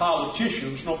kinds of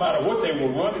politicians, no matter what they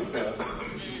were running for.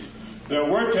 There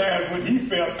were times when he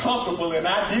felt comfortable and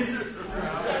I didn't.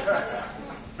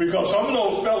 Because some of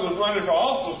those fellows running for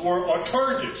office were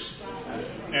attorneys.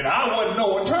 And I wasn't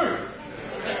no attorney.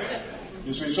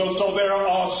 You see, so there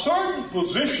are certain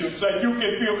positions that you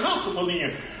can feel comfortable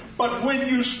in. But when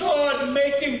you start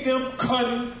making them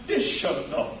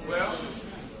conditional,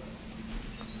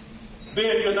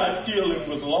 then you're not dealing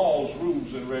with laws,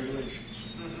 rules, and regulations.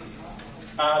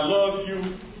 I love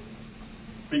you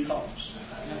because.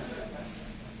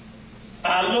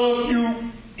 I love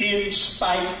you in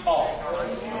spite of.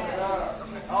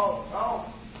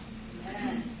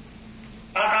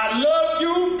 I love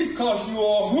you because you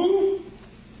are who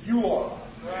you are.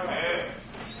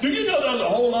 Do you know there's a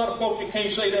whole lot of folk that can't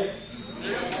say that?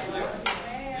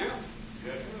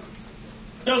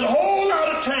 There's a whole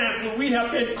lot of times when we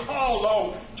have been called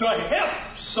on to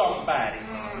help somebody,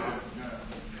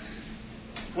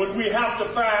 when we have to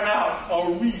find out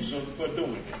a reason for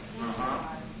doing it.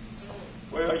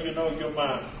 Well, you know, you're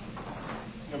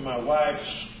my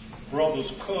wife's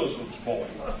brother's cousin's boy.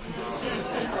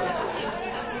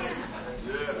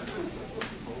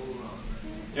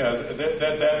 Yeah,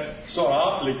 that sort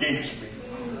of obligates me.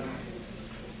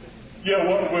 Yeah,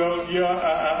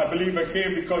 I believe I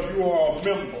can because you are a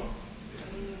member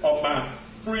of my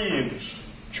friend's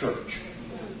church.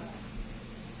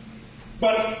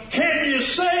 But can you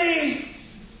say,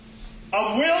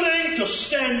 I'm willing to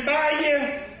stand by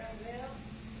you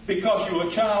because you're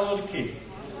a child of the King?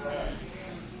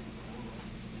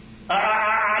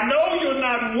 I know you're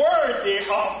not worthy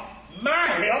of my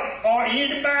help or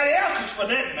anybody else's for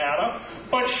that matter,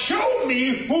 but show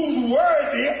me who's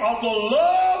worthy of the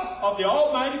love of the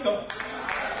Almighty God.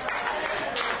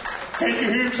 Can't you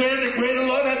hear him saying that greater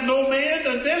love hath no man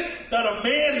than this, that a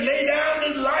man lay down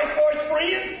his life for his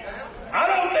friend? I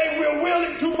don't think we're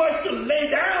willing too much to lay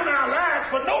down our lives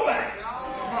for nobody.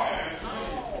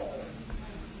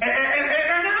 And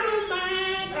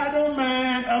I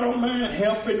don't mind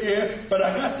helping you, but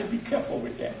I got to be careful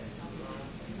with that.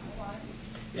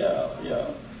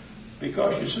 Yeah.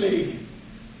 Because you see,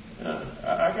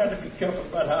 I got to be careful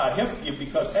about how I help you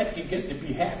because that can get to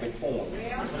be habit for me.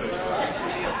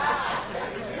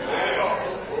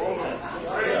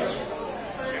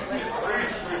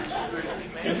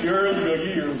 In the earlier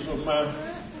years of my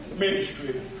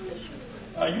ministry,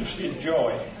 I used to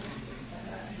enjoy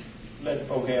letting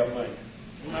folk have money.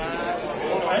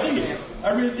 I did. I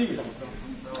really did.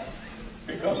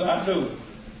 Because I knew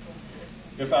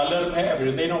if I let them have it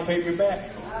and they don't pay me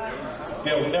back,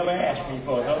 they'll never ask me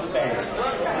for another dime.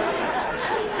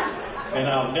 And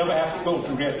I'll never have to go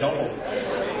through that no more.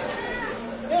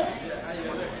 Yeah.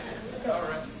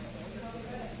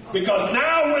 Because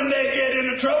now when they get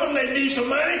into trouble and they need some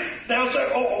money, they'll say,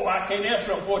 oh, I can't ask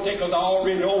them for it because I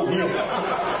already owe him.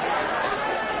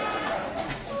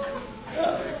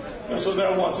 Yeah. So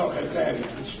there was some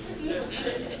advantages.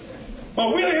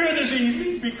 But we're here this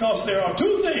evening because there are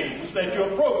two things that your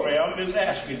program is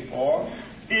asking for.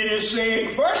 It is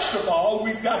saying, first of all,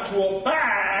 we've got to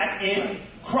abide in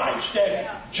Christ. And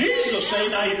Jesus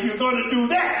said, now if you're going to do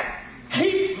that,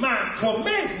 keep my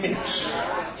commandments.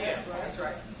 That's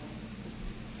right.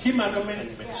 Keep my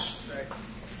commandments.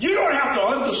 You don't have to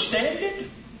understand it.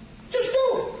 Just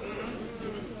do it.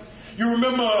 You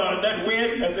remember that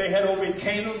wedding that they had over in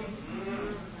Canaan?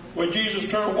 Where Jesus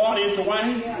turned water into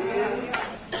wine?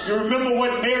 You remember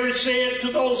what Mary said to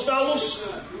those fellows?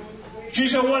 She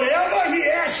said, whatever he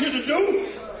asks you to do,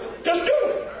 just do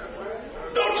it.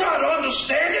 Don't try to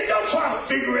understand it. Don't try to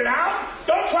figure it out.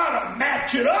 Don't try to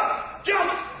match it up.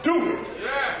 Just do it.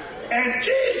 And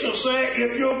Jesus said,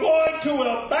 if you're going to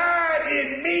abide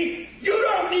in me, you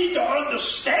don't need to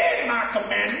understand my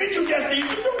commandments. You just need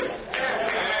to do it.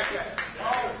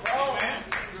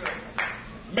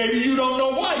 Maybe you don't know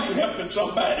why you're helping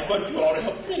somebody, but you ought to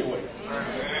help them anyway.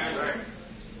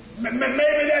 Maybe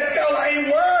that fella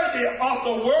ain't worthy of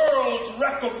the world's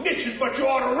recognition, but you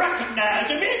ought to recognize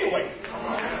him anyway.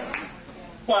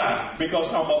 Why? Because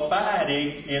I'm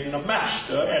abiding in the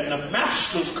Master, and the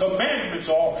Master's commandments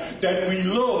are that we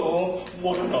love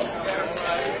one another.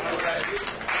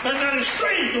 Now, it's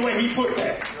strange the way he put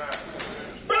that.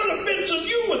 Brother Vincent,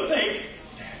 you would think,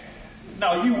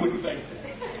 no, you wouldn't think that.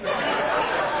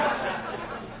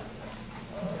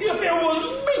 If it was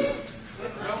me,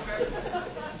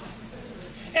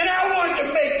 and I wanted to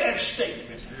make that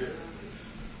statement,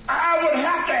 I would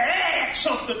have to add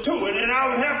something to it, and I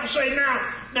would have to say,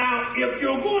 now, if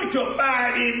you're going to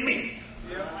abide in me,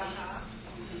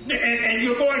 and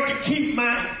you're going to keep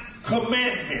my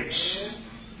commandments,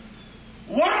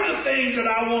 one of the things that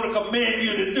I want to command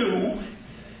you to do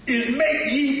is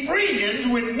make ye friends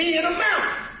with me in a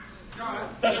mountain.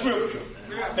 That's scripture.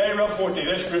 Daniel 14,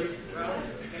 that's scripture.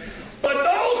 But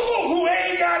those folk who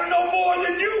ain't got no more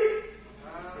than you,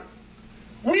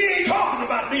 we ain't talking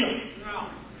about them.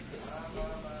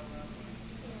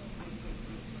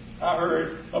 I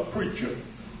heard a preacher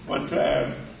One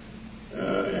time,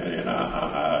 and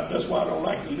that's why I don't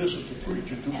like to listen to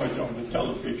preaching too much on the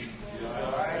television.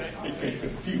 It can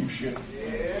confuse you.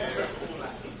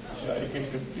 It can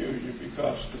confuse you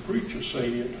because the preacher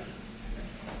said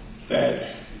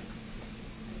that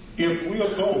if we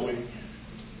are going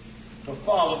to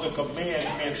follow the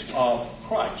commandments of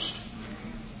Christ,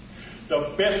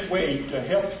 the best way to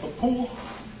help the poor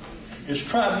is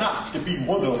try not to be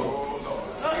one of them.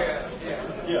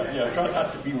 Yeah, try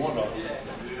not to be one of them.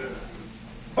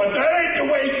 But that ain't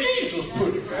the way Jesus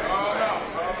put it.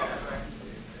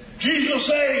 Jesus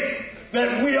said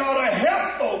that we ought to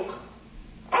help folk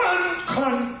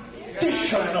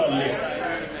unconditionally.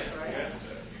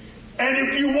 And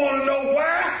if you want to know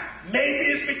why, maybe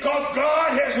it's because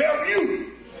God has helped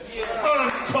you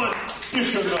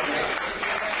unconditionally.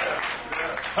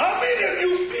 How many of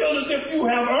you feel as if you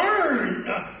have earned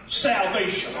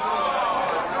salvation?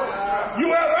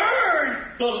 You have earned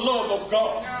the love of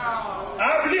God.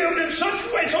 I've lived in such a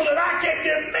way so that I can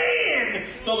demand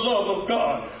the love of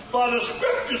God. For the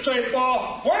scriptures say,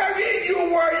 for wherein you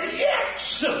were yet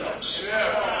sinners,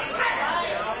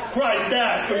 Christ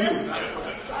died for you.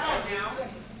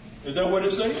 Is that what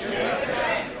it says?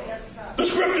 The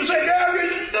scriptures say there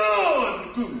is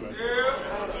none good.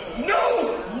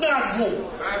 No, not one.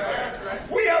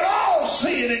 We have all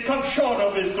sinned and come short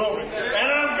of His glory.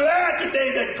 And I'm glad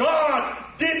today that God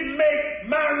didn't make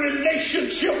my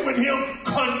relationship with Him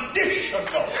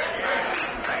conditional.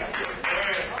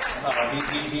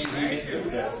 He didn't do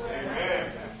that.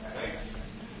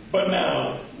 But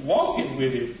now, walking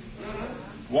with Him,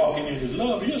 walking in His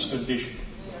love is conditional.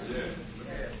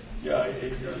 Yeah,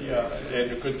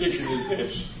 and the condition is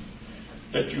this,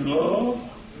 that you love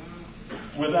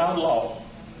without law.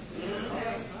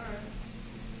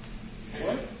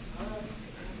 What?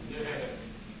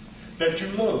 That you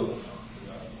love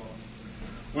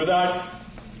without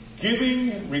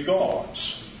giving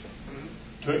regards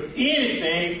to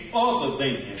anything other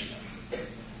than this.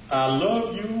 I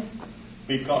love you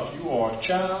because you are a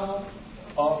child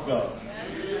of God.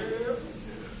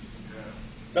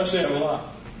 That's saying a lot.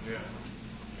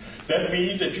 That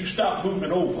means that you stop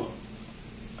moving over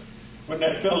when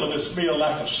that fella that smells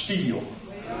like a steel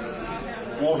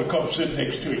want to come sit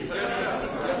next to you.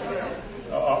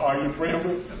 Are you praying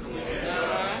with?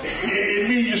 It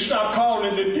means you stop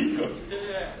calling the deacon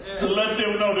to let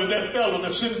them know that that fella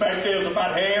that's sitting back there is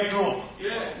about half drunk,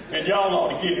 and y'all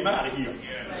ought to get him out of here.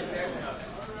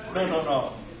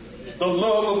 No. The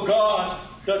love of God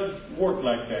doesn't work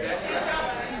like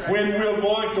that. When we're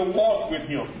going to walk with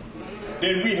Him,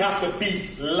 then we have to be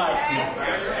like Him.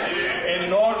 And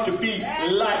in order to be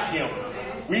like Him,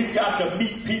 we've got to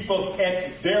meet people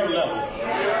at their level.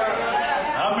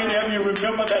 How many of you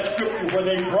remember that scripture where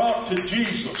they brought to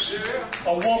Jesus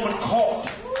a woman caught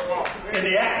in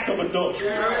the act of adultery?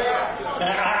 Now,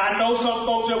 I know some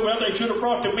folks say, well, they should have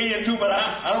brought the men too, but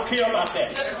I don't care about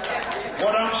that.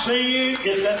 What I'm saying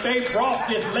is that they brought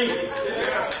this lady.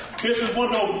 This is one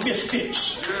of those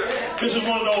misfits. This is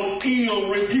one of those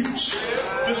ill reputes.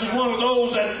 This is one of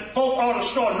those that folk ought to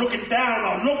start looking down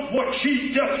on. Look what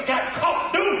she just got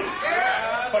caught doing.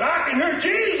 But I can hear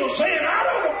Jesus saying, I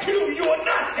don't accuse you of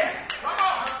not that.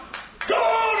 Go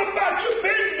on about your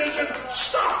business and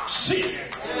stop sinning.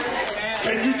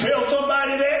 Can you tell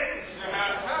somebody that?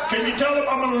 Can you tell them,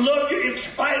 I'm going to love you in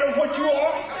spite of what you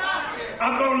are?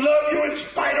 I'm going to love you in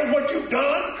spite of what you've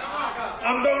done?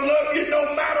 I'm going to love you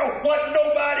no matter what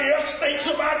nobody else thinks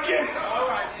about you.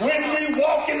 When we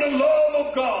walk in the love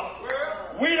of God,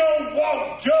 we don't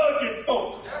walk judging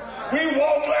folk. We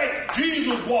walk like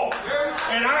Jesus walked.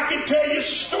 And I can tell you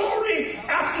story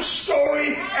after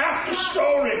story after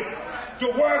story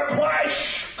to where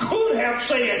Christ could have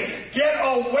said, get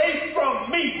away from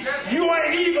me. You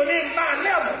ain't even in my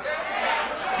level.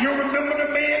 You remember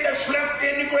the man that slept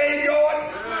in the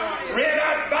graveyard, ran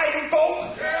out biting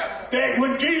folk? That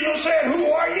when Jesus said,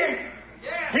 who are you?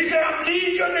 He said, I'm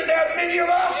Legion, and there are many of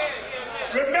us.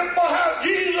 Remember how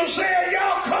Jesus said,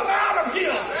 y'all come out of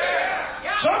him.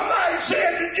 Somebody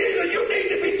said to Jesus, you need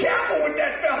to be careful with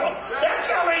that fella. That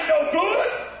fella ain't no good.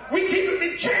 We keep him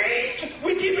in chains.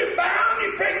 We keep him bound.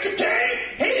 He breaks the chain.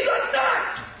 He's a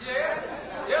nut.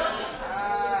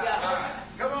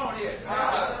 Come on here.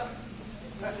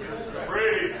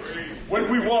 When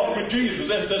we walk with Jesus,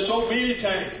 there's so many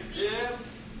times.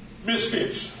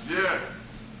 Misfits.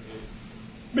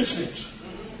 Misfits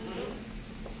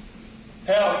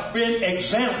have been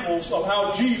examples of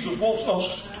how Jesus wants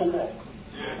us to walk.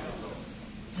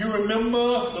 You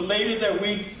remember the lady that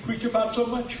we preach about so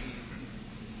much?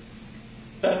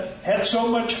 That had so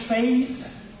much faith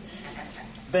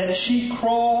that she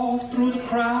crawled through the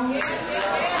crowd,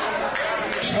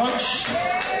 touched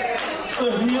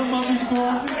the hem of his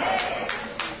garment.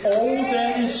 Oh,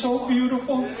 that is so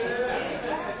beautiful.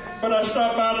 But I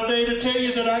stopped by today to tell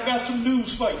you that I got some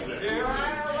news for you.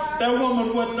 That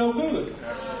woman wasn't no good.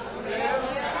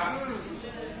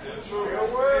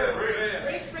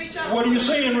 What are you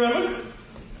saying, Reverend?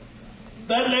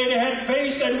 That lady had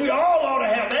faith that we all ought to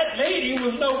have. That lady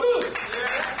was no good.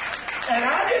 And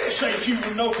I didn't say she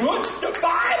was no good. The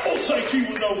Bible says she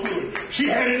was no good. She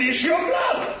had an issue of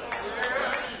blood.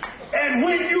 And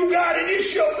when you got an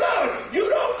issue of blood, you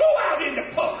don't go out in the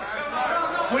public.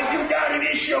 When you got an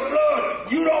issue of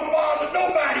blood, you don't bother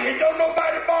nobody and don't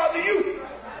nobody bother you.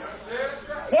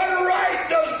 What right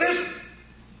does this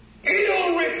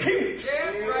ill repute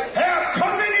have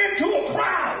coming into a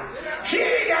crowd? She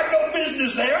ain't got no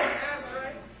business there.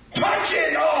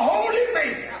 Touching a holy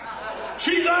man.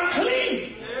 She's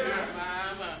unclean.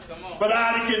 But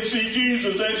I can see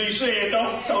Jesus as he said,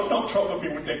 don't trouble me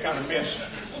with that kind of mess.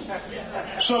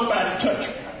 Somebody touch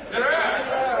me.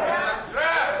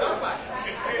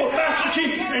 Well, Master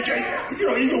Chief,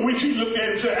 even when she looked at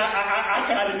him and said, I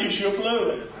got an issue of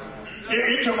blood.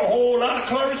 It took a whole lot of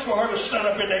courage for her to stand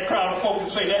up in that crowd of folks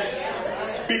and say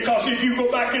that. Because if you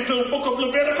go back into the book of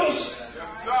Leviticus,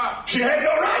 she had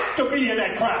no right to be in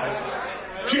that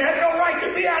crowd. She had no right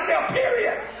to be out there,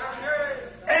 period.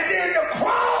 And then to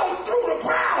crawl through the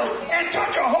crowd and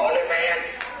touch a holy man,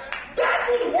 that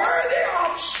was worthy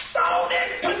of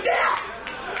stoning to death.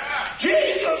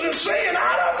 Jesus is saying,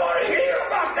 I don't want to hear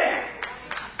about that.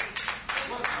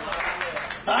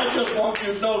 I just want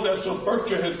you to know that some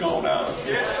virtue has gone out of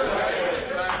you.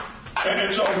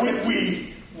 And so when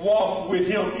we walk with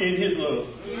him in his love,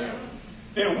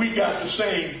 then we got the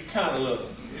same kind of love.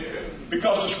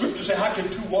 Because the scripture says, how can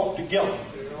two walk together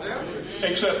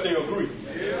except they agree?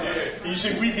 You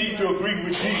see, we need to agree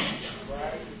with Jesus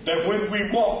that when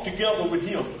we walk together with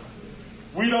him,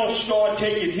 we don't start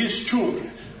taking his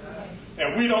children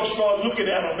and we don't start looking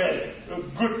at them as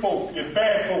good folk and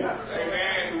bad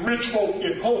folk, rich folk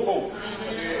and poor folk,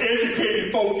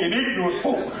 educated folk and ignorant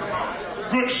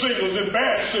folk, good singers and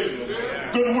bad singers,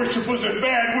 good worshipers and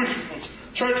bad worshipers,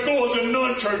 churchgoers and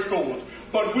non-churchgoers.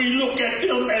 But we look at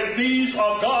them as these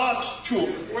are God's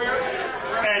children.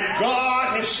 And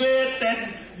God has said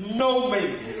that no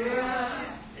man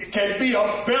can be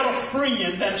a better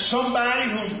friend than somebody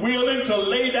who's willing to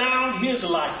lay down his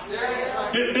life.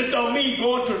 This don't mean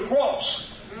going to the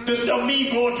cross. This don't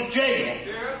mean going to jail.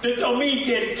 This don't mean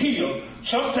getting killed.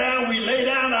 Sometimes we lay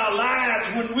down our lives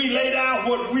when we lay down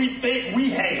what we think we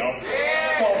have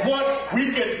for what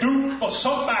we can do for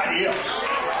somebody else.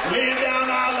 Laying down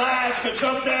our lives can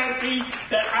sometimes be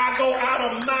that I go out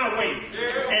of my way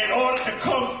in order to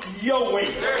come your way,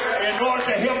 in order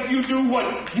to help you do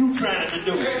what you trying to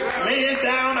do. Laying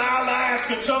down our lives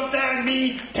can sometimes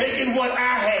mean taking what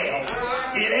I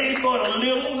have. It ain't but a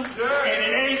little and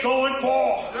it ain't going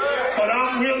far, but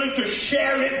I'm willing to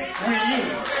share it with you.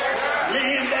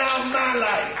 Laying down my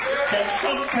life can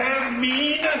sometimes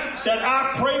mean that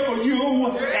I pray for you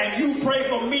and you pray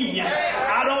for me.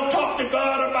 I don't talk to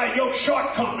God about your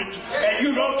shortcomings and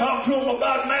you don't talk to him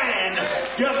about mine.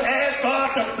 Just ask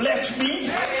God to bless me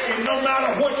in no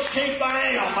matter what shape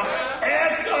I am.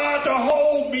 Ask God to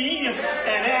hold me and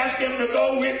ask him to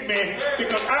go with me,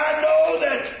 because I know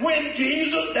that when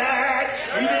Jesus died,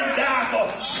 he didn't die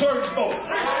for certain folk.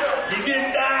 He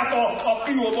didn't die for a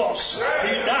few of us.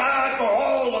 He died for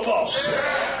all of us.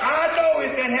 I know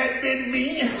if it had been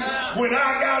me, when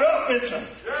I got up,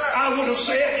 I would have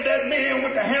said to that man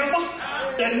with the hammer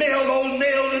that nailed those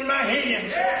nails in my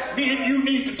hand, me and you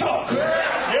need to talk. Yeah,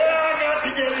 I got to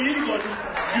get even.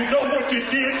 You know what you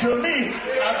did to me.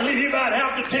 I believe I'd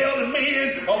have to tell the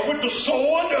man with the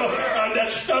sword that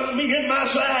stuck me in my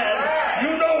side.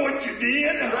 You know what you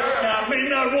did. Now, I may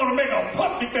not want to make a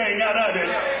public thing out of it,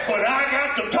 but I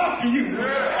got to talk to you.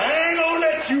 I ain't going to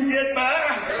let you get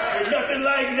by with nothing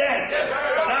like that.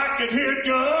 But I can hear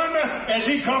John as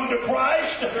he come to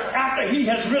Christ after he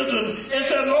has risen and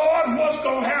said, Lord, what's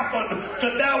going to happen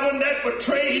to that one that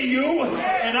betrayed you?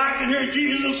 And I can hear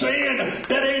Jesus saying,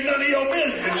 that ain't none of your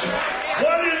business.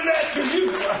 What is that to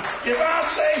you? If I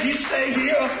say he stay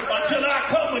here until I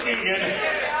come again,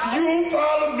 you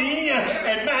follow me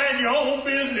and mind your own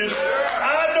business.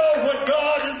 I know what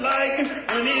God is like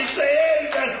when he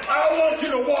says that I want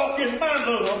you to walk in my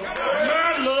love.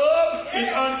 My love is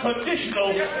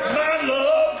unconditional. My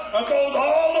love goes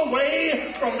all the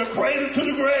way from the cradle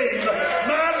to the grave.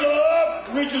 My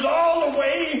love reaches all the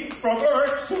way from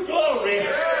earth to glory.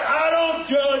 I don't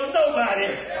judge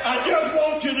nobody. I just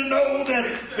want want you to know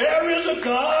that there is a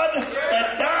God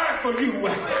that died for you.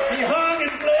 He hung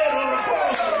and bled on the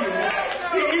cross for you.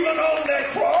 Even on that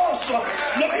cross,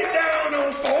 looking down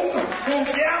on folk who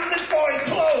gambled for his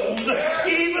clothes,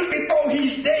 even before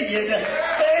he's dead,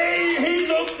 he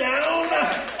looked down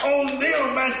on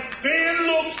them and then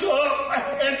looks up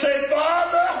and said,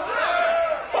 Father,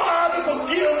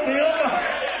 forgive them.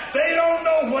 They don't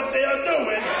know what they are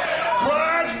doing.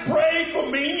 Christ prayed for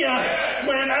me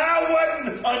when I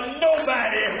wasn't a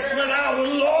nobody, when I was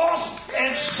lost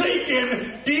and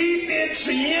sinking deep in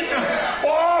sin,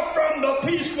 far from the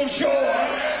peaceful shore,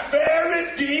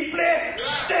 very deeply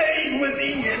stayed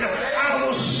within. I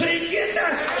was sinking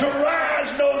to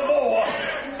rise no more.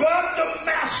 But the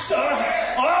master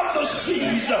of the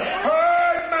seas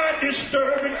heard my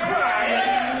disturbing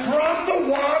cry. From the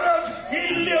waters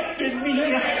he lifted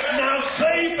me. Now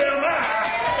safe am I.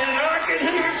 And I can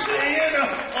hear him saying,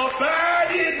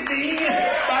 abide in me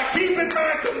by keeping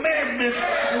my commandments.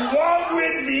 Walk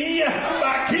with me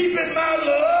by keeping my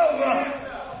love.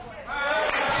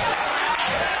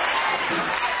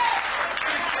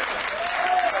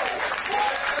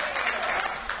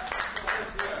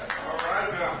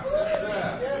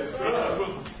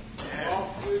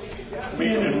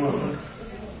 Men and women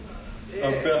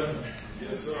of Bethany,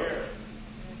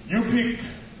 you picked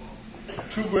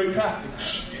two great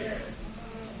topics: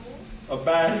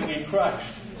 abiding in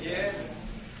Christ.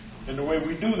 And the way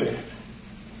we do that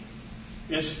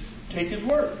is take his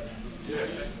word.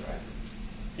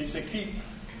 He said, keep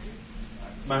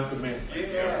my commandments.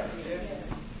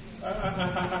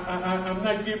 I'm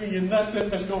not giving you nothing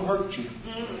that's going to hurt you.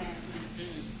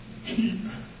 Keep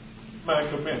my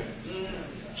commandments.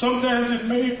 Sometimes it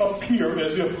may appear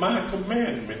as if my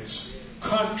commandments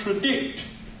contradict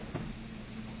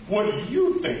what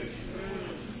you think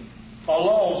are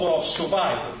laws of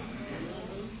survival.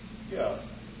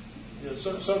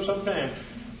 Sometimes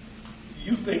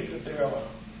you think that there are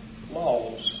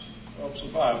laws of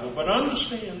survival, but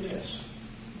understand this.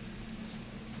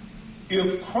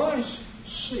 If Christ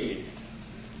said,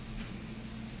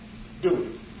 do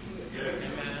it.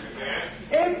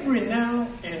 Every now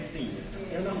and then,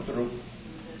 and I'm through,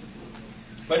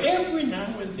 but every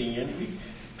now and then we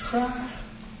try,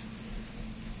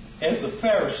 as the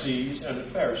Pharisees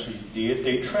did,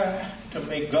 they try to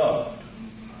make God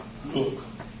look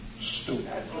stupid.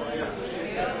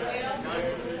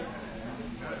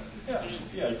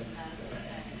 Yeah.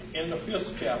 In the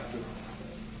 5th chapter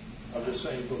of the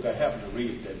same book, I happened to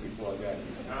read that before I got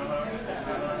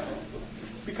here.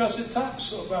 Because it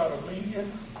talks about a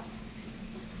man.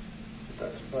 It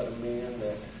talks about a man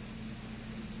that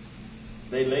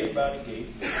they lay by the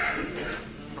gate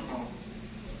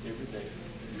every day.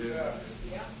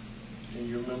 And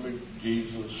you remember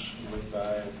Jesus went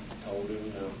by and told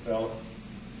him, now, fella,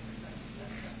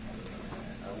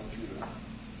 I want you to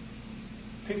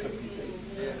pick up your baby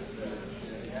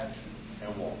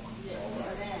and walk.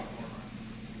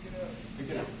 Pick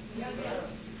it up.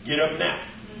 Get up now.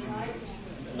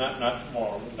 Not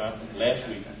tomorrow, not last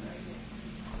week.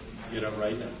 Get up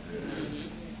right now.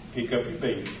 Pick up your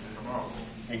baby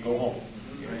and go home.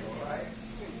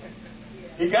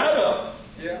 He got up,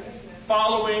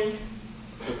 following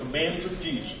the commands of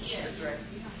Jesus.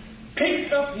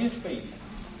 Picked up his baby.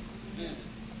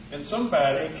 And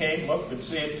somebody came up and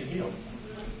said to him,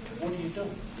 what are you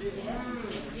doing?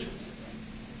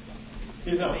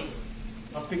 He said,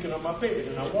 I'm picking up my baby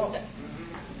and I'm walking.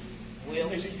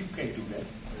 And they said, you can't do that.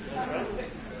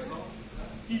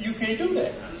 You can't do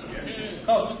that.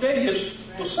 Because today is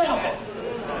the Sabbath.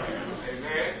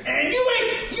 And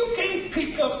you can't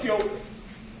pick up your...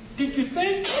 Did you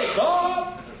think that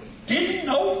God didn't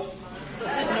know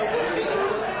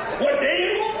what day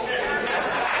it was?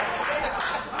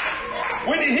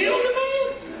 When he healed the man?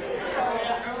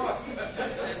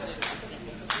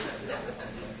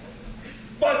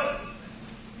 But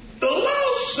the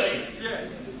law says,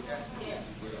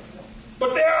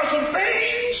 but there are some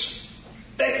things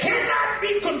that cannot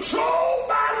be controlled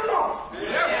by law. I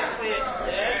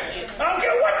don't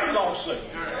care what the law says.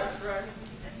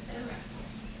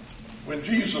 When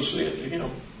Jesus said to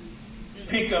him,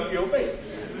 pick up your baby,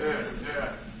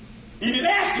 he didn't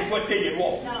ask him what day it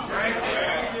was.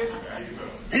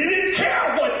 He didn't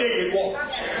care what day it was.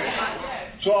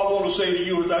 So I want to say to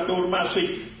you as I go to my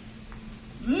seat,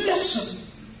 listen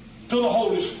to the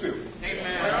Holy Spirit.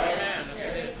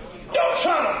 Don't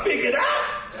try to figure it out.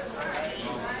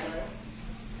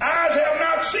 Eyes have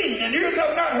not seen and ears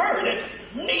have not heard it.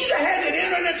 Neither has it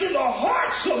entered into the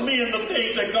hearts of men the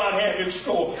things that God has in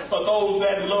store for those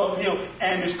that love him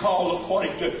and is called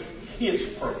according to his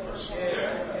purpose.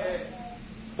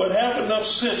 but have enough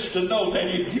sense to know that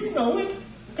if you know it,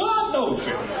 God knows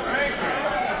it.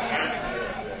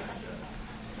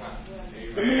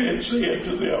 The man said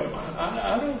to them,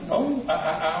 I don't know.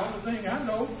 The only thing I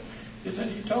know is that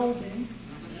he told me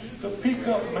to pick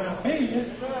up my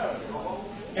bed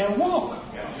and walk.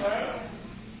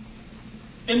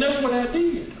 And that's what I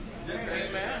did.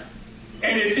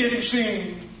 And it didn't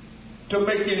seem to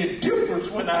make any difference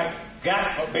when I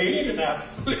got my bed and I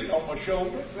put it on my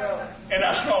shoulder and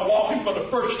I started walking for the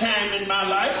first time in my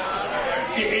life.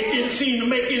 It didn't seem to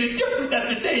make any difference that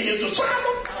the day is a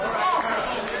Sabbath.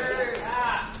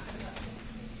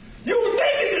 You would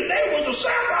think if the day was a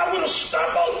Sabbath, I would have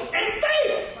stumbled and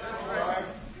failed.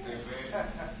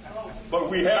 But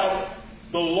we have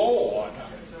the Lord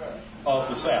of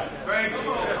the Sabbath.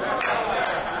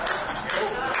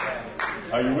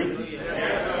 Are you with me?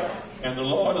 And the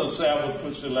Lord of the Sabbath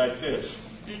puts it like this.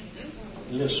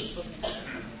 Listen.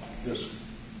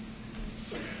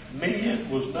 Man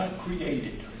was not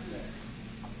created.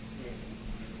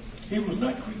 He was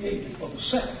not created for the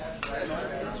Sabbath.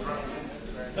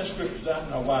 That scripture, I'm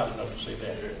not wise enough to say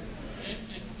that.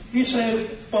 He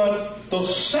said, but the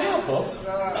Sabbath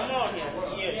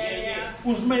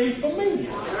was made for me.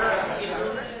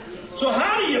 So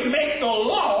how do you make the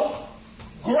law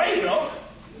greater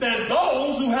than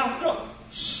those who have to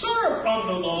serve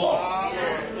under the law?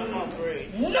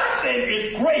 Nothing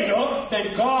is greater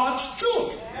than God's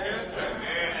children.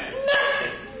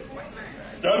 Nothing.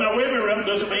 No, wait a minute,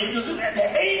 there's some angels in there.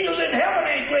 The angels in heaven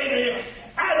ain't greater.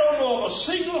 I don't know of a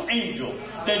single angel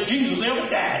that Jesus ever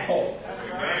died for.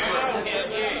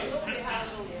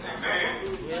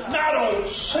 Not a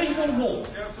single one.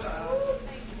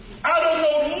 I don't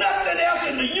know nothing else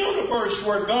in the universe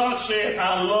where God said,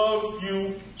 I love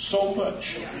you so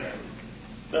much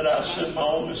that I sent my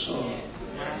only son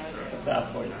to die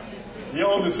for you. He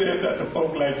only said that to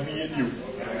folk like me and you.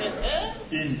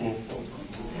 Evil folk.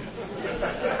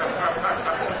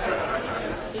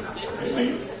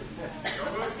 Amen.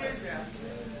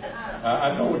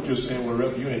 I know what you're saying, well,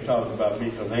 Reverend, you ain't talking about me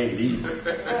because I ain't evil.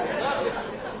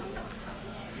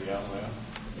 Yeah, well.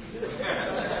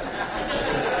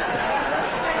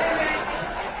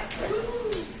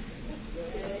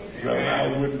 Reverend,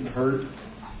 I wouldn't hurt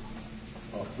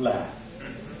a fly.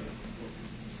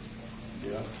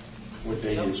 Yeah. What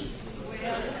day is it?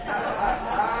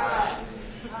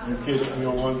 You catch me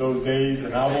on one of those days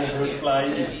and I won't hurt a fly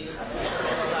either.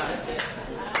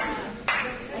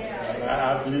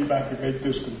 I believe I can make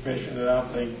this confession that I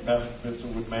think Pastor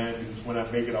Vincent would mind because when I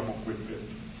make it, I'm going to quit this.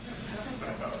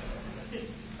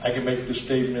 I can make the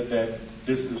statement that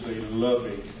this is a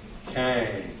loving,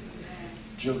 kind,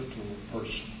 gentle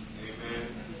person. Amen.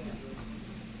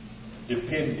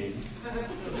 Depending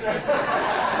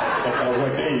upon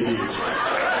what day it is.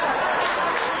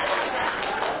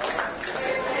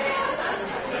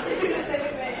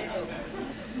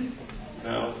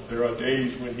 Now, there are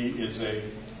days when he is a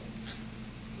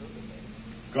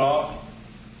God-fearing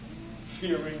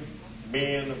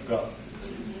man of God.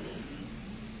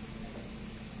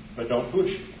 But don't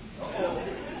push it.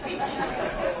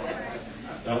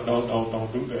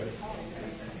 Don't do that.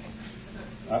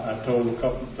 I told a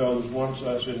couple of fellas once,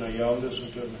 I said, now y'all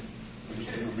listen to me.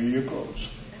 Listen to me real close.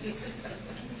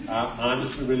 I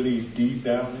honestly believe deep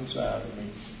down inside of me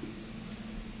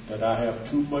that I have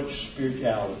too much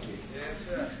spirituality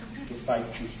to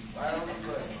fight you.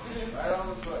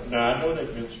 Now, I know that,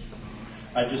 Vincent.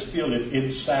 I just feel it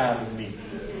inside of me.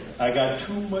 I got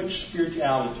too much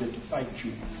spirituality to fight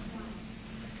you.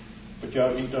 But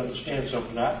y'all need to understand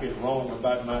something. I've been wrong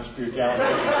about my spirituality.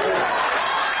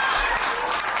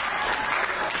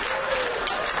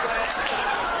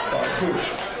 Push.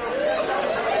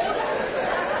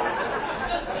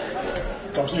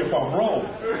 Because if I'm wrong,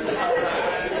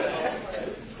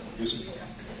 listen,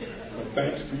 but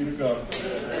thanks be to God.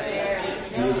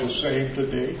 He is the same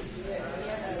today,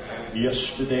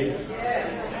 yesterday,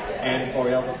 and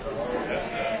forever.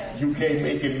 You can't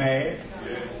make him mad.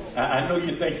 I know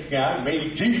you think God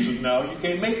made Jesus now. You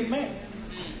can't make him mad.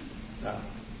 Now,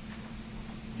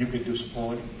 you can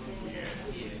disappoint him.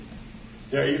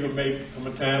 There even may come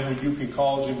a time when you can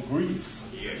cause him grief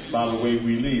by the way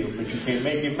we live, but you can't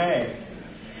make him mad.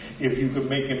 If you could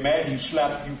make him mad, he'd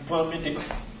slap you plumb into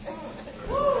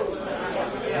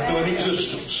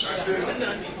existence.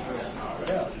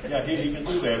 Yeah, he can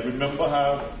do that. Remember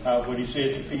how what he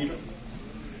said to Peter?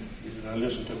 He said, now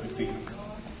listen to me, Peter.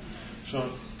 Son,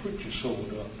 put your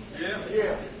sword up.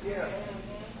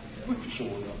 Put your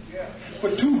sword up.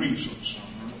 For two reasons.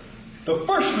 The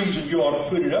first reason you ought to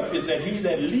put it up is that he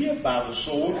that lives by the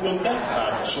sword will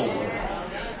die by the sword.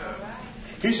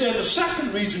 He said the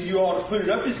second reason you ought to put it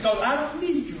up is because I don't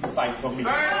need you to fight for me.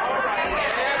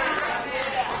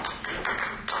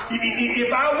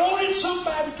 If I wanted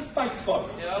somebody to fight for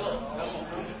me,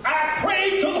 I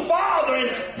prayed to the Father and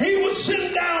He would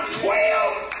send down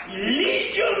 12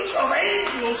 legions of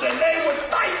angels and they would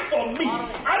fight for me.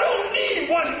 I don't need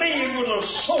one man with a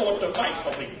sword to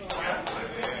fight for me.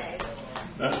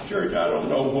 Now, church, I don't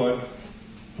know what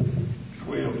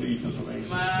 12 legions of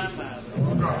angels.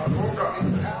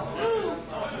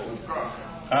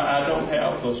 I don't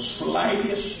have the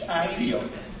slightest idea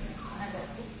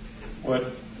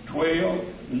what 12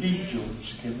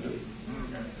 legions can do.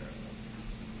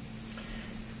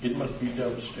 It must be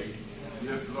devastating.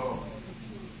 Yes, Lord.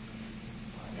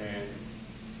 And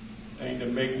the thing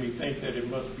that makes me think that it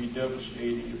must be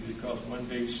devastating is because one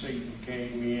day Satan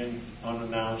came in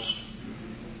unannounced,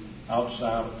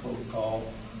 outside of protocol,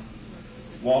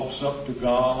 walks up to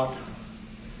God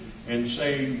and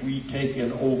say, we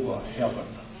taking over heaven.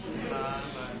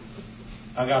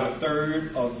 I got a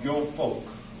third of your folk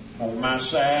on my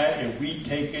side and we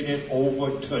taking it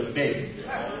over today.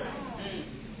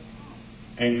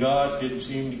 And God didn't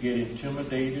seem to get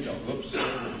intimidated or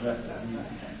upset with that.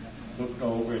 He looked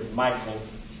over at Michael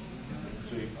and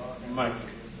said, Michael,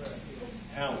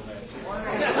 handle that.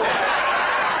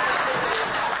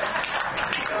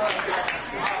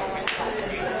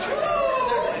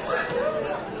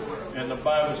 And the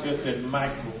Bible says that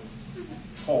Michael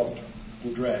fought the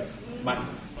dragon. Michael.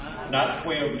 Not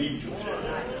 12 legions.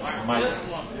 Michael.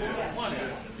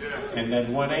 And that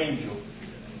one angel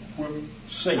whipped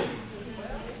Satan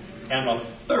and a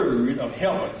third of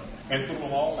heaven and threw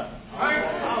them all out.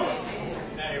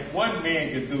 Now, if one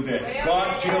man can do that,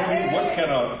 God tell me, what can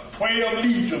a 12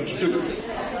 legions do?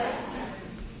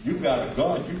 You got a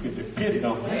God you can depend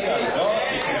on. You got a God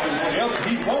that can do whatever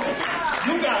He wants.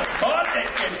 You got a God that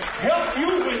can help you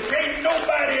when ain't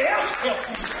nobody else help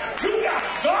you. You got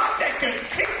a God that can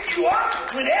pick you up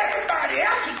when everybody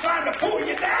else is trying to pull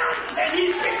you down, and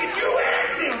He's picking you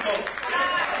and them up.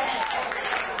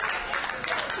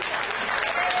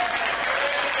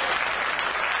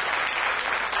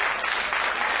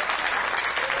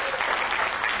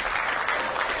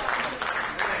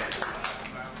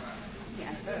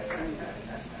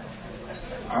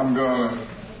 I'm going to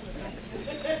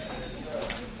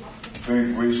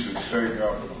think we should take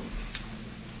up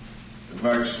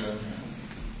election,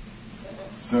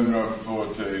 send Reverend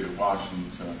Forte to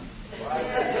Washington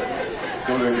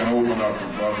so they can open up the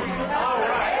government.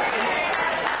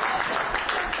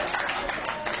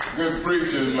 Good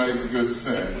preaching makes good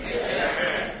sense.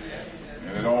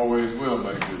 And it always will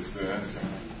make good sense.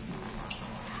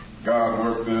 God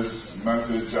worked this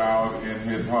message out in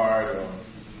His heart.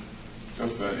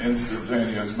 Just an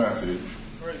instantaneous message,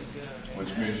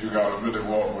 which means you got to really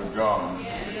walk with God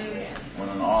when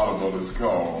an audible is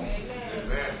called,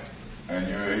 and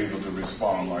you're able to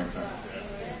respond like that.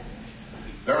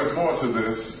 There is more to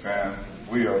this, and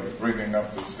we are bringing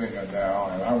up the singer now,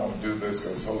 and I won't do this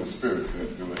because the Holy Spirit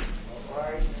said do it.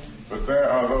 But there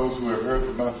are those who have heard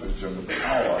the message and the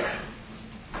power,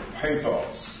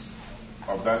 pathos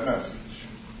of that message.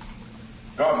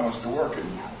 God wants to work in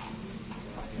you.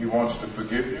 He wants to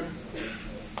forgive you.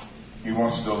 He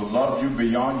wants to love you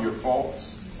beyond your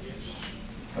faults.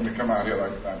 Let me come out here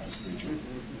like a Baptist preacher.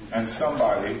 And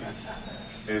somebody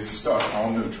is stuck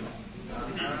on neutral.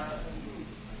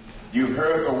 You've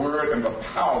heard the word and the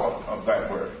power of that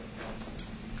word.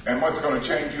 And what's going to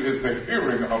change you is the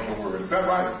hearing of the word. Is that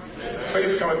right?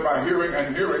 Faith cometh by hearing,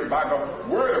 and hearing by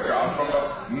the word of God from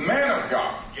the man of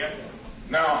God.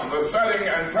 Now, the setting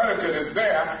and predicate is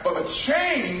there for the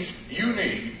change you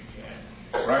need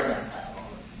right now.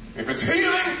 If it's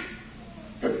healing,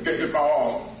 get my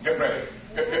all, get ready.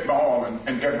 Get my all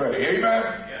and get ready. Amen?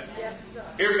 Yes, sir.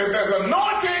 If there's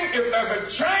anointing, if there's a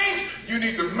change you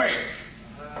need to make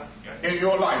in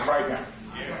your life right now.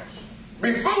 Yes.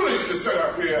 Be foolish to sit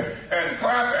up here and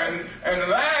clap and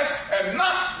laugh and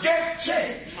not get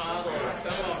change.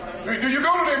 Do you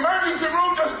go to the emergency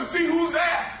room just to see who's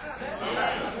there?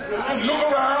 And look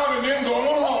around and then go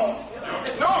on home.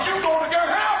 No, you're going to get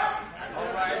help.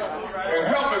 And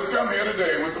help has come here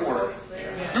today with the word.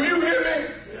 Do you hear me?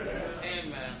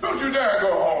 Don't you dare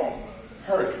go home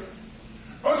hurting.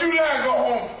 Don't you dare go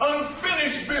home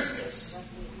unfinished business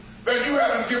that you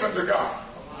haven't given to God.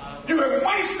 You have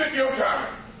wasted your time.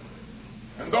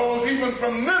 And those even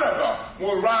from Nineveh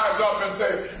will rise up and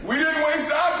say, we didn't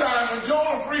waste our time when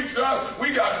Jonah preached to us.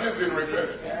 We got busy and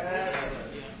repented.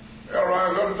 They'll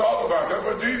rise up and talk about it. That's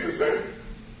what Jesus said.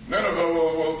 Nineveh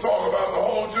will talk about the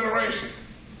whole generation.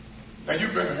 And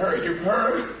you've been heard. You've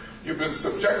heard it. You've been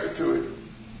subjected to it.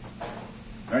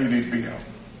 Now you need to be helped.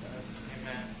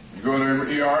 You go to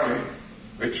the ER,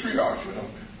 they triage you,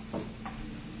 don't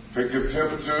they? Take your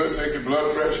temperature, take your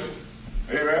blood pressure.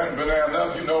 Amen. Been there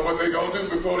enough, you know what they're going to do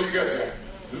before you get there.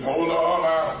 Just hold on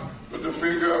out, put the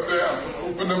finger up there,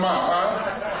 open the mouth,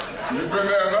 huh? You've been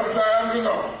there enough times to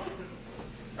know.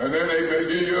 And then they may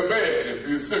give you a bed if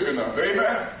you're sick enough.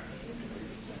 Amen.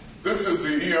 This is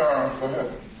the ER for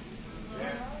heaven.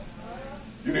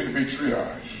 You need to be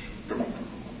triaged. Come on.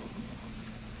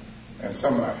 And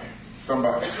somebody,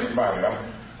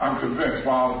 I'm convinced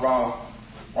while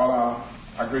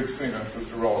our great singer,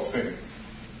 Sister Ross, sings,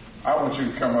 I want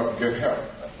you to come up and get help.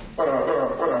 What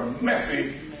a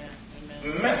messy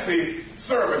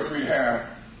service we have.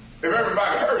 If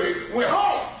everybody heard it, went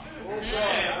home.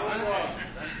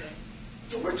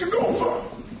 So what you go for?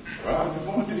 Well, I just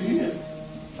wanted to hear.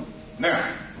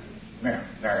 Now,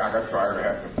 I got sorry to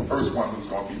have the first one who's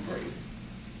going to be brave.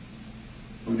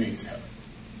 Who needs help?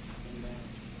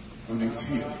 Who needs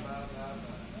healing?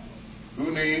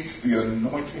 Who needs the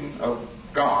anointing of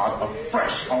God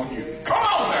afresh on you? Come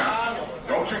on now!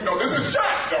 Don't you know this is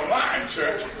church? Don't lie in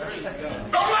church.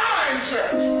 Don't lie in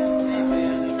church.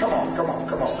 Come on.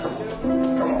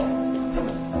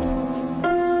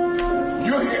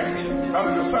 You're here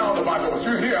under the sound of my voice.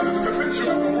 You're here under the conviction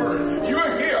of the word.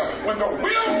 You're here when the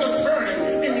wheels are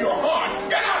turning in your heart.